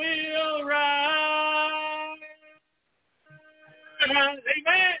 I will rise.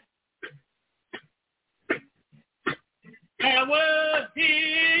 Amen. I will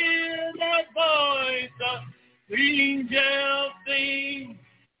hear the voice of angels sing.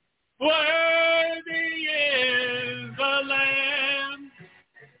 Worthy is the Lamb.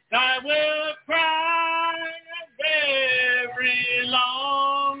 I will cry at every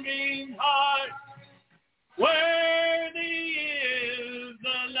longing heart. Worthy is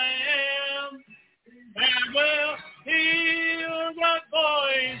the Lamb. I will hear the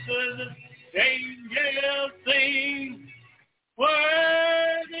voices of angels sing.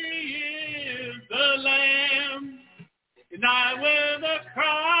 Worthy is the Lamb. And I will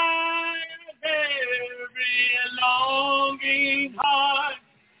cry at every longing heart.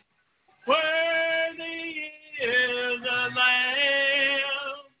 Worthy is the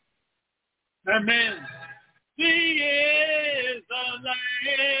Lamb. Amen. He is the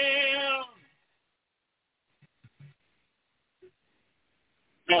Lamb.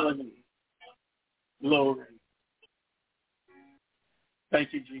 Hallelujah. Glory. Thank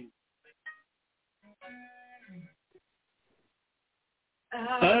you, Jesus.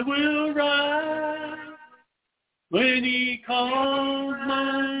 I will rise when he calls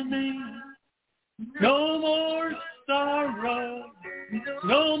my name. No more sorrow,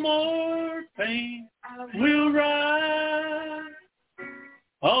 no more pain. We'll rise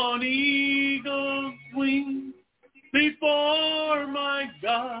on eagle's wings before my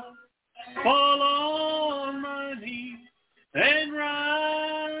God. Fall on my knees and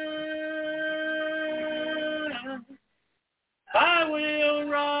rise. I will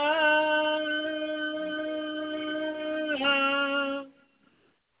rise.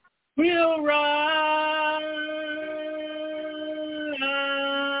 We'll rise.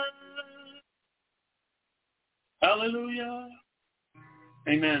 Hallelujah.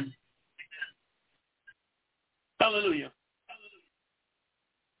 Amen. Hallelujah.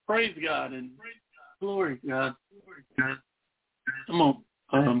 Praise God and glory to God. I'm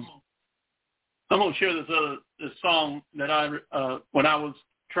gonna share this song that I when I was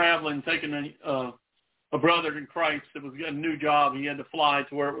traveling, taking a brother in Christ that was getting a new job. He had to fly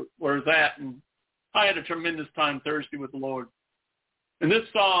to where it's at, and I had a tremendous time Thursday with the Lord. And this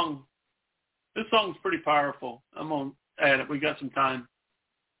song's pretty powerful. I'm gonna add it. We got some time.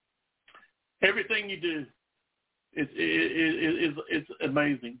 Everything you do, it's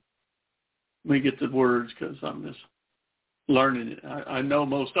amazing. Let me get the words because I'm just learning it. I know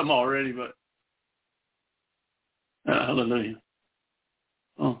most of them already, but hallelujah.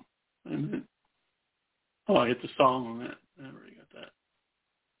 Oh, amen. Oh, I hit the song on that. I already got that.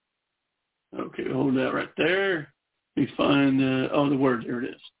 Okay, hold that right there. Let me find the words. Here it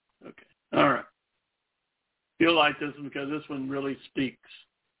is. Okay. All right. You'll like this one because this one really speaks.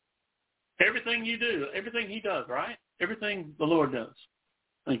 Everything you do, everything he does, right? Everything the Lord does.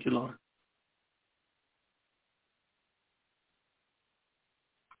 Thank you, Lord.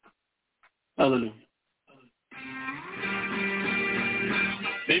 Hallelujah.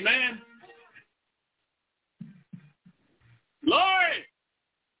 Amen. Glory.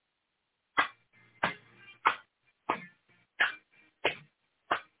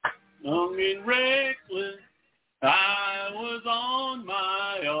 Young and reckless, I was on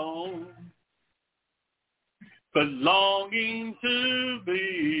my own, but longing to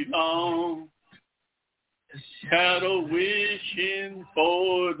belong. A shadow wishing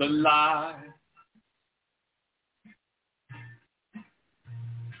for the light.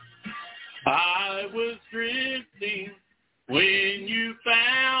 I was drifting when you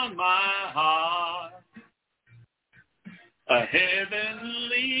found my heart. A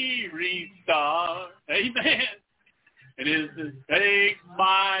heavenly restart. Amen. It is to take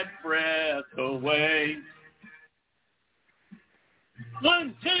my breath away.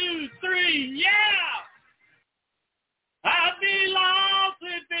 1, 2, 3, yeah! I'd be lost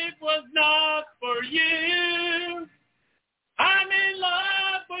if it was not for you. I'm in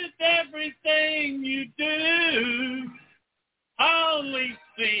love with everything you do. I only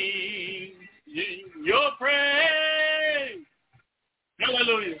sing your praise.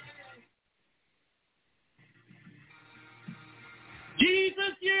 Hallelujah.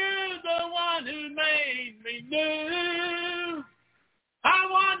 Jesus, you're the one who made me new. I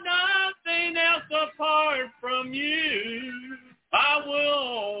want nothing else apart from you. I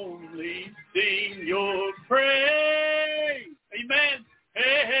will only sing your praise. Amen.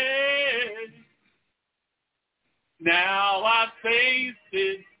 Hey, hey. Now I've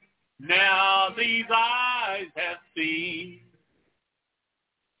tasted, now these eyes have seen.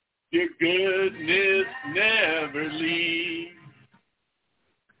 Your goodness never leaves.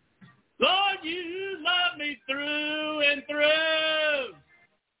 Lord, you love me through and through.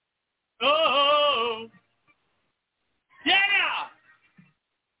 Oh, yeah.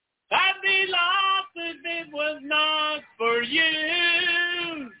 I'd be lost if it was not for you.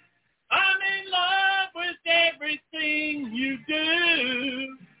 I'm in love with everything you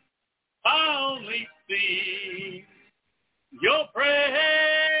do. I only sing your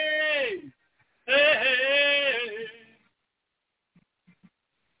praise. Hey.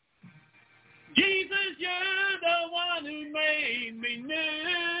 Jesus, you're the one who made me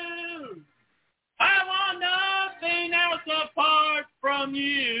new. I want nothing else apart from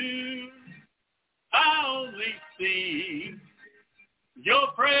you. I only sing your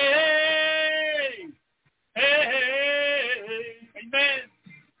praise. Hey, amen.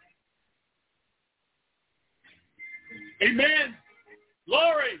 Amen.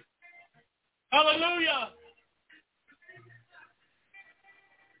 Glory. Hallelujah.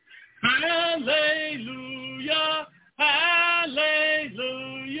 Hallelujah. Hallelujah.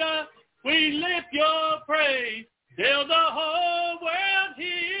 We lift your praise till the whole world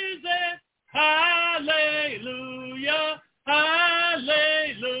hears it. Hallelujah. Hallelujah.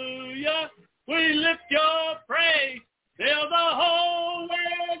 We lift your praise till the whole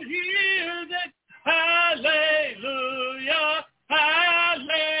world hears it. Hallelujah.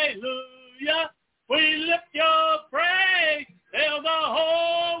 Hallelujah. We lift your praise till the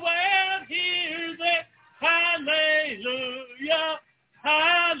whole world hears it. Hallelujah.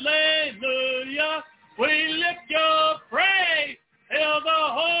 Hallelujah. We lift your praise till the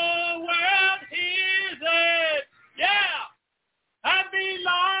whole world hears it. Yeah. I'd be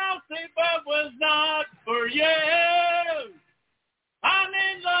lost if it was not for you. I'm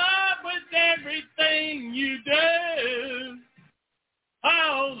in love with everything you do. I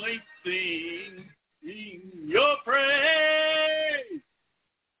only sing your praise.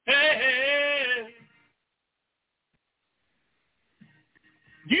 Hey.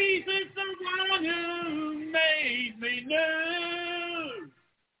 Jesus, the one who made me new.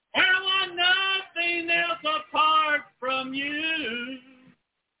 I want nothing else apart from you.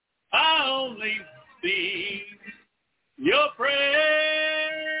 I only sing your praise.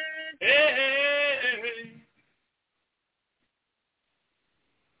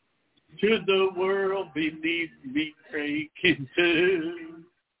 Should the world beneath me break in two,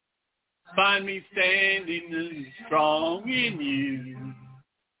 find me standing and strong in you.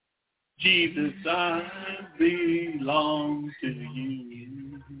 Jesus, I belong to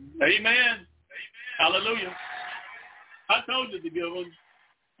you. Amen. Hallelujah. I told you the good one.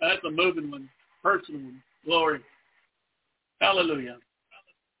 That's a moving one, personal one. Glory. Hallelujah.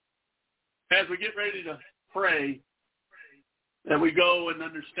 As we get ready to pray, that we go and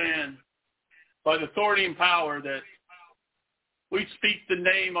understand by the authority and power that we speak the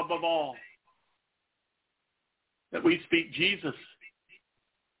name above all, that we speak Jesus.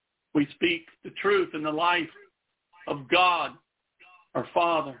 We speak the truth and the life of God, our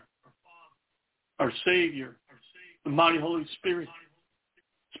Father, our Savior, the mighty Holy Spirit.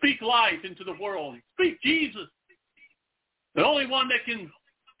 Speak life into the world. Speak Jesus, the only one that can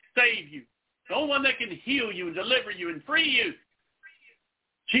save you, the only one that can heal you and deliver you and free you.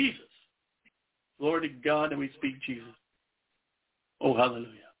 Jesus, Glory to God, and we speak Jesus. Oh, hallelujah.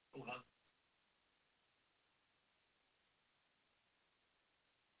 Oh,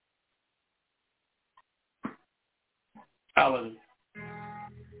 hallelujah.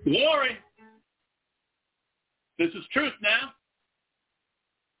 Glory. This is truth now.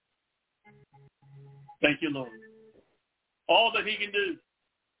 Thank you, Lord. All that he can do.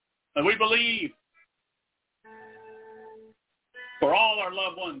 And we believe for all our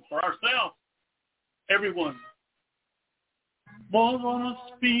loved ones, for ourselves, everyone. Lord, want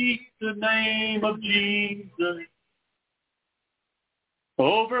to speak the name of Jesus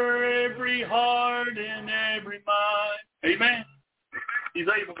over every heart and every mind. Amen. He's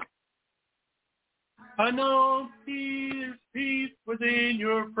able. I know there's peace within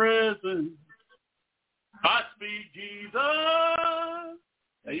your presence. I speak Jesus.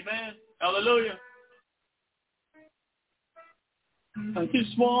 Amen. Hallelujah. I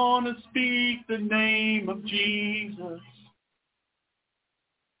just want to speak the name of Jesus.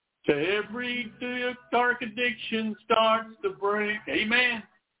 To every dark addiction starts to break. Amen.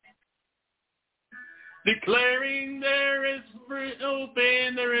 Declaring there is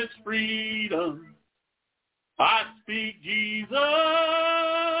open, there is freedom. I speak Jesus.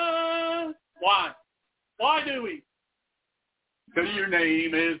 Why? Why do we? Because your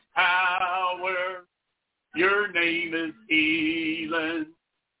name is power. Your name is healing.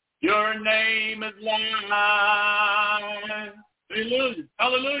 Your name is life. Hallelujah.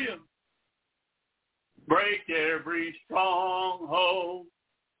 Hallelujah. Break every stronghold.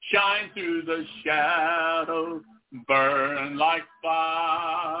 Shine through the shadows. Burn like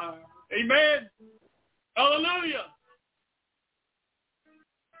fire. Amen. Hallelujah.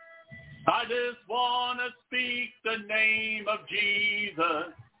 I just want to speak the name of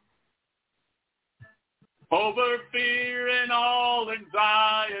Jesus over fear and all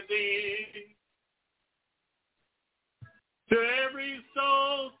anxiety. To every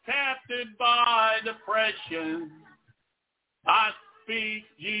soul captured by depression, I speak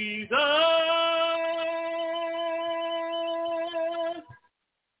Jesus.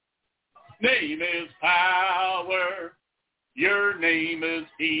 Name is power. Your name is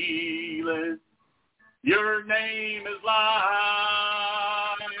healing. Your name is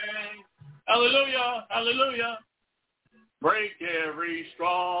life. Hallelujah, hallelujah. Break every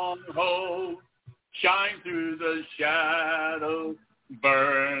stronghold. Shine through the shadows.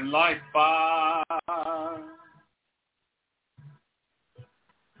 Burn like fire.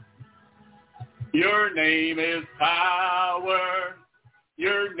 Your name is power.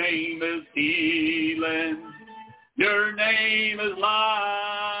 Your name is healing. Your name is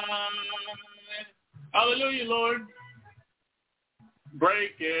life. Hallelujah, Lord.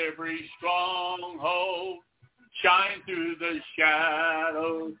 Break every stronghold. Shine through the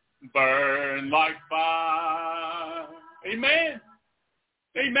shadows. Burn like fire. Amen.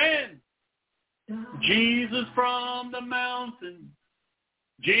 Amen. Jesus from the mountain.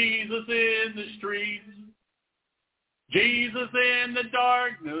 Jesus in the streets. Jesus in the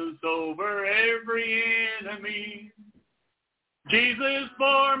darkness over every enemy. Jesus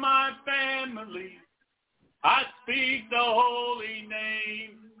for my family. I speak the holy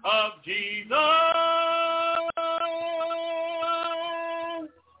name of Jesus.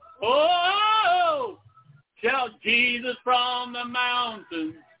 Oh, shout Jesus from the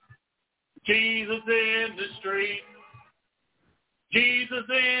mountains. Jesus in the street. Jesus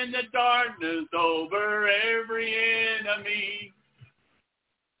in the darkness over every enemy.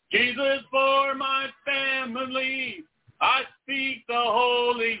 Jesus for my family. I speak the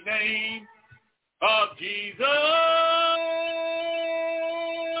holy name of Jesus.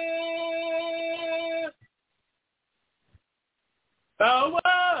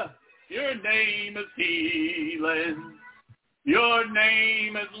 Power, your name is healing. Your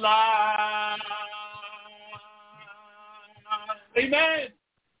name is life. Amen.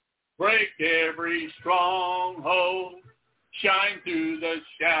 Break every stronghold. Shine through the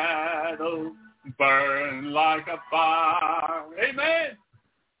shadows. Burn like a fire. Amen.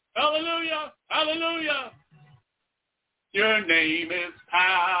 Hallelujah. Hallelujah. Your name is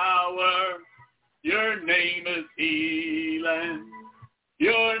power. Your name is healing.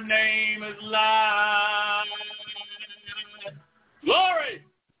 Your name is life. Glory.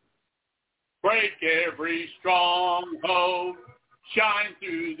 Break every stronghold. Shine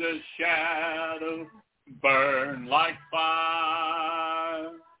through the shadow. Burn like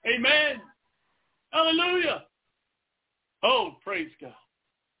fire. Amen. Hallelujah. Oh, praise God.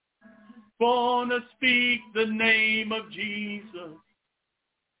 Want to speak the name of Jesus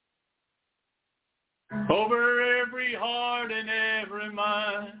over every heart and every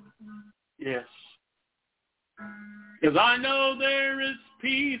mind. Yes, 'Cause I know there is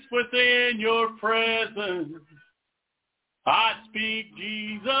peace within your presence. I speak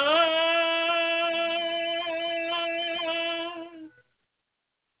Jesus.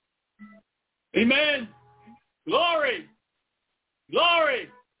 Amen. Glory.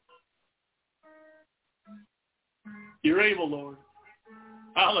 Glory. You're able, Lord.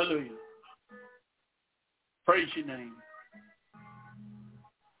 Hallelujah. Praise your name.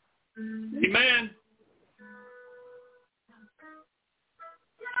 Amen.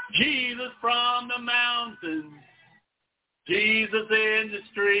 Jesus from the mountains, Jesus in the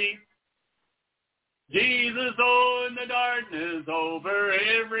street, Jesus in the darkness over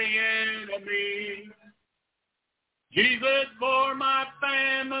every enemy. Jesus for my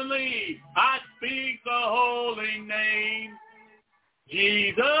family, I speak the holy name.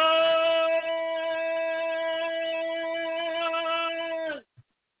 Jesus.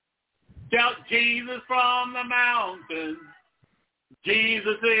 Shout Jesus from the mountains,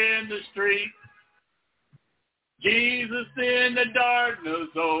 Jesus in the street, Jesus in the darkness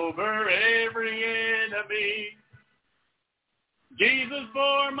over every enemy. Jesus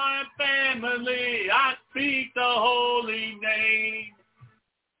for my family, I speak the holy name.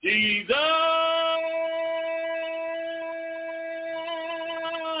 Jesus.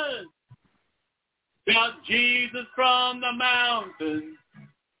 Shout Jesus from the mountains,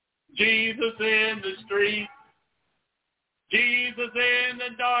 Jesus in the street, Jesus in the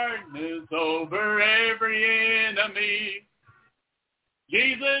darkness over every enemy.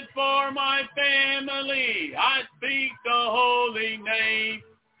 Jesus for my family, I speak the holy name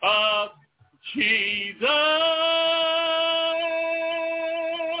of Jesus.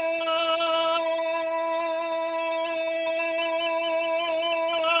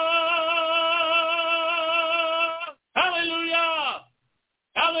 Hallelujah!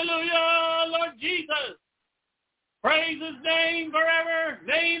 Hallelujah, Lord Jesus. Praise his name forever,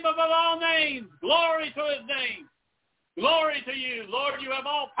 name above all names. Glory to his name. Glory to you. Lord, you have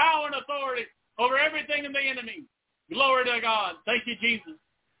all power and authority over everything in the enemy. Glory to God. Thank you, Jesus.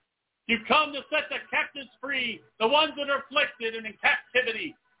 You've come to set the captives free, the ones that are afflicted and in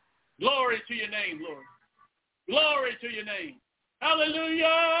captivity. Glory to your name, Lord. Glory to your name.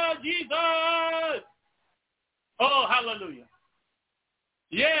 Hallelujah, Jesus. Oh, hallelujah.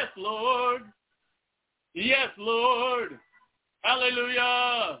 Yes, Lord. Yes, Lord.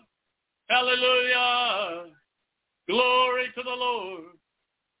 Hallelujah. Hallelujah. Glory to the Lord.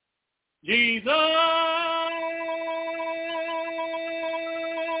 Jesus.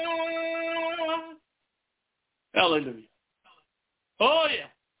 Hallelujah. Oh, yeah.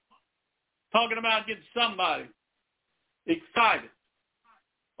 Talking about getting somebody excited.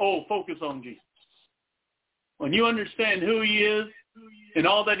 Oh, focus on Jesus. When you understand who he is and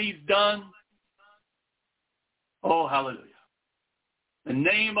all that he's done, oh, hallelujah. The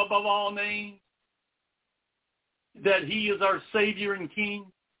name above all names, that he is our Savior and King,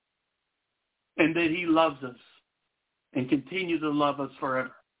 and that he loves us and continues to love us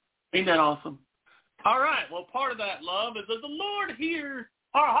forever. Ain't that awesome? All right, well, part of that love is that the Lord hears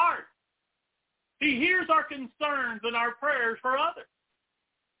our heart. He hears our concerns and our prayers for others.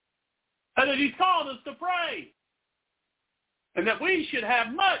 And that he's called us to pray. And that we should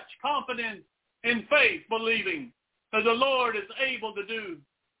have much confidence in faith, believing that the Lord is able to do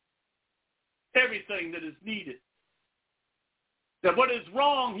everything that is needed. That what is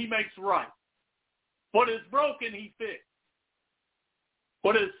wrong, he makes right. What is broken, he fixes.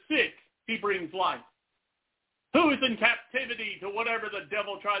 What is sick, he brings life. Who is in captivity to whatever the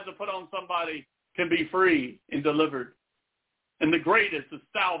devil tries to put on somebody can be free and delivered. And the greatest is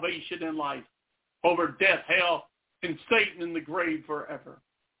salvation in life over death, hell, and Satan in the grave forever.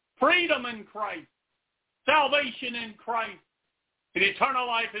 Freedom in Christ, salvation in Christ, and eternal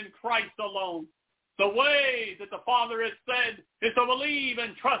life in Christ alone. The way that the Father has said is to believe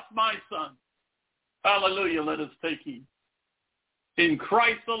and trust my Son. Hallelujah, let us take heed. In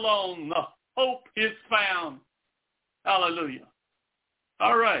Christ alone, the hope is found. Hallelujah.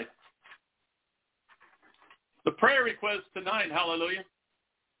 All right. The prayer request tonight, hallelujah,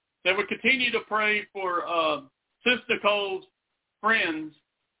 that we continue to pray for Sister Cole's friends,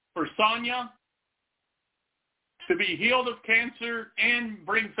 for Sonia to be healed of cancer and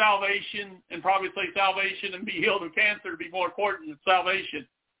bring salvation, and probably say salvation and be healed of cancer to be more important than salvation,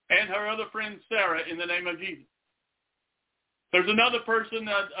 and her other friend Sarah in the name of Jesus. There's another person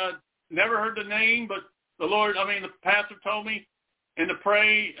that never heard the name, but the pastor told me, and to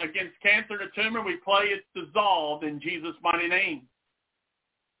pray against cancer and a tumor, we pray it's dissolved in Jesus' mighty name.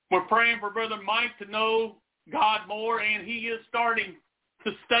 We're praying for Brother Mike to know God more, and he is starting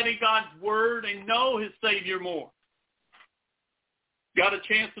to study God's Word and know His Savior more. Got a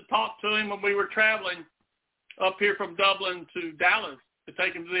chance to talk to him when we were traveling up here from Dublin to Dallas to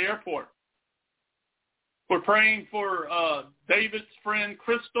take him to the airport. We're praying for David's friend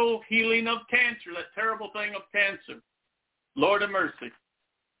Crystal, healing of cancer, that terrible thing of cancer. Lord have mercy.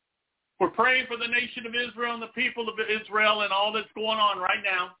 We're praying for the nation of Israel and the people of Israel and all that's going on right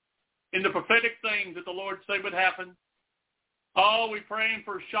now in the prophetic things that the Lord said would happen. Oh, we're praying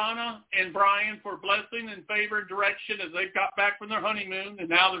for Shauna and Brian for blessing and favor and direction as they've got back from their honeymoon and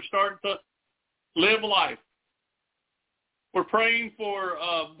now they're starting to live life. We're praying for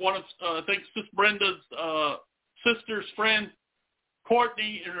one of, I think, Sis Brenda's sister's friend,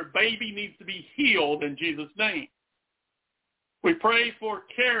 Courtney, and her baby needs to be healed in Jesus' name. We pray for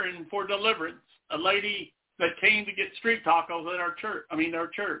Karen for deliverance, a lady that came to get street tacos at our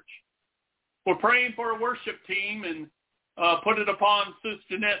church. We're praying for a worship team and put it upon Sis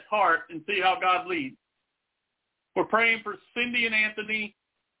Jeanette's heart and see how God leads. We're praying for Cindy and Anthony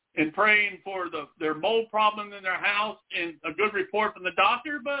and praying for their mold problem in their house and a good report from the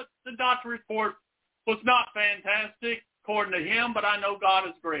doctor, but the doctor report was not fantastic according to him, but I know God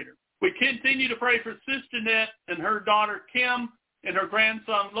is greater. We continue to pray for Sis Jeanette and her daughter Kim and her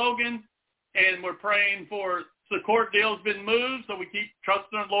grandson Logan, and we're praying for the court deal's been moved, so we keep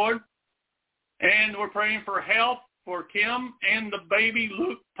trusting the Lord. And we're praying for health for Kim and the baby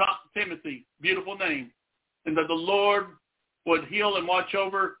Luke Timothy, beautiful name, and that the Lord would heal and watch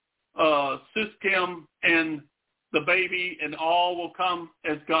over Sis Kim and the baby, and all will come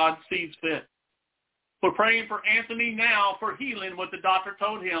as God sees fit. We're praying for Anthony now for healing, what the doctor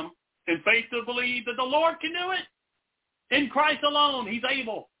told him, and faith to believe that the Lord can do it. In Christ alone, He's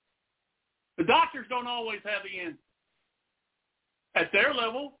able. The doctors don't always have the answer at their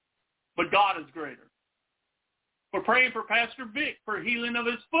level, but God is greater. We're praying for Pastor Vic for healing of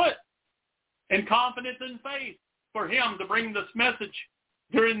his foot and confidence and faith for him to bring this message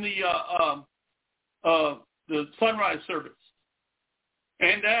during the sunrise service.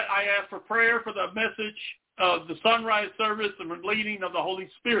 And that I ask for prayer for the message of the sunrise service and the leading of the Holy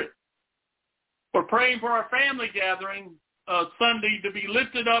Spirit. We're praying for our family gathering Sunday to be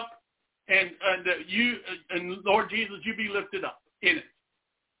lifted up, and that you and Lord Jesus, you be lifted up in it.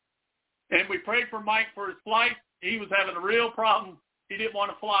 And we prayed for Mike for his flight. He was having a real problem. He didn't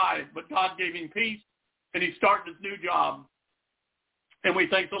want to fly, but God gave him peace, and he's starting his new job. And we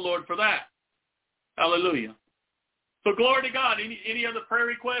thank the Lord for that. Hallelujah. So glory to God. Any other prayer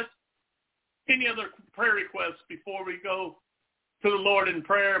requests? Any other prayer requests before we go to the Lord in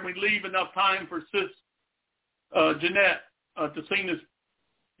prayer and we leave enough time for Sis Jeanette to sing this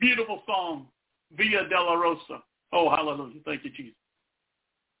beautiful song, Via della Rosa. Oh, hallelujah. Thank you, Jesus.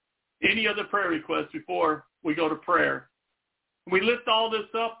 Any other prayer requests before we go to prayer? We lift all this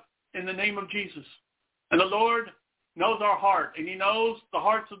up in the name of Jesus. And the Lord knows our heart, and He knows the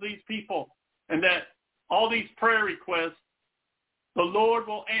hearts of these people, and that all these prayer requests, the Lord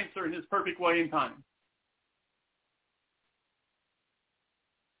will answer in His perfect way and time.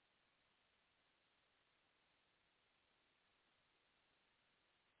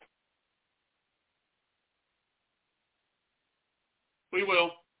 We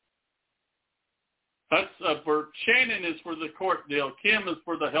will. That's for Shannon is for the court deal. Kim is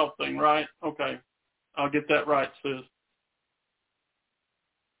for the health thing, right? Okay. I'll get that right, sis.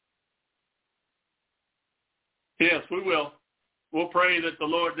 Yes, we will. We'll pray that the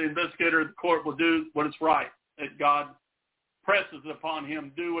Lord, the investigator of the court, will do what is right, that God presses upon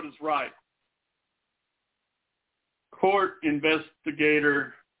him, do what is right. Court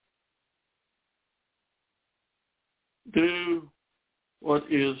investigator, do what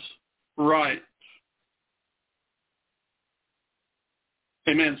is right.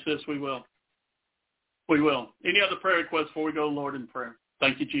 Amen, sis, we will. We will. Any other prayer requests before we go, Lord, in prayer?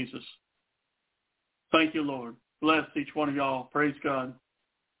 Thank you, Jesus. Thank you, Lord. Bless each one of y'all. Praise God.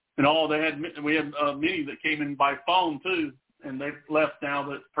 And we had many that came in by phone too, and they've left now,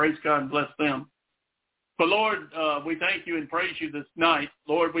 but praise God and bless them. But Lord, we thank you and praise you this night.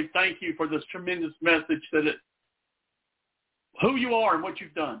 Lord, we thank you for this tremendous message who you are and what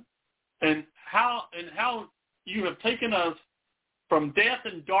you've done, and how you have taken us from death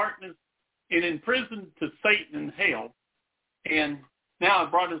and darkness and in prison to Satan and hell, and now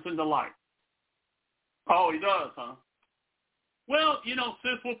it brought us into light. Oh, He does, huh? Well,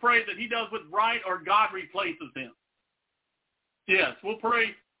 sis, we'll pray that He does what's right or God replaces him. Yes, we'll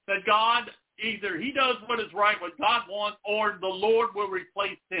pray that God, either He does what is right, what God wants, or the Lord will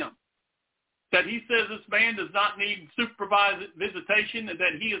replace him. That He says this man does not need supervised visitation and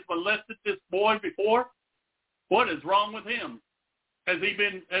that he has molested this boy before. What is wrong with him? Has this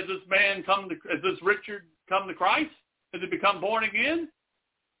Richard come to Christ? Has he become born again?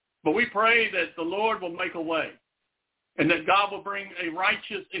 But we pray that the Lord will make a way and that God will bring a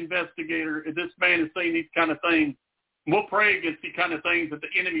righteous investigator if this man is saying these kind of things. We'll pray against the kind of things that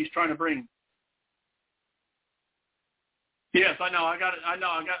the enemy is trying to bring. Yes, I know. I got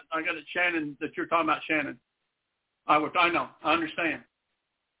it, Shannon, that you're talking about, Shannon. I know. I understand.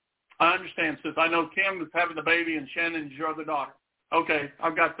 I understand, sis. I know Kim is having the baby and Shannon is your other daughter. Okay,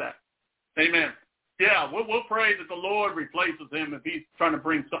 I've got that. Amen. Yeah, we'll pray that the Lord replaces him if he's trying to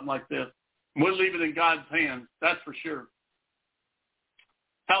bring something like this. We'll leave it in God's hands. That's for sure.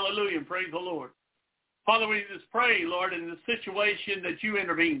 Hallelujah, and praise the Lord. Father, we just pray, Lord, in the situation that you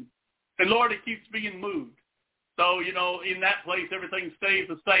intervene. And, Lord, it keeps being moved. So, in that place, everything stays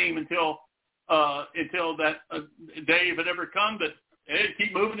the same until that day, if it ever comes, that, hey,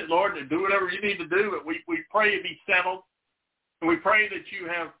 keep moving it, Lord, and do whatever you need to do. But we pray it be settled. And we pray that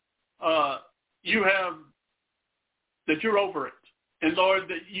that you're over it. And, Lord,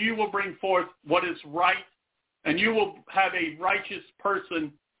 that you will bring forth what is right, and you will have a righteous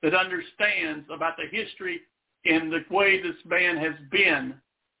person that understands about the history and the way this man has been,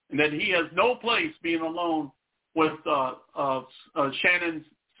 and that he has no place being alone with Shannon's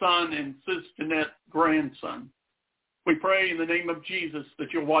son and Sis Jeanette's grandson. We pray in the name of Jesus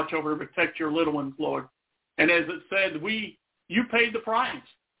that you'll watch over and protect your little ones, Lord. And as it said, you paid the price.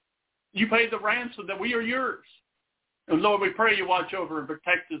 You paid the ransom that we are yours. And Lord, we pray you watch over and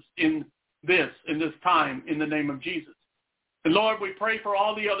protect us in this time, in the name of Jesus. And Lord, we pray for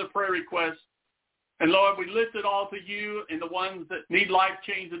all the other prayer requests. And Lord, we lift it all to you, and the ones that need life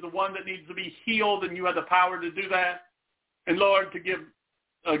change and the one that needs to be healed, and you have the power to do that. And Lord, to give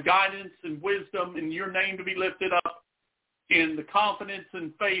guidance and wisdom in your name to be lifted up, in the confidence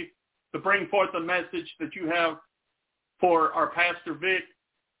and faith to bring forth the message that you have for our Pastor Vic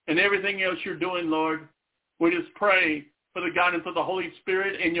and everything else you're doing, Lord. We just pray for the guidance of the Holy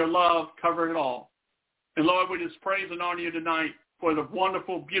Spirit and your love cover it all. And Lord, we just praise and honor you tonight for the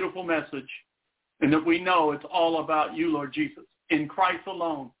wonderful, beautiful message, and that we know it's all about you, Lord Jesus. In Christ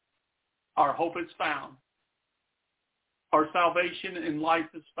alone, our hope is found. Our salvation and life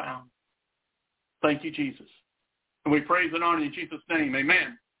is found. Thank you, Jesus. And we praise and honor you in Jesus' name.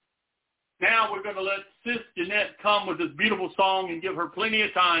 Amen. Now we're going to let Sis Jeanette come with this beautiful song and give her plenty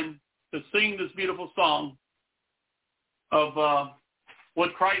of time to sing this beautiful song of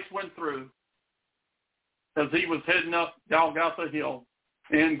what Christ went through as he was heading up Golgotha Hill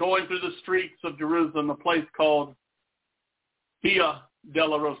and going through the streets of Jerusalem, a place called Via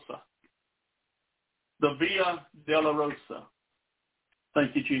Dolorosa. The Via Dolorosa.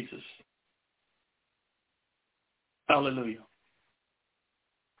 Thank you, Jesus. Hallelujah.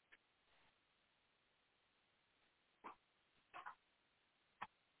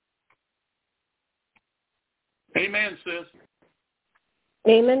 Amen, sis.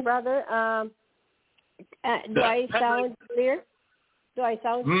 Amen, brother. Do I sound clear? Do I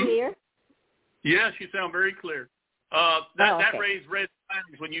sound clear? Yes, you sound very clear. That raised red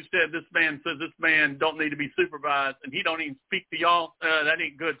flags when you said this man don't need to be supervised and he don't even speak to y'all. That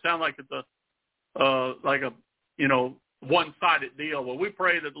ain't good. Sound like it's a one-sided deal. Well, we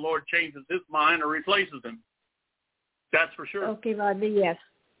pray that the Lord changes his mind or replaces him. That's for sure. Okay, brother. Yes.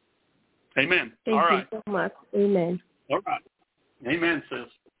 Amen. Thank All right. you so much. Amen. All right. Amen, sis.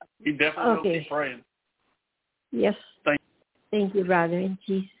 We definitely will keep praying. Yes. Thank you, brother, in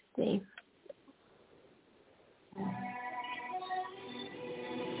Jesus' name.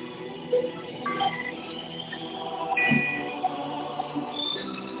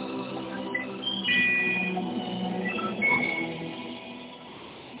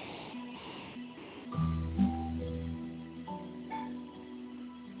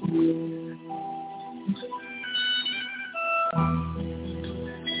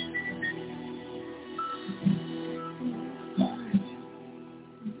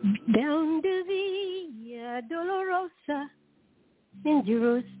 Down the Via Dolorosa in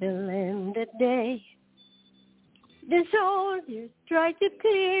Jerusalem that day, the soldiers tried to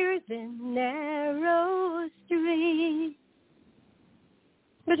clear the narrow street,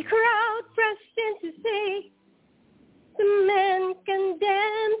 but the crowd pressed in to see the man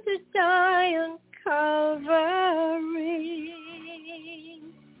condemned to die on Calvary.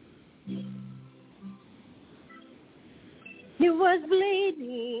 He was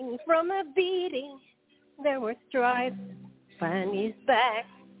bleeding from a beating. There were stripes upon his back,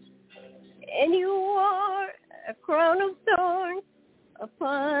 and he wore a crown of thorns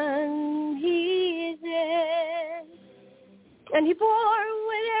upon his head. And he bore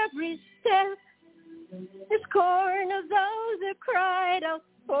with every step the scorn of those who cried out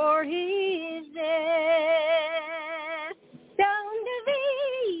for his death. Down the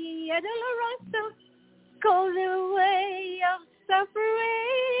Via Dolorosa goes the way of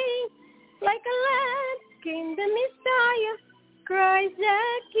suffering. Like a lamb came the Messiah, Christ the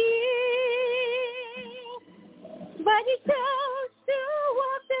King. But he chose to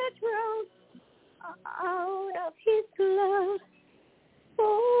walk that road out of his love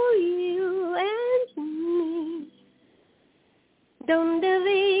for you and me. Down the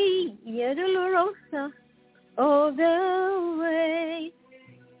Via Dolorosa, all the way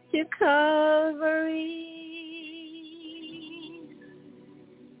to Calvary.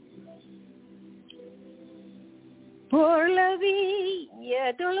 Por la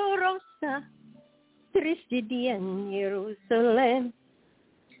Via Dolorosa, triste día en Jerusalén,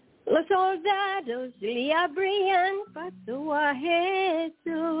 los soldados le abrían paso a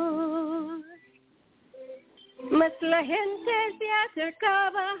Jesús. Mas la gente se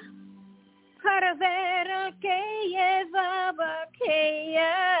acercaba para ver al que llevaba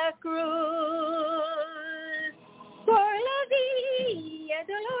aquella cruz. Por la Via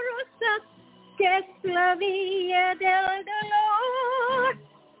Dolorosa, que es la vía del dolor,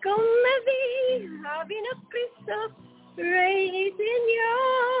 con la vida vino Cristo, Rey y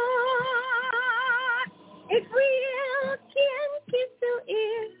Señor. Es real quien quiso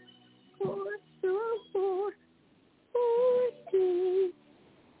ir por su amor, por ti,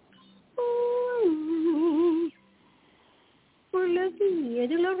 por mí. Por la Via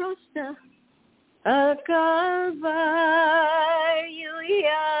Dolorosa, al Calvario y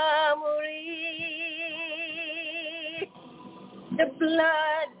a morir. The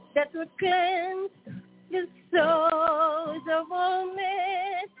blood that would cleanse the souls of all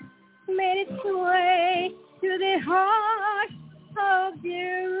men made its way to the heart of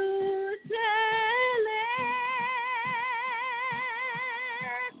Jerusalem.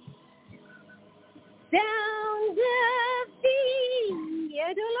 Down the Via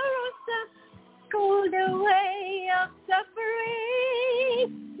Dolorosa, go the way of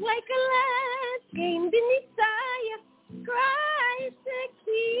suffering. Like a lamb came the Messiah, Christ the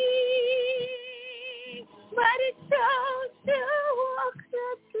King. But it chose to walk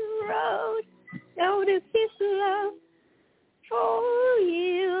that road out of his love for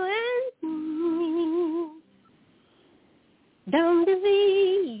you and me. Down the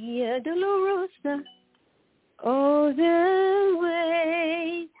Via Dolorosa, all the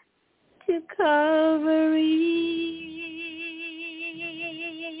way to Calvary.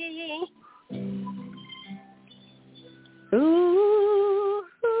 Ooh, ooh,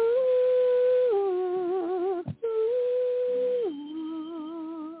 ooh,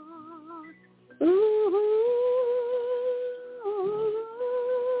 ooh, ooh.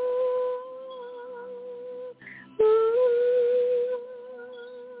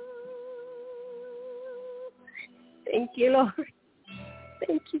 Thank you, Lord.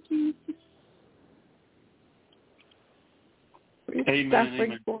 Thank you, Jesus.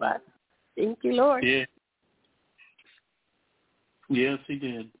 Amen. For us. Thank you, Lord. Yeah. Yes, he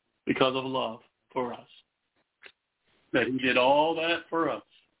did, because of love for us. That he did all that for us.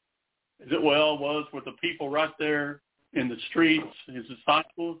 As it well was with the people right there in the streets, his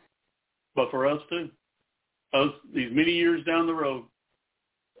disciples, but for us too. Us, these many years down the road,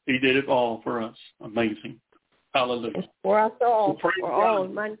 he did it all for us. Amazing. Hallelujah. It's for us all, well, for all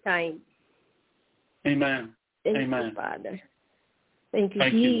mankind. Amen. Thank Amen. you, Father. Thank you,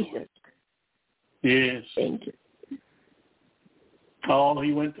 Thank Jesus. You. Yes. Thank you. All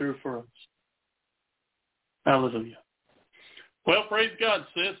he went through for us. Hallelujah. Well, praise God,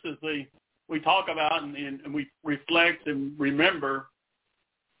 sis, as we talk about and we reflect and remember,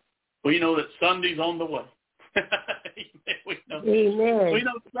 we know that Sunday's on the way. Amen. We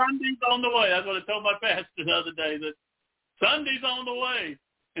know Sunday's on the way. That's what I told my pastor the other day, that Sunday's on the way.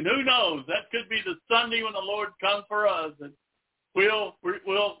 And who knows, that could be the Sunday when the Lord comes for us. And we'll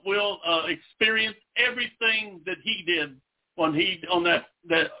experience everything that he did on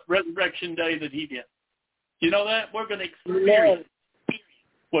that resurrection day that he did. You know that? We're going to experience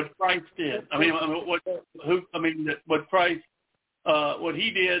what Christ did. What Christ, what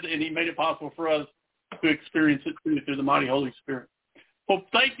he did, and he made it possible for us to experience it through the mighty Holy Spirit. Well,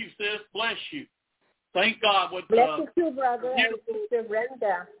 thank you, sis. Bless you. Thank God. Bless you too, brother, and Sister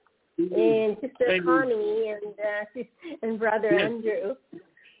Brenda, and Sister Connie, and Brother Andrew.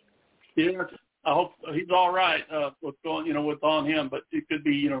 Yes, I hope he's all right. What's on him, but it could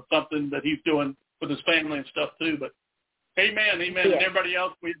be, something that he's doing with his family and stuff too. But amen. Yes. And everybody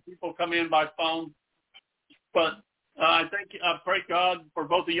else, we have people come in by phone. But I pray God for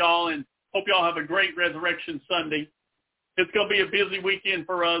both of y'all, and hope y'all have a great Resurrection Sunday. it's going to be a busy weekend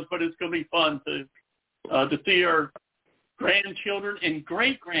for us, but it's going to be fun to see our grandchildren and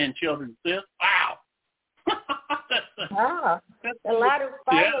great-grandchildren, sis. Wow. That's a lot of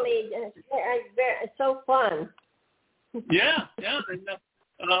family. Yeah. It's so fun. Yeah. And,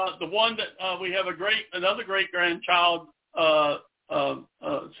 the one that we have another great-grandchild,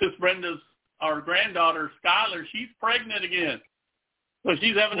 Sis Brenda's, our granddaughter, Skylar, she's pregnant again. So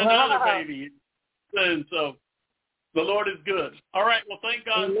she's having another baby. And so the Lord is good. All right. Well, thank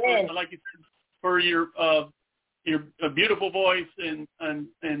God, for, like you said, for your beautiful voice and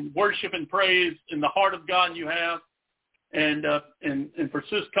worship and praise and the heart of God you have. And for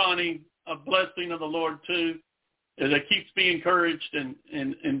Sis Connie, a blessing of the Lord too, that keeps me encouraged and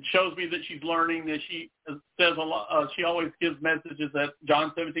shows me that she's learning. That she says a lot. She always gives messages at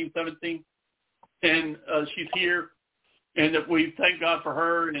John 17:17, and she's here. And that we thank God for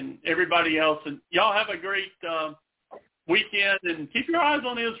her and everybody else. And y'all have a great weekend, and keep your eyes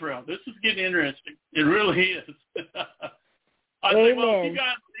on Israel. This is getting interesting. It really is. I say, well, keep your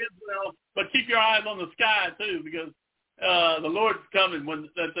eyes on Israel, but keep your eyes on the sky too, because the Lord's coming when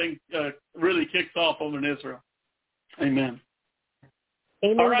that thing really kicks off over in Israel. Amen.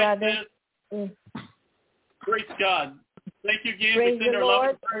 Amen, all right, brother. Praise God. Thank you again. Praise we send our love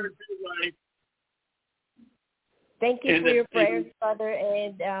and prayers your way. Thank you for your prayers, Father,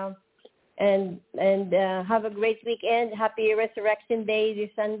 and have a great weekend. Happy Resurrection Day this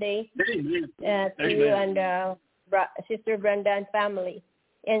Sunday. Amen. To you and Sister Brenda and family,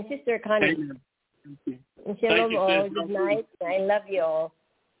 and Sister Connie. Amen. Thank you. And shalom all. Good night. I love you all.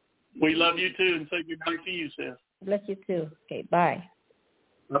 We love you too, and say good night to you, sis. Bless you too. Okay, bye.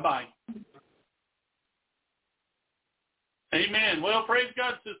 Bye-bye. Amen. Well, praise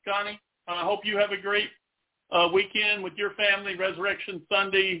God, Sis Connie. I hope you have a great weekend with your family, Resurrection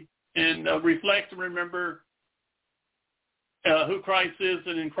Sunday, and reflect and remember who Christ is,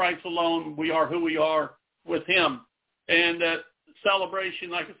 and in Christ alone we are who we are with him. And that celebration,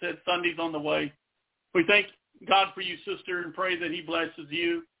 like I said, Sunday's on the way. We thank God for you, sister, and pray that he blesses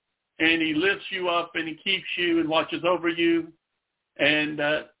you and he lifts you up and he keeps you and watches over you, and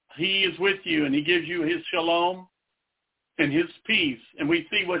he is with you and he gives you his shalom and his peace. And we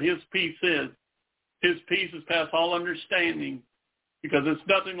see what his peace is. His peace is past all understanding, because it's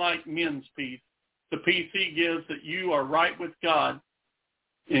nothing like men's peace. The peace he gives, that you are right with God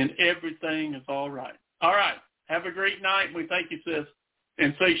and everything is all right. All right. Have a great night. We thank you, sis.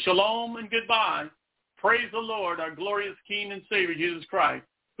 And say shalom and goodbye. Praise the Lord, our glorious King and Savior, Jesus Christ,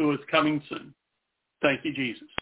 who is coming soon. Thank you, Jesus.